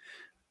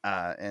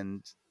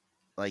 And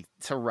like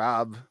to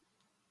Rob,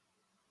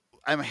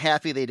 I'm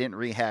happy they didn't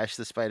rehash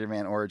the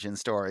Spider-Man origin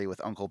story with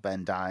Uncle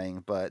Ben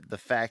dying, but the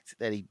fact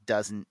that he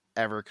doesn't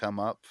ever come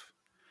up,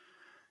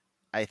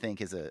 I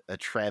think is a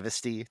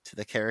travesty to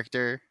the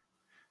character.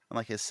 And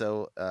like his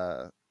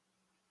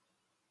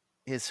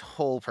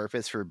whole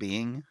purpose for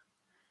being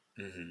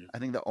Mm-hmm. I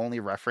think the only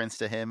reference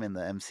to him in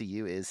the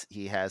MCU is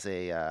he has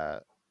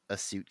a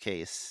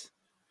suitcase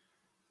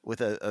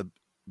with a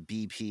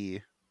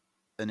BP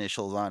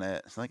initials on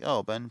it. It's like,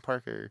 oh, Ben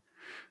Parker.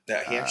 Now,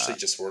 he Uh, actually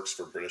just works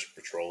for British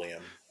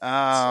Petroleum. So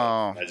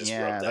oh, I just rubbed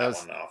yeah, that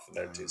one off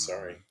there too. mm,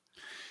 Sorry.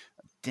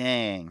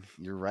 dang,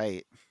 you're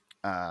right.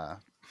 Uh,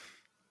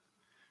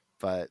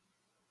 but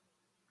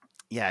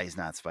yeah, he's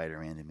not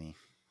Spider-Man to me.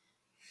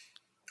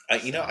 I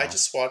So,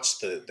 just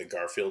watched the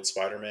Garfield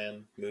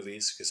Spider-Man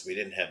movies because we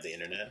didn't have the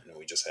internet and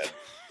we just had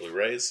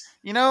Blu-rays.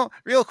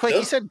 real quick, you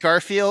Those, said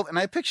Garfield, and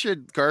I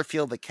pictured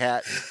Garfield the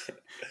cat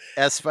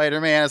as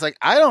Spider-Man. I was like,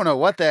 I don't know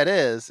what that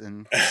is,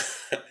 and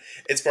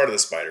it's part of the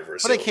Spider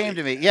Verse. but it came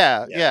to me.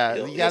 Yeah, Yeah, yeah.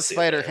 You you'll got see it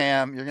Spider there.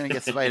 Ham. You're gonna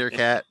get Spider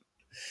Cat.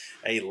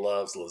 He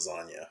loves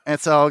lasagna.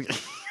 It's all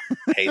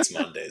Hates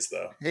Mondays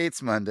though.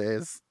 hates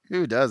Mondays.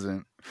 Who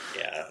doesn't?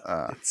 Yeah,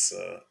 Uh, it's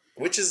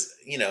which is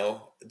you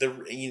know the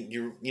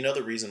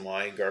reason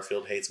why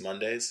Garfield hates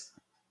Mondays,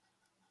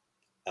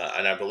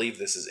 and I believe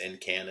this is in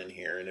canon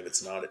here, and if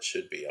it's not, it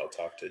should be. I'll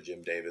talk to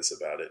Jim Davis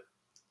about it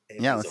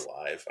if yeah, he's let's.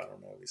 alive. I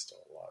don't know if he's still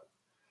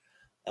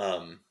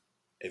alive.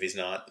 If he's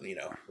not,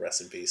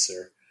 rest in peace,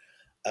 sir.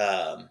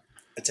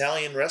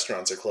 Italian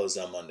restaurants are closed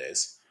on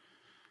Mondays.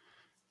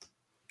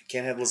 You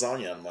can't have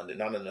lasagna on Monday.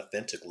 Not an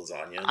authentic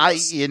lasagna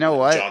unless You know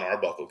what? John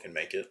Arbuckle can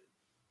make it.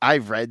 I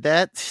read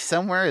that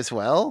somewhere as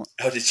well.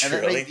 Oh, did you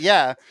And really?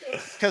 yeah,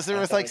 because there I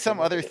was thought I like some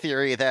came up other with it.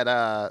 theory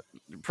that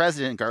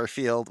President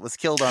Garfield was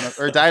killed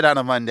or died on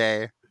a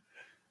Monday,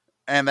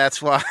 and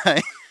that's why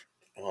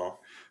Well,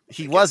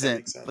 he I guess that wasn't.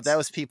 makes But sense. that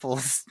was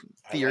people's I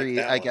like theory,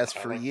 that I one. guess, I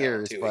for like that one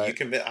years. too.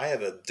 But I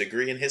have a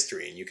degree in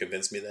history, and you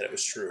convinced me that it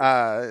was true.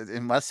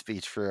 it must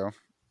be true.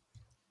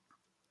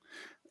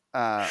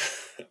 Uh,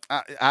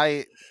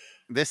 I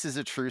this is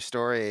a true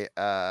story.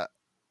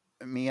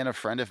 Me and a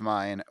friend of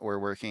mine were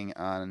working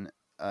on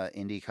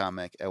indie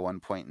comic at one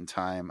point in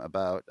time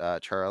about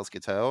Charles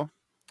Guiteau,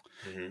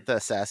 Hmm. the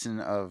assassin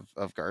of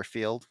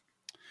Garfield,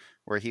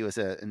 where he was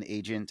an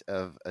agent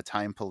of a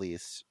time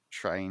police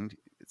trying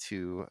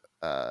to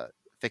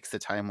fix the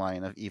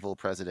timeline of evil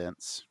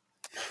presidents.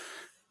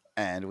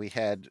 And we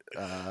had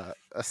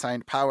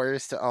assigned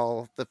powers to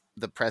all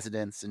the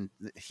presidents, and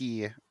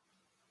he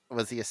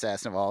was the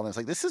assassin of all. And it's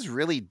like, this is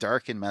really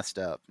dark and messed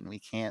up, and we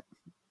can't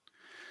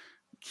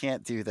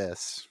do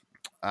this.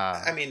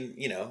 I mean,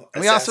 And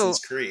we also Assassin's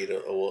Creed.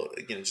 Well,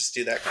 just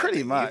do that kind of pretty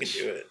thing. You can much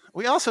do it.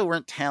 we also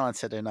weren't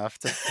talented enough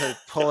to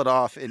pull it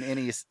off in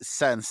any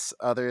sense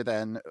other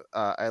than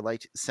I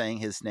liked saying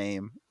his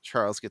name,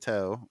 Charles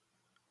Guiteau.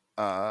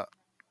 Uh,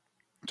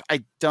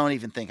 I don't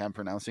even think I'm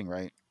pronouncing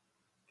right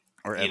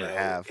or You ever know,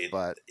 have,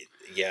 but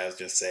yeah, I was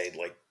gonna say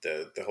like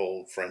the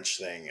whole French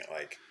thing.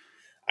 Like,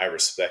 I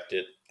respect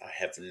it. I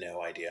have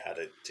no idea how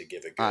to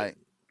give a good I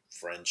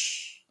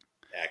French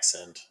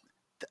accent.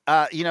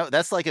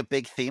 that's like a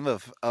big theme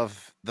of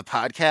the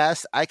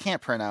podcast. I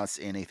can't pronounce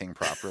anything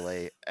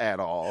properly at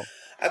all.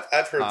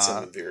 I've heard some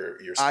Uh, of your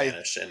I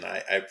Spanish, and I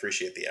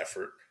appreciate the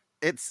effort.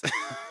 it's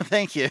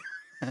thank you.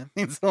 It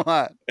means a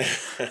lot.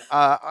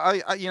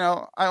 I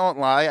won't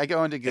lie. I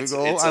go into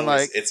Google. I'm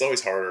like, It's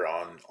always harder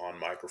on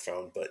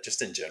microphone, but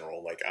just in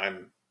general, like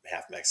I'm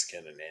half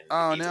Mexican, and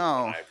oh even when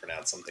no. I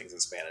pronounce some things in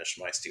Spanish,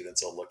 my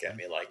students will look at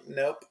me like,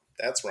 "Nope,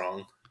 that's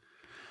wrong,"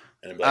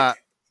 and I'm Uh,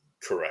 like,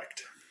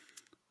 "Correct."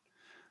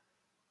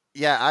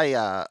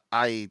 yeah,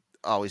 I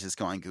always just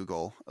go on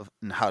Google of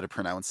how to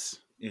pronounce,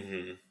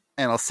 Hmm.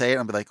 and I'll say it. And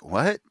I'll be like,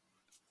 what?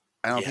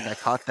 I don't think Yeah, I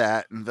caught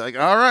that. And be like,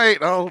 all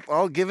right,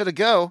 I'll give it a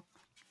go.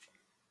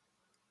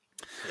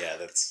 yeah,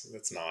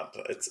 that's not.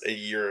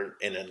 You're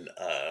in an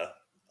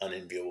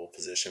unenviable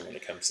position when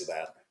it comes to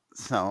that.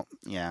 So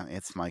yeah,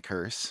 it's my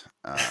curse.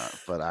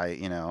 But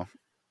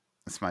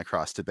it's my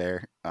cross to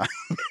bear.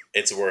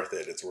 It's worth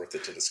it. It's worth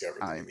it to discover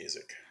the I new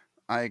music.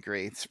 I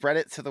agree. Spread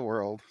it to the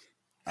world.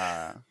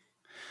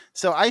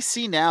 So I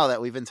see now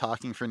that we've been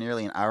talking for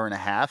nearly an hour and a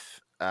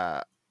half.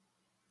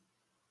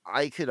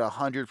 I could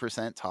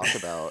 100% talk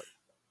about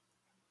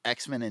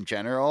X-Men in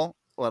general,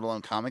 let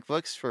alone comic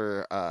books,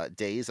 for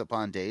days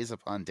upon days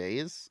upon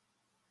days.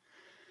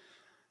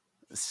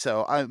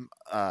 So I'm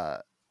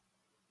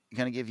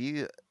gonna give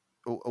you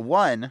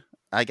one.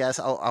 I guess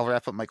I'll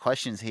wrap up my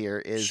questions here.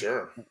 Is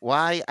Sure.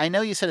 why I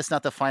know you said it's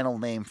not the final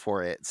name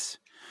for it,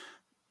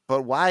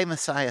 but why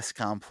Messiah's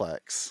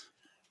Complex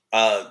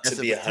To as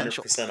a be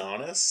potential? 100%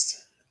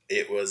 honest,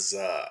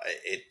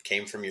 it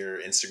came from your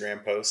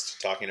Instagram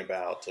post talking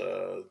about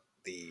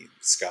the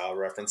ska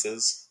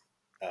references,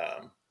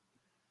 um,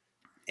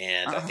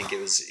 and I think it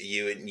Oh, was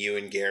you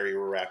and Gary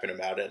were rapping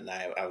about it, and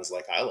I was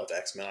like, I love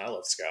X-Men, I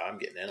love ska, I'm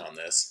getting in on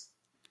this.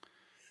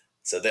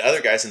 So the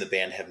other guys in the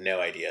band have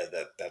no idea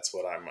that that's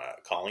what I'm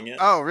calling it.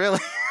 oh, really?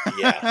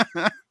 Yeah.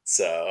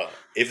 So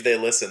if they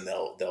listen,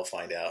 they'll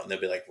find out, and they'll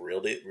be like,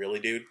 really,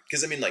 dude?"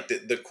 Because I mean, like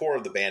the core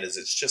of the band is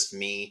it's just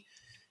me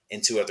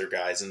and two other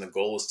guys, and the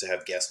goal is to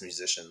have guest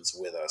musicians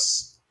with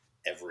us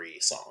every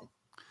song,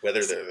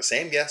 whether they're the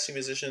same guest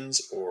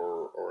musicians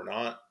or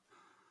not.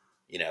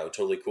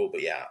 totally cool.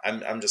 But yeah,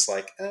 I'm just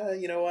like,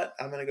 you know what?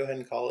 I'm gonna go ahead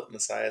and call it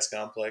Messiah's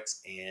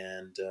Complex,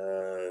 and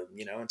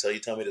until you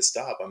tell me to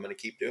stop, I'm gonna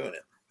keep doing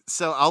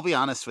So I'll be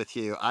honest with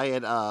you. I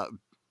had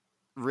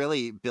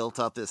really built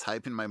up this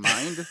hype in my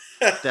mind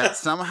that it.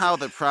 somehow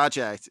the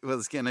project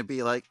was going to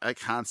be like a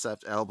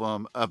concept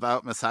album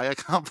about Messiah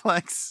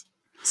Complex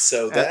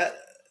So as, that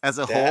as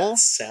a that whole.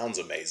 sounds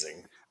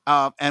amazing.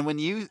 And when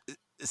you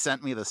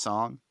sent me the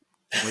song,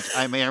 which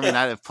I may or may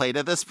not have played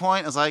at this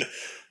point, I was like,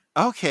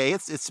 okay,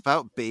 it's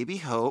about Baby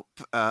Hope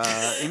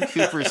in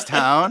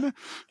Cooperstown.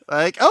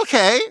 Like,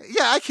 okay,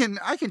 yeah, I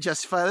can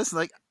justify this.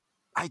 Like,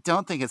 I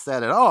don't think it's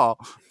that at all.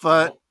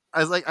 But No. I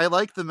was like, I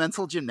like the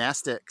mental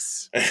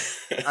gymnastics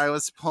I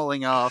was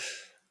pulling off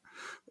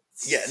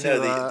Yeah,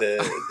 no,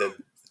 to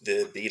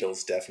the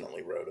Beatles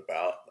definitely wrote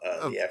about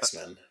ab- the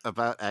X-Men.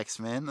 about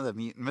X-Men, the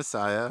Mutant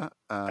Messiah.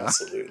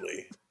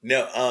 Absolutely.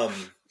 No,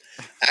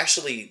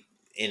 actually,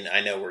 I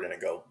know we're gonna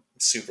go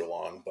super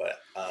long, but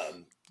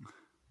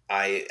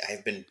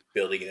I've been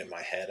building it in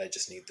my head. I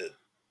just need the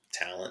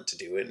talent to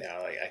do it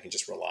now. I can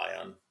just rely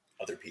on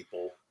other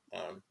people.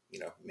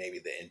 Maybe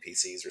the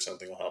NPCs or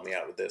something will help me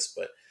out with this.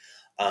 But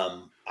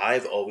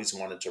I've always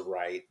wanted to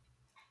write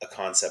a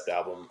concept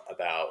album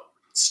about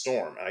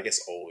Storm. I guess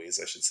always,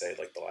 I should say,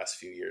 like the last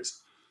few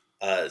years.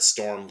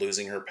 Storm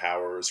losing her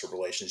powers, her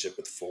relationship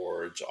with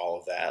Forge, all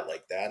of that.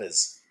 Like that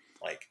is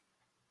like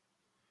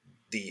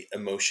the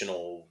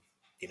emotional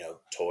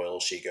toil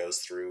she goes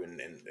through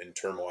and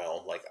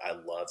turmoil. Like I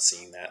love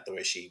seeing that, the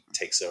way she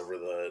takes over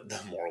the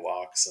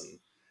Morlocks, and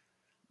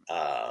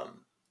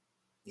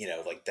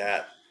like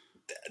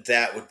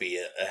that would be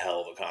a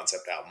hell of a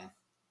concept album.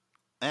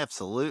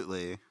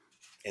 Absolutely.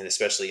 And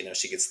especially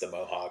she gets the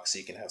mohawk, so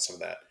you can have some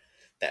of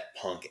that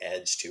punk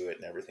edge to it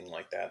and everything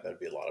like that. That'd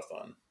be a lot of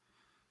fun.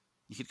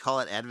 You could call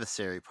it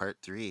Adversary Part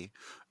 3.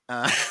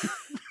 Uh,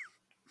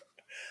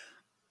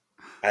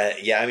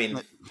 Yeah, I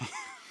mean,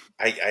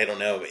 I don't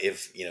know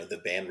if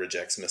the band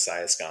rejects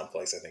Messiah's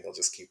Complex. I think I'll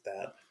just keep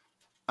that,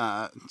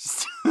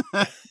 just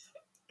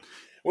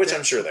which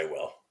I'm sure they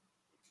will.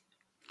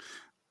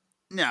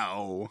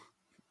 no.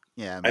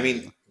 Yeah, I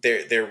maybe. mean,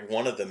 they're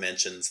one of the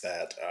mentions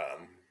that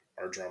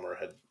our drummer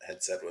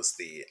had said was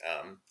the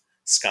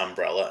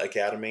Scumbrella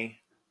Academy.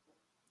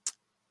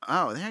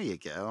 Oh, there you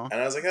go.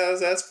 And I was like, oh,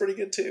 that's pretty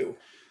good too.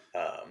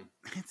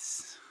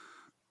 It's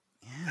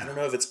I don't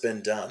know if it's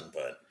been done,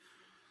 but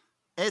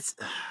it's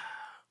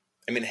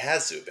I mean, it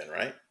has to have been,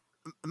 right?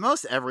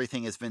 most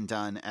everything has been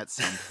done at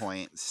some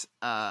point.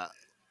 I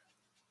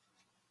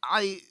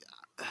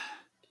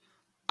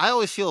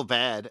always feel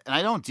bad, and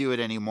I don't do it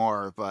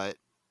anymore. But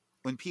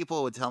when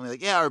people would tell me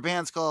like, "Yeah, our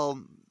band's called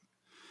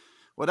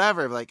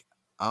whatever," I'm like,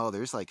 "Oh,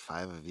 there's like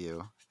 5 of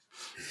you."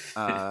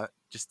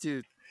 Just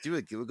do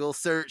a Google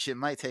search. It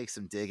might take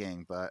some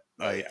digging, but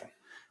like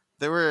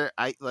there were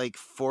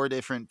 4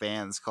 different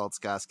bands called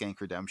Ska Skank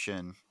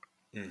Redemption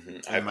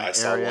in my I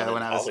saw area one in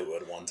when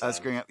Hollywood one I was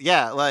time. growing up.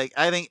 Yeah, like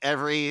I think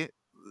every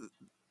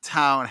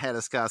town had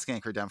a Ska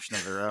Skank Redemption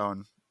of their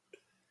own.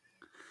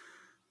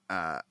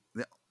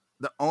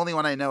 The only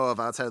one I know of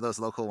outside of those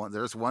local ones,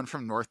 there's one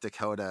from North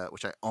Dakota,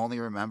 which I only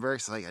remember.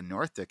 It's like a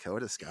North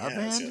Dakota ska band.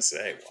 I was gonna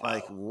say, wow.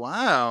 Like,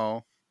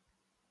 wow.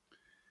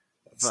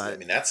 I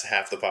mean, that's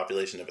half the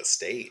population of a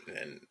state,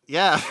 and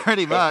yeah,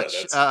 pretty much.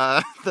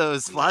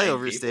 Those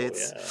flyover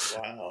states.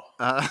 Yeah,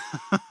 wow.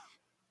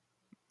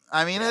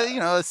 I mean,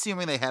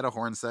 assuming they had a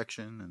horn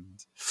section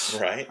and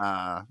right.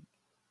 I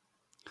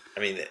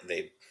mean,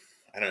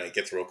 I don't know. It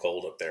gets real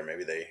cold up there.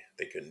 Maybe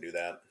they couldn't do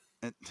that.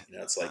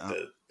 It's like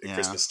the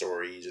Christmas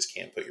Story. You just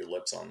can't put your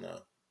lips on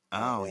the.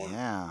 horn.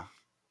 Yeah.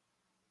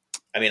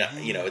 I mean,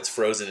 it's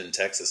frozen in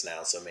Texas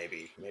now, so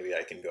maybe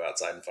I can go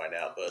outside and find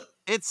out. But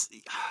it's.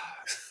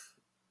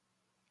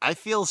 I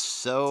feel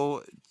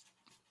so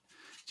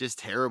just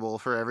terrible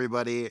for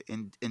everybody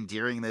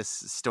enduring this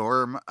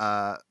storm.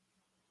 I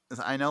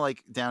know,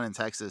 like down in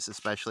Texas,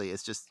 especially,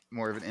 it's just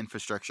more of an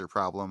infrastructure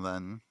problem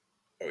than.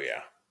 Oh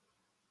yeah.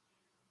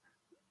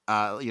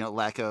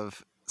 Lack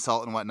of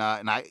salt and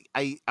whatnot, and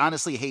I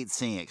honestly hate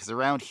seeing it because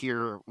around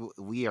here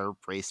we are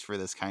braced for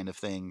this kind of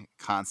thing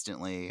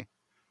constantly.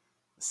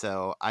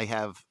 So I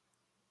have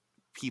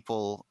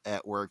people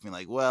at work being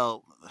like,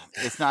 well,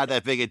 it's not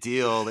that big a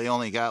deal. They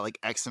only got like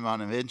X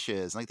amount of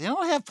inches. Like, they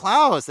don't have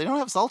plows. They don't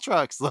have salt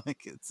trucks.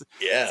 Like, it's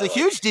a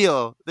huge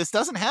deal. This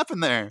doesn't happen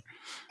there.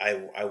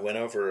 I went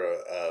over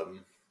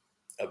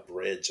a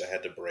bridge. I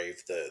had to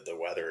brave the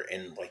weather,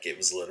 and like it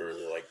was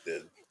literally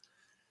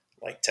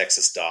like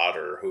Texas Dot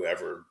or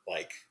whoever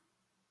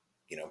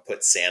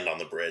put sand on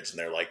the bridge, and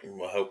they're like,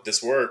 "I hope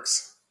this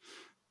works."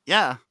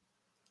 Yeah,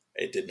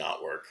 it did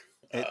not work.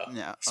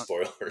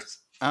 Spoilers.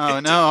 Oh,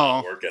 it no. Did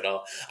not work at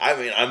all. I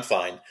mean, I'm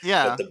fine.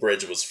 Yeah. But the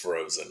bridge was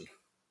frozen.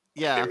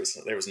 Yeah.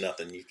 There was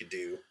nothing you could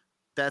do.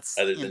 That's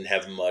other than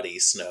have muddy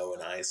snow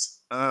and ice.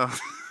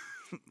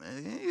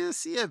 You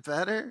see it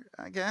better,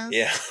 I guess.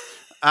 Yeah.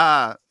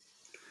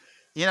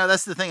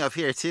 That's the thing up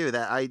here too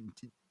that I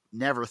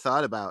never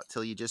thought about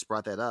till you just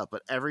brought that up.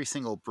 But every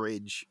single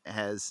bridge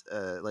has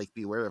like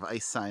 "Beware of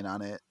Ice" sign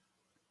on it.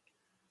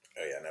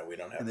 Oh yeah, no, we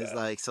don't have And it's that.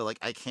 like, so like,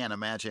 I can't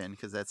imagine,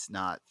 because that's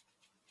not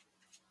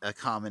a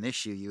common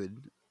issue you would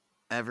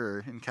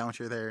ever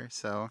encounter there.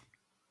 So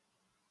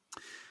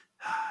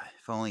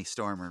if only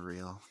Storm were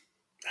real.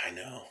 I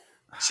know.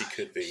 She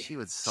could be. She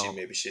would solve.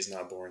 Maybe she's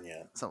not born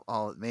yet. So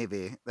all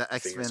maybe the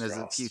X-Men Fingers is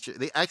the crossed. future.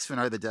 The X-Men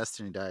are the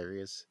Destiny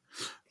Diaries.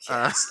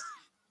 Yes.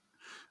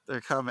 They're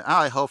coming. Oh,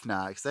 I hope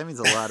not, because that means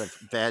a lot of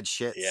bad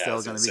shit Yeah, I still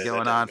was going gonna to be say, that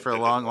going on didn't- for a that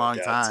long, didn't long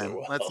work out so time.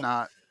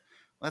 well.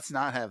 Let's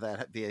not have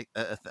that be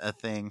a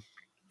thing.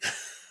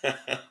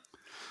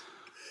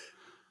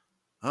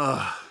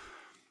 Oh.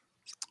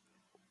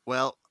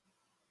 Well,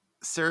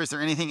 sir, is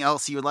there anything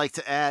else you would like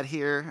to add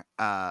here?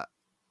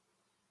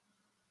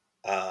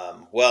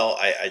 Well,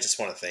 I just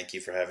want to thank you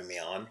for having me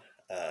on.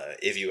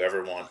 If you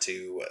ever want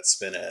to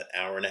spend an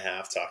hour and a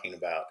half talking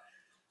about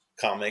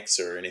comics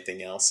or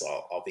anything else,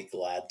 I'll be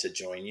glad to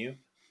join you.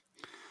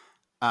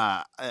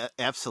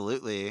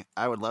 Absolutely.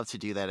 I would love to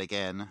do that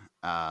again.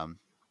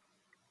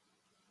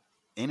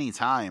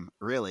 Anytime,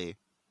 really.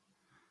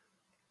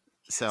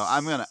 So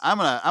Yes. I'm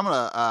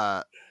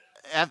gonna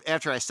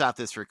after I stop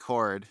this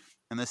record,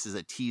 and this is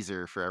a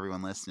teaser for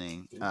everyone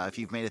listening. If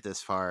you've made it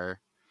this far,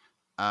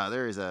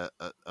 there is a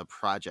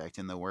project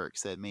in the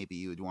works that maybe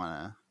you would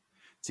want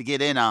to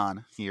get in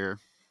on here.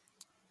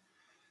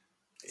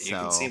 You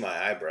can see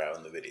my eyebrow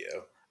in the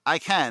video. I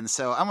can.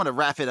 So I'm going to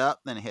wrap it up,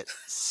 then hit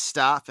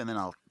stop, and then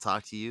I'll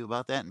talk to you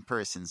about that in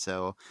person.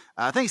 So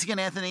thanks again,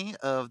 Anthony,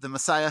 of the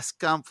Messiah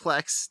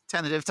Complex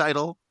tentative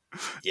title.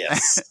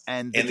 Yes.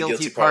 and the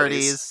Guilty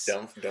Parties.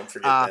 Don't forget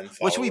them.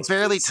 Which we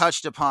barely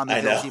touched upon,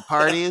 the Guilty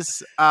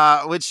Parties,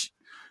 which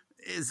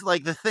is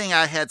like the thing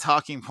I had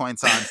talking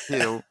points on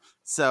too.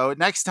 So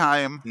next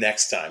time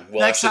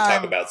we'll actually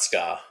talk about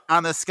ska.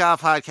 On the ska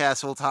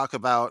podcast, we'll talk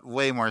about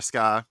way more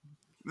ska.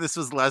 This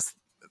was less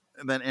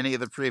than any of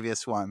the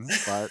previous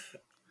ones, but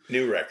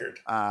new record.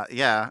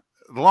 Yeah,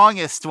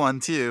 longest one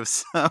too.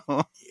 So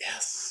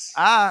yes.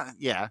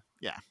 Yeah.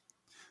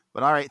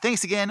 But all right,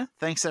 thanks again.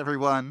 Thanks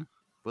everyone.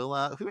 We'll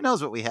who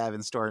knows what we have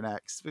in store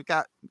next? We've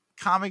got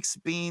comics,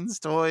 beans,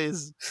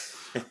 toys.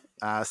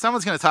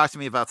 Someone's going to talk to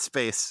me about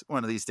space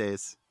one of these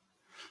days.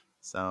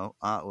 So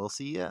we'll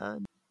see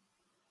you